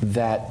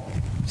that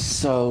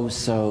so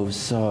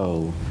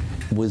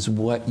was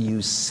what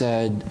you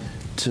said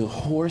to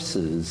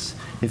horses.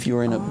 If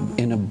you're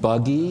in a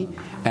buggy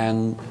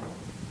and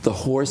the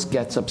horse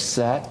gets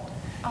upset,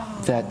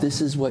 that this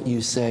is what you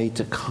say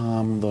to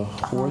calm the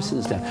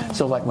horses down.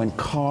 So like when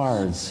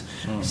cars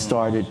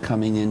started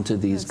coming into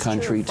these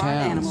country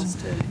towns.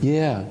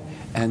 Yeah.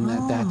 And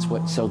that's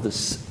what, so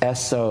this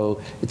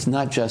Esso, it's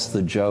not just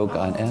the joke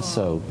on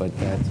Esso, but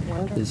that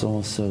is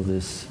also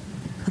this.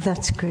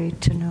 That's great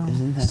to know.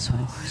 Isn't that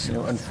nice? You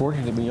know,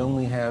 unfortunately, we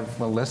only have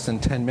less than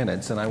 10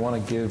 minutes, and I want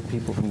to give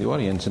people from the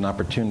audience an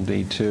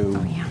opportunity to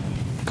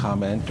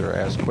comment or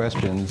ask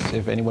questions.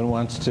 If anyone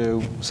wants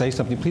to say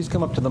something, please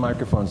come up to the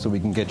microphone so we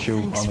can get you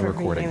on the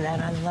recording.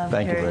 Thanks for reading that. I love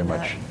Thank you very hearing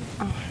much.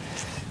 that.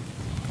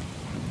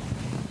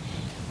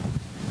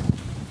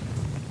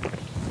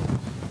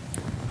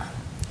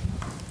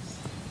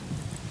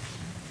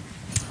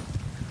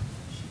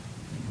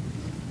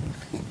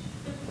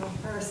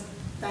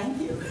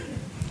 Thank you.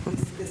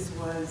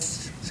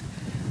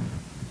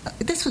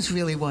 This was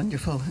really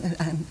wonderful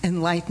and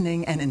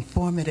enlightening and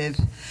informative.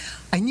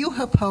 I knew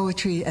her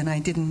poetry, and I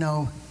didn't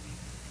know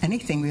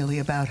anything really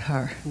about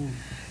her.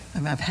 I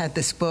mean, I've had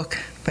this book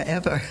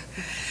forever.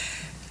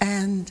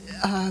 And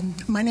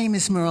my name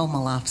is Merle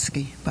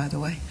Malofsky, by the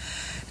way.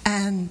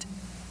 And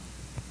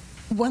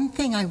one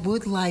thing I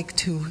would like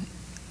to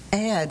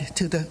add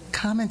to the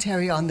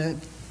commentary on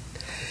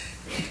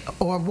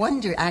or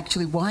wonder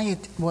actually why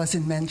it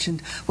wasn't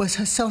mentioned, was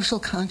her social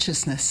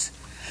consciousness,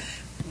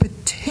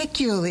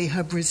 particularly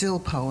her Brazil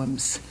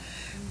poems,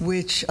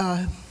 which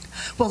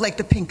like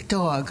The Pink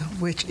Dog,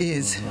 which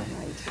is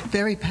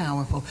very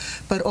powerful,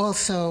 but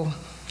also,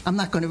 I'm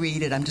not going to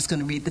read it, I'm just going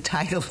to read the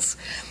titles.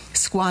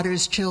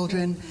 Squatter's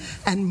Children,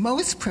 and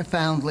most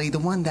profoundly, the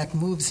one that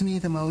moves me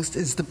the most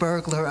is The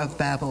Burglar of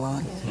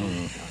Babylon.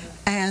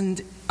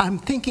 And I'm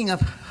thinking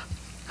of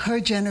her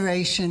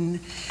generation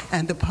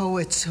and the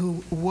poets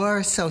who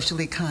were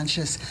socially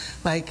conscious,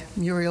 like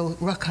Muriel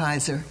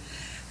Rukeyser,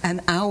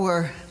 and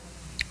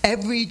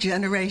every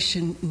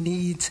generation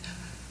needs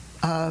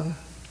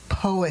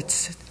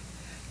poets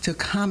to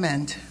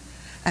comment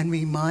and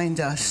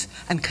remind us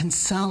and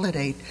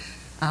consolidate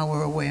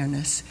our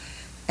awareness.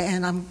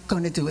 And I'm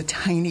going to do a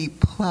tiny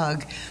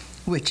plug,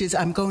 which is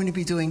I'm going to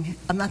be doing,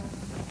 you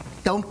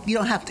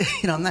don't have to,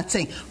 I'm not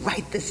saying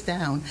write this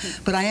down,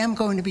 but I am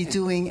going to be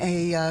doing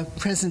a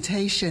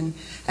presentation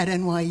at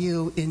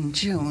NYU in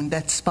June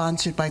that's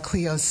sponsored by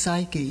Kleos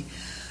Psyche.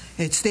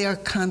 It's their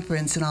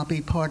conference, and I'll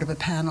be part of a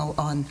panel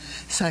on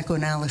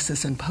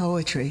psychoanalysis and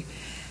poetry.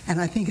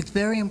 And I think it's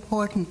very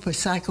important for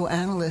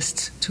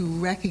psychoanalysts to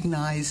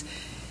recognize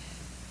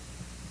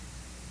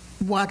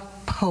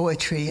what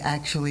poetry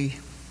actually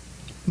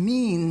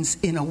means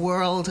in a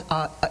world,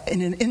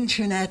 in an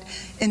internet,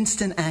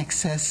 instant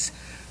access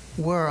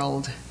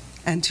world,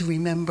 and to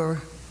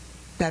remember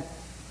that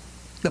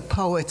the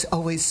poets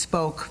always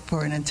spoke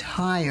for an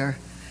entire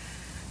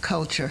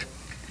culture.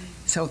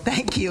 So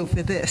thank you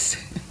for this.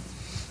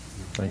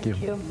 Thank you.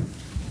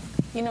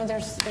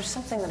 There's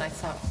something that I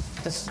thought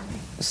this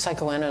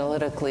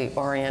psychoanalytically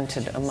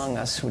oriented among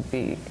us would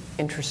be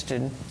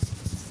interested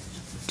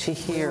to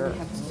hear.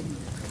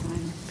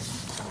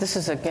 This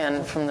is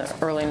again from the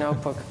early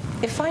notebook.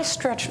 If I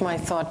stretch my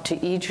thought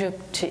to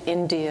Egypt, to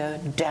India,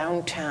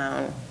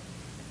 downtown,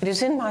 it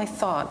is in my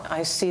thought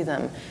I see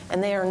them,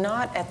 and they are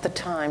not at the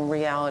time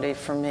reality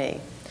for me.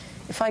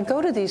 If I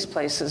go to these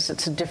places,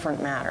 it's a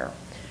different matter.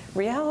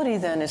 Reality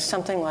then is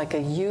something like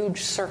a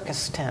huge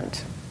circus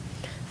tent,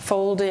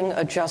 folding,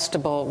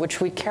 adjustable,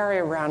 which we carry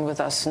around with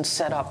us and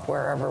set up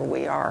wherever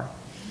we are.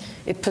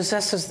 It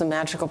possesses the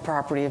magical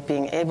property of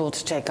being able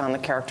to take on the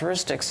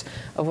characteristics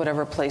of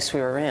whatever place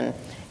we are in.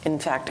 In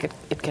fact,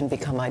 it can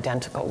become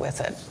identical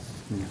with it.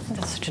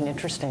 That's such an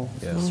interesting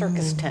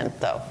circus tent,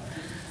 though.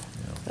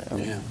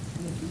 Yeah.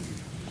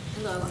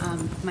 Hello,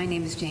 my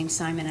name is Jane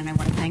Simon, and I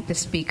want to thank the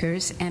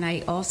speakers. And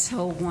I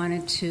also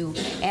wanted to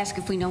ask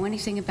if we know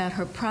anything about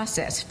her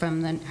process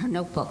from her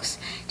notebooks.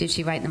 Did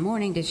she write in the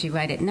morning? Did she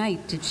write at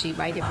night? Did she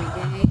write every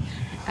day?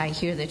 I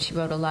hear that she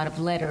wrote a lot of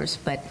letters,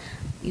 but,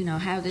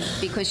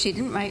 because she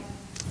didn't write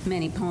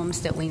many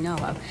poems that we know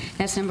of.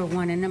 That's number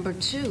one. And number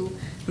two,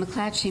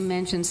 McClatchy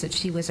mentions that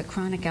she was a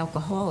chronic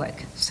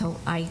alcoholic. So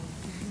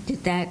do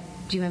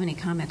you have any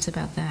comments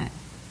about that?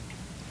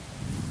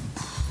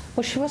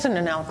 Well, she wasn't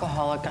an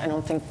alcoholic, I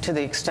don't think, to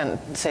the extent,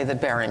 say,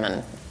 that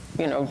Berryman.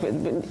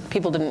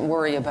 People didn't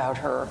worry about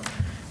her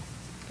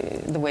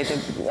the way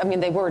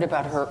they worried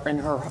about her in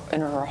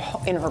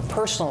her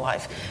personal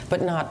life,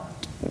 but not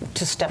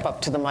to step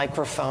up to the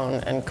microphone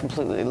and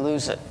completely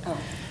lose it. Oh.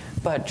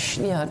 But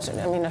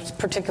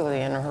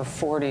particularly in her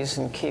 40s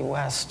in Key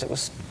West,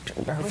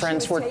 her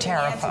friends were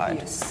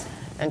terrified,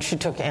 and she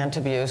took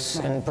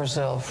Antabuse in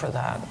Brazil for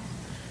that.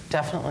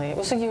 Definitely, it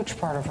was a huge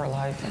part of her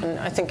life, and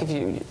I think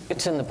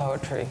it's in the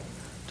poetry,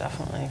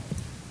 definitely.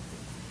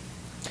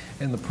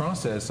 In the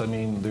process,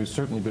 there's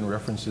certainly been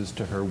references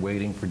to her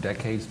waiting for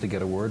decades to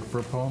get a word for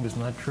a poem.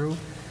 Isn't that true?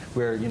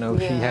 Where she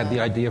had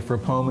the idea for a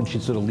poem and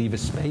she'd sort of leave a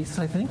space.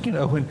 I think and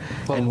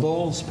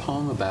Lowell's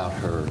poem about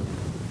her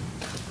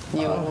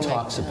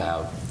talks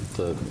about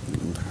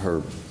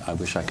her. I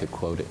wish I could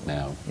quote it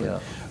now. Yeah.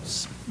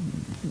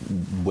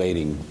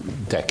 Waiting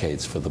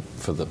decades for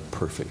the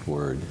perfect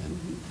word.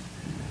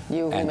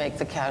 You who make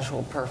the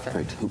casual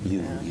perfect.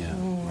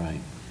 Right.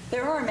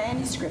 There are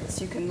manuscripts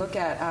you can look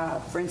at.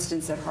 For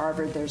instance, at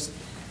Harvard, there's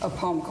a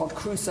poem called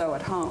Crusoe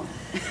at Home.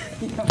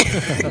 It's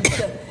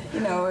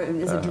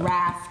a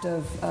draft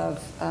of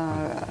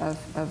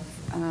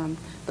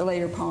the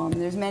later poem.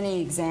 There's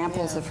many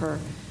examples of her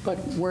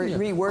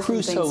reworking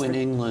Crusoe things. in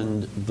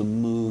England, the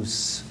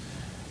moose,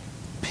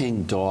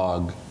 Pink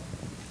Dog,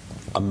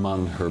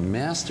 among her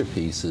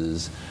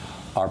masterpieces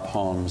are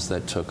poems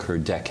that took her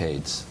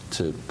decades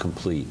to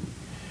complete.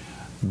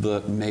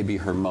 Maybe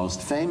her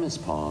most famous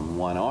poem,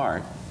 One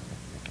Art,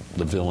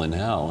 The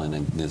Villanelle,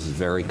 in this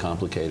very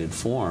complicated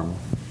form,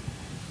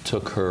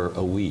 took her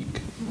a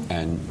week.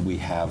 And we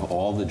have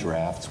all the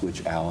drafts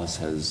which Alice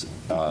has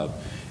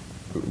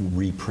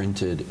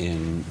reprinted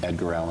in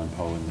Edgar Allan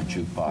Poe in the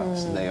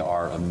Jukebox. They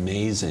are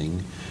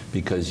amazing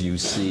because you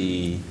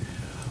see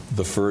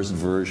the first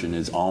version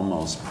is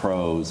almost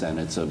prose and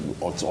it's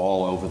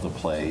all over the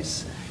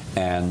place.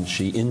 and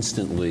she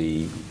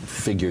instantly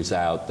figures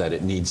out that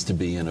it needs to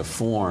be in a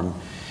form.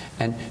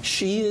 And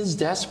she is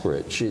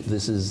desperate.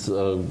 This is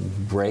a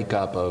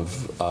breakup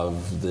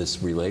of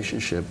this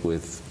relationship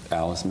with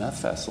Alice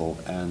Methvessel,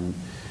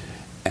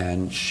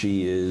 and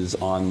she is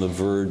on the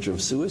verge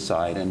of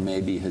suicide, and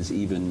maybe has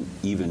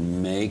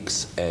even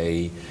makes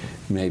a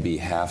maybe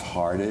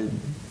half-hearted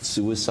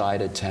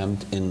suicide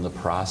attempt in the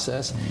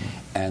process.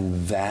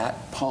 And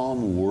that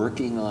poem,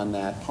 working on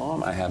that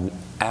poem, I have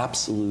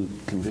absolute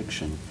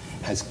conviction,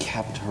 has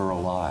kept her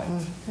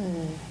alive.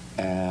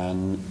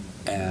 And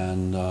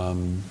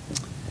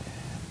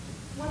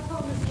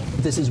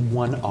this is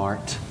One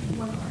Art.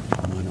 One Art.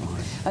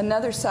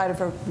 Another side of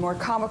her, more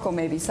comical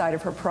maybe, side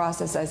of her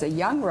process as a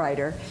young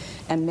writer,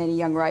 and many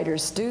young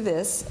writers do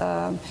this.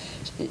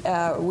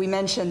 We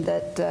mentioned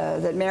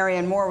that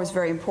Marianne Moore was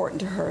very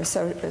important to her.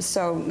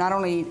 So not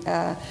only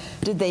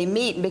did they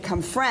meet and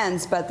become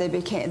friends, but they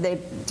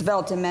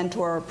developed a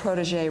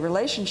mentor-protege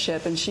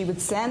relationship, and she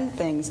would send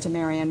things to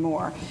Marianne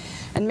Moore.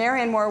 And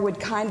Marianne Moore would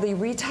kindly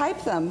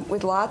retype them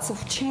with lots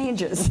of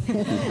changes.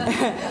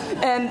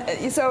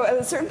 And so at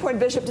a certain point,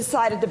 Bishop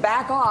decided to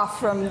back off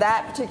from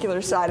that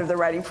particular side of the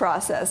writing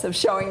process of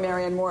showing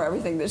Marianne Moore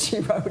everything that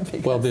she wrote.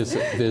 Well, there's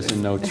a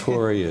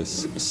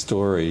notorious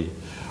story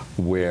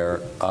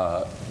where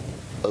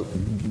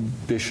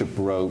Bishop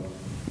wrote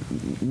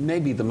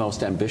maybe the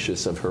most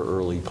ambitious of her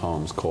early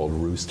poems, called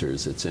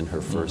Roosters. It's in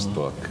her first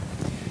book.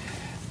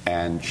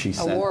 And she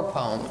sent a war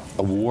poem.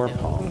 A war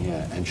poem,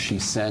 yeah. And she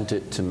sent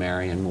it to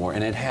Marianne Moore,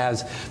 and it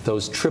has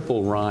those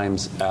triple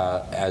rhymes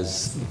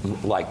as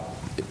like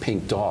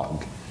Pink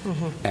Dog.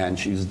 And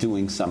she's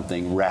doing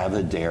something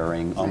rather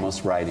daring,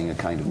 almost writing a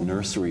kind of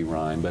nursery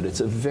rhyme, but it's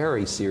a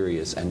very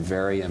serious and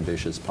very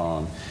ambitious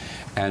poem.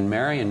 And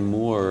Marianne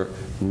Moore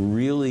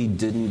really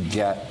didn't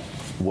get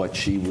what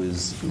she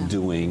was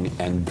doing,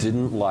 and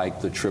didn't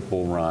like the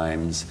triple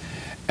rhymes,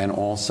 and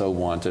also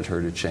wanted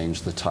her to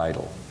change the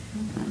title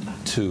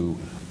to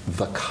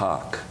The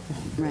Cock.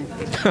 Right.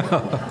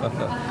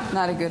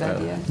 Not a good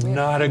idea.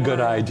 Not a good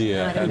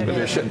idea. And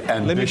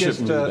Bishop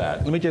knew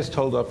that. Let me just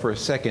hold up for a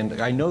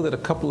second. I know that a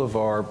couple of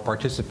our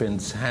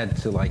participants had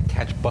to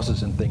catch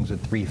buses and things at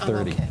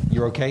 3:30. Okay.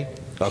 You're okay?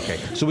 Okay.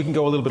 So we can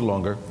go a little bit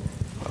longer.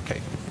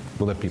 Okay.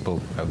 We'll let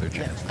people have their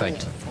chance.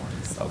 Thank you.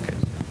 Okay.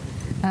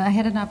 I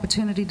had an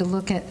opportunity to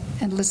look at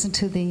and listen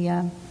to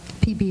the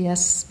PBS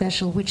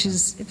special, which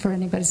is, for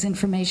anybody's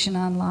information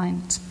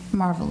online, it's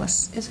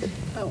marvelous. Is it?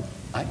 Oh,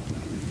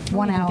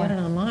 1 hour. Get it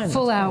online.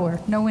 Full hour,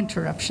 no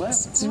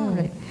interruptions. It's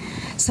great.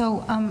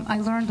 So I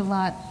learned a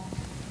lot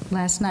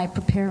last night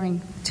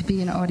preparing to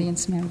be an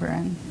audience member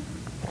and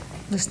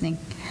listening.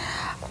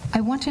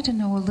 I wanted to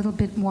know a little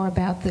bit more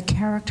about the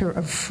character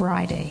of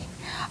Friday.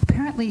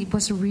 Apparently it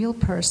was a real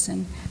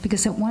person,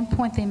 because at one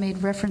point they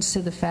made reference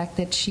to the fact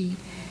that she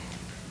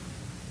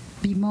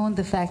bemoaned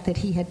the fact that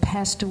he had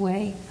passed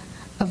away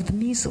of the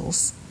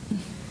measles.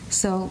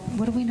 So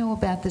what do we know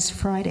about this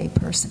Friday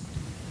person?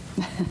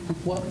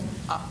 Well,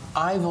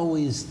 I've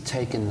always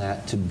taken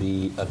that to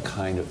be a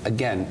kind of,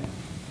 again,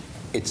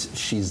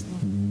 she's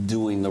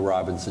doing the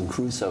Robinson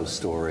Crusoe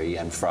story,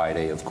 and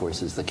Friday, of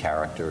course, is the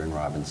character in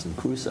Robinson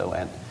Crusoe,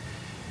 and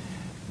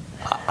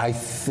I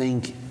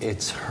think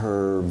it's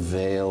her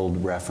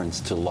veiled reference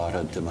to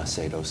Laura de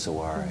Macedo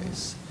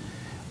Soares.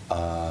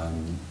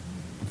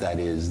 That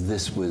is,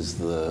 this was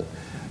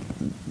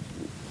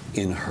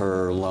in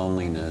her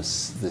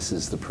loneliness, this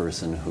is the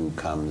person who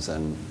comes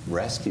and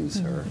rescues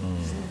her.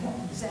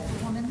 Is that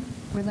the woman?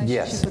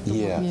 Relationship with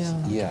the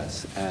woman?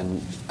 Yes.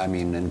 And I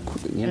mean, in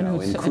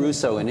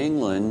Crusoe in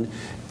England,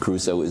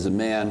 Crusoe is a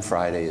man,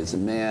 Friday is a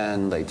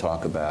man. They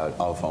talk about,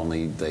 if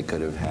only they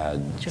could have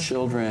had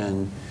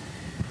children.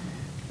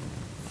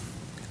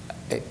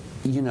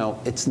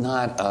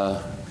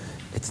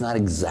 It's not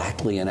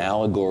exactly an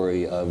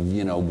allegory of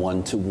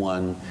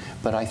one-to-one,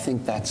 but I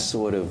think that's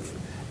sort of,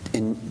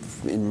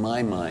 in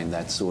my mind,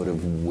 that's sort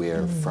of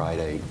where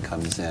Friday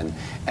comes in,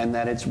 and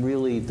that it's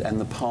really, and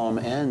the poem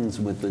ends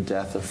with the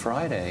death of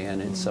Friday,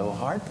 and it's so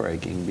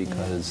heartbreaking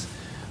because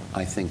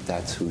I think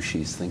that's who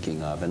she's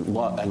thinking of, and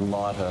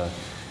Lotta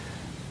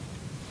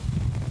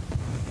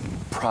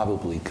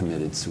probably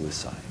committed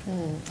suicide.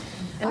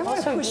 I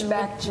want to push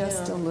back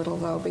just a little,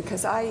 though,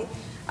 because I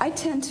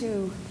tend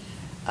to.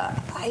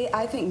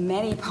 I think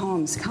many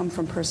poems come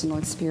from personal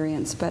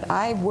experience, but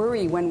I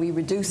worry when we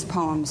reduce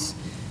poems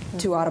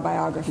to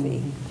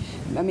autobiography.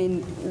 I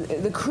mean,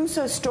 the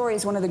Crusoe story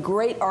is one of the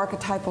great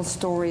archetypal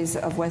stories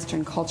of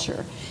Western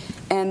culture,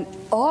 and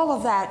all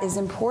of that is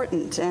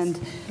important, and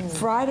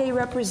Friday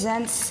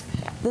represents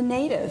the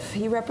native.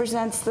 He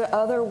represents the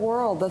other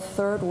world, the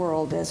third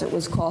world, as it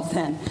was called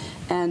then,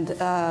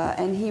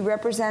 and he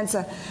represents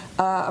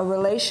a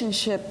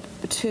relationship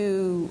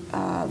to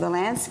the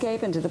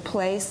landscape and to the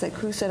place that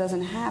Crusoe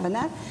doesn't have, and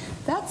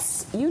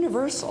that's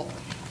universal.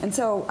 And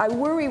so I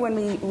worry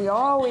when we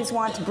always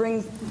want to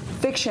bring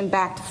fiction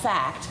back to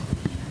fact,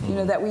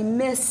 that we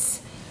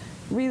miss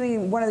really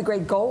one of the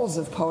great goals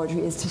of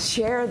poetry is to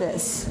share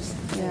this.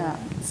 Yeah,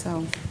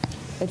 so.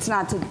 It's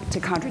not to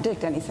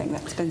contradict anything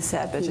that's been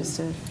said, but just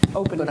to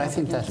open it up. But I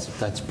think again.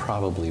 that's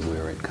probably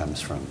where it comes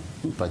from.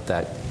 But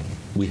that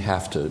we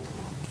have to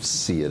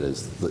see it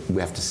as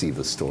we have to see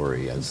the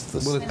story as the.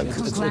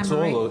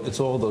 Well, it's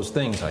all those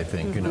things. I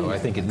think I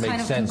think it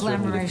makes sense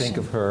certainly to think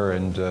of her,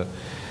 and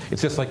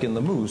it's just like in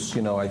The Moose.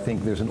 I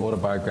think there's an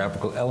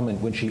autobiographical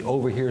element when she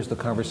overhears the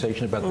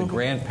conversation about the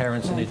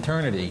grandparents in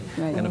eternity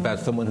and about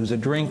someone who's a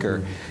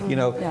drinker.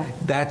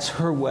 That's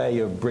her way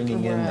of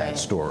bringing in that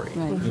story.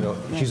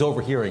 She's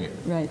overhearing it.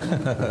 Right.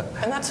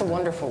 And that's a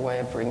wonderful way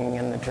of bringing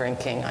in the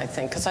drinking, I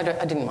think, because I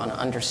didn't want to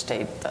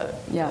understate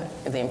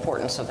the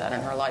importance of that in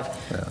her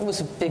life. Yeah. It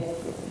was a big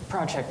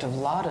project of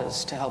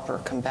Lotta's to help her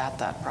combat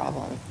that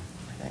problem.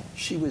 I think.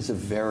 She was a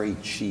very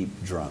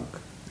cheap drunk.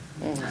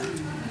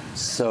 Mm-hmm.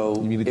 So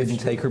you mean it didn't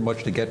take her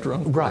much to get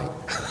drunk? Right.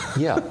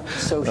 Yeah.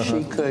 So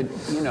she could,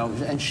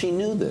 and she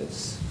knew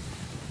this.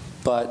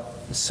 But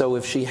so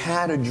if she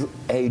had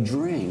a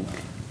drink,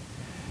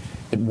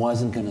 it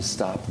wasn't going to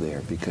stop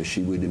there because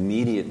she would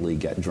immediately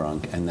get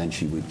drunk and then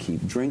she would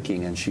keep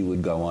drinking and she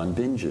would go on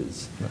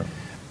binges. Yeah.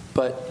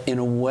 But in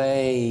a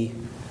way,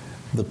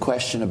 the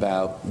question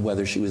about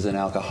whether she was an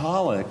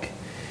alcoholic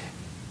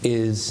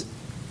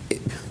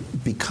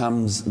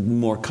becomes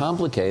more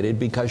complicated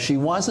because she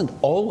wasn't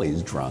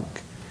always drunk.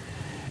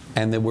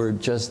 And there were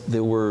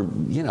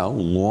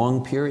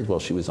long periods. Well,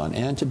 she was on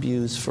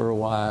Antabuse for a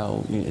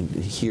while,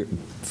 here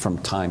from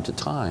time to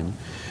time.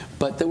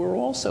 But there were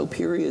also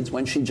periods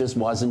when she just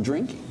wasn't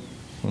drinking,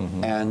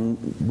 and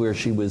where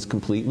she was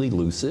completely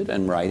lucid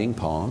and writing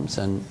poems.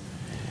 And,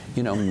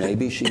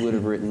 maybe she would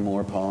have written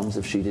more poems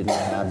if she didn't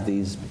have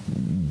these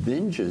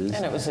binges.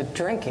 And it was a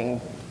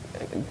drinking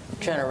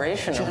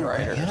generation of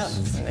writers. Yeah.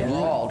 They were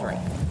all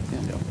drinking.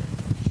 Yeah.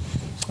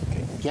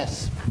 Okay.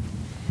 Yes.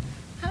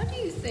 How do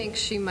you think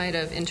she might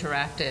have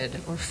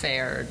interacted or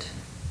fared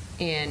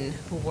in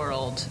a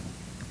world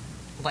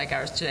like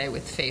ours today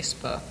with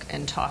Facebook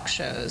and talk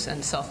shows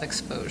and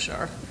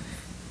self-exposure?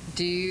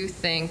 Do you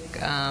think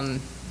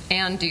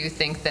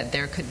that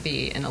there could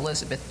be an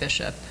Elizabeth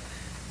Bishop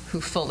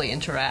who fully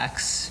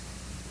interacts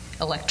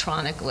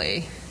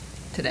electronically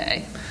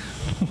today?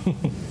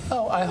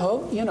 Oh, I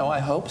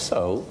hope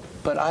so.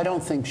 But I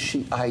don't think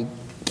I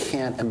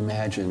can't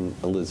imagine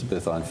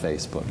Elizabeth on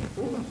Facebook.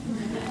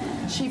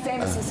 She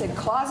famously said,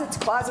 closets,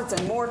 closets,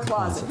 and more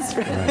closets.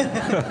 Right.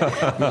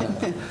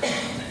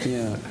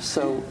 Yeah.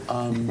 So.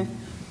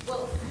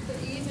 Well, but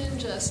even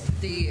just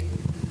the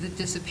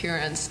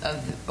disappearance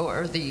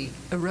or the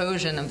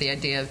erosion of the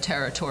idea of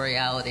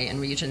territoriality and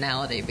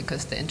regionality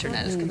because the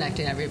internet is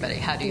connecting everybody.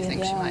 How do you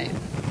think she might?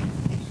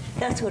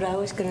 That's what I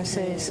was going to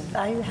say. Is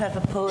I have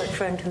a poet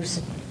friend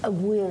who's a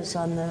whiz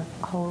on the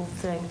whole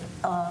thing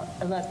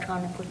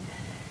electronically,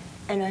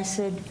 and I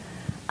said,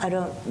 I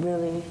don't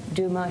really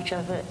do much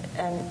of it,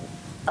 and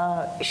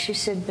she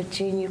said, but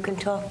Jean, you can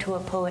talk to a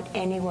poet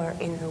anywhere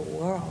in the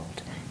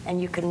world,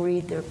 and you can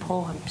read their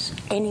poems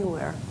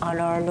anywhere on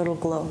our little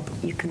globe.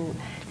 You can.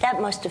 That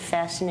must have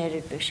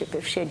fascinated Bishop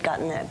if she had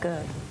gotten that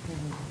good.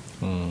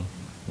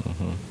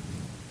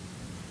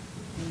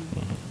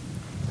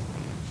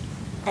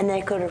 And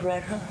they could have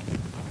read her.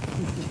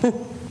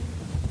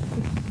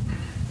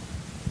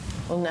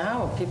 Well,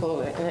 now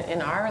people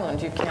in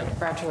Ireland, you can't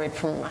graduate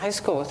from high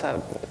school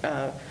without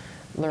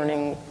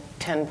learning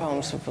 10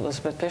 poems of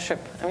Elizabeth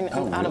Bishop. I mean,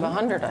 out of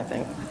 100, I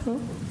think.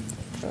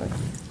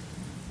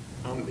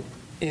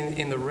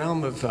 In the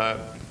realm of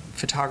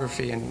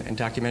photography and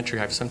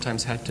documentary, I've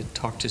sometimes had to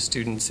talk to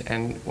students,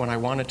 and when I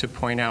wanted to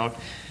point out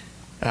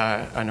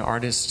an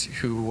artist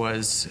who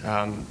was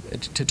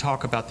to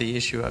talk about the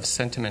issue of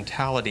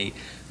sentimentality,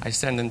 I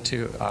send them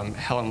to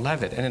Helen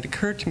Levitt. And it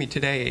occurred to me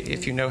today,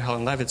 if you know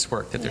Helen Levitt's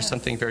work, that there's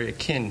something very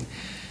akin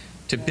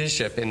to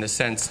Bishop in the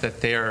sense that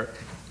they're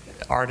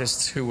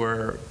artists who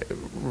were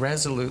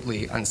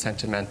resolutely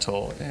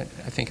unsentimental, I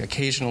think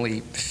occasionally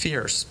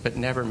fierce, but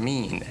never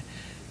mean.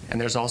 And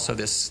there's always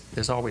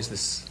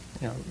this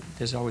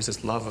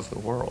love of the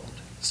world.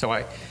 So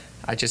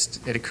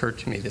it occurred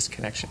to me, this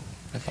connection.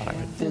 I thought I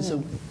would. There's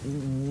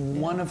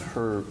one of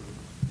her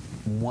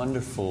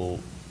wonderful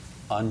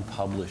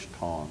unpublished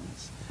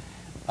poems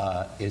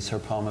is her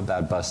poem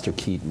about Buster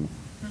Keaton,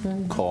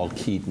 called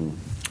Keaton,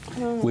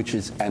 which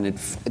is, and it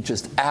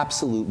just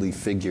absolutely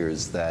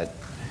figures that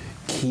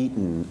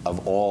Keaton,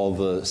 of all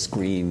the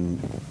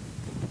screen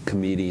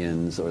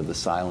comedians or the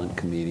silent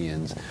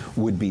comedians,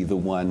 would be the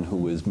one who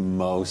was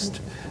most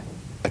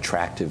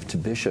attractive to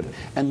Bishop.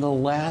 And the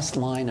last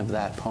line of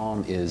that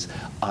poem is,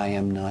 I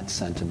am not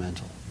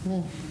sentimental.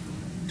 And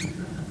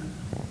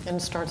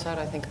it starts out,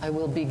 I think, I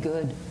will be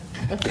good.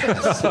 Right.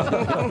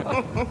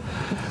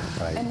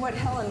 And what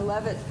Helen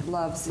Levitt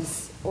loves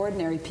is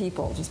ordinary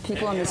people, just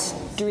people on the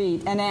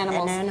street, and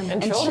animals,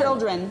 and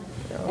children,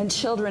 and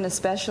children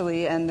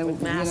especially. And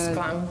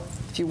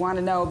if you want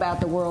to know about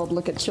the world,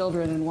 look at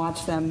children and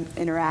watch them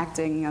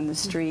interacting on the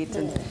street.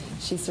 And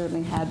she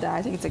certainly had that.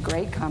 I think it's a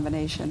great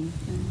combination.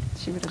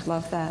 She would have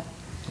loved that.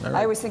 right.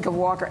 I always think of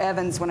Walker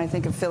Evans when I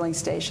think of filling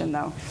station,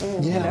 though.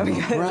 Yeah,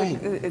 because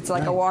right. It's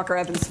like a Right. Walker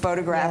Evans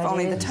photograph, Yeah, it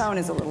only the is. tone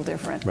is a little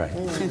different. Right.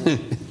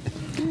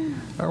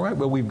 All right,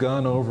 well, we've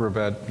gone over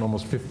about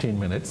almost 15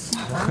 minutes.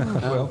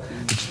 Well,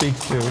 it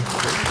speaks to...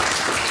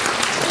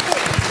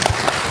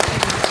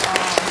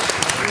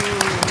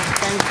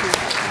 Thank you.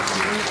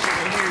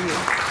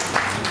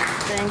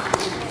 Thank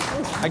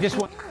you. I just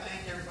want to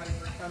thank everybody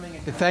for coming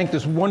and to thank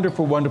this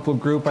wonderful, wonderful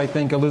group. I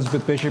think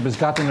Elizabeth Bishop has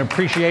gotten an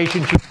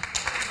appreciation.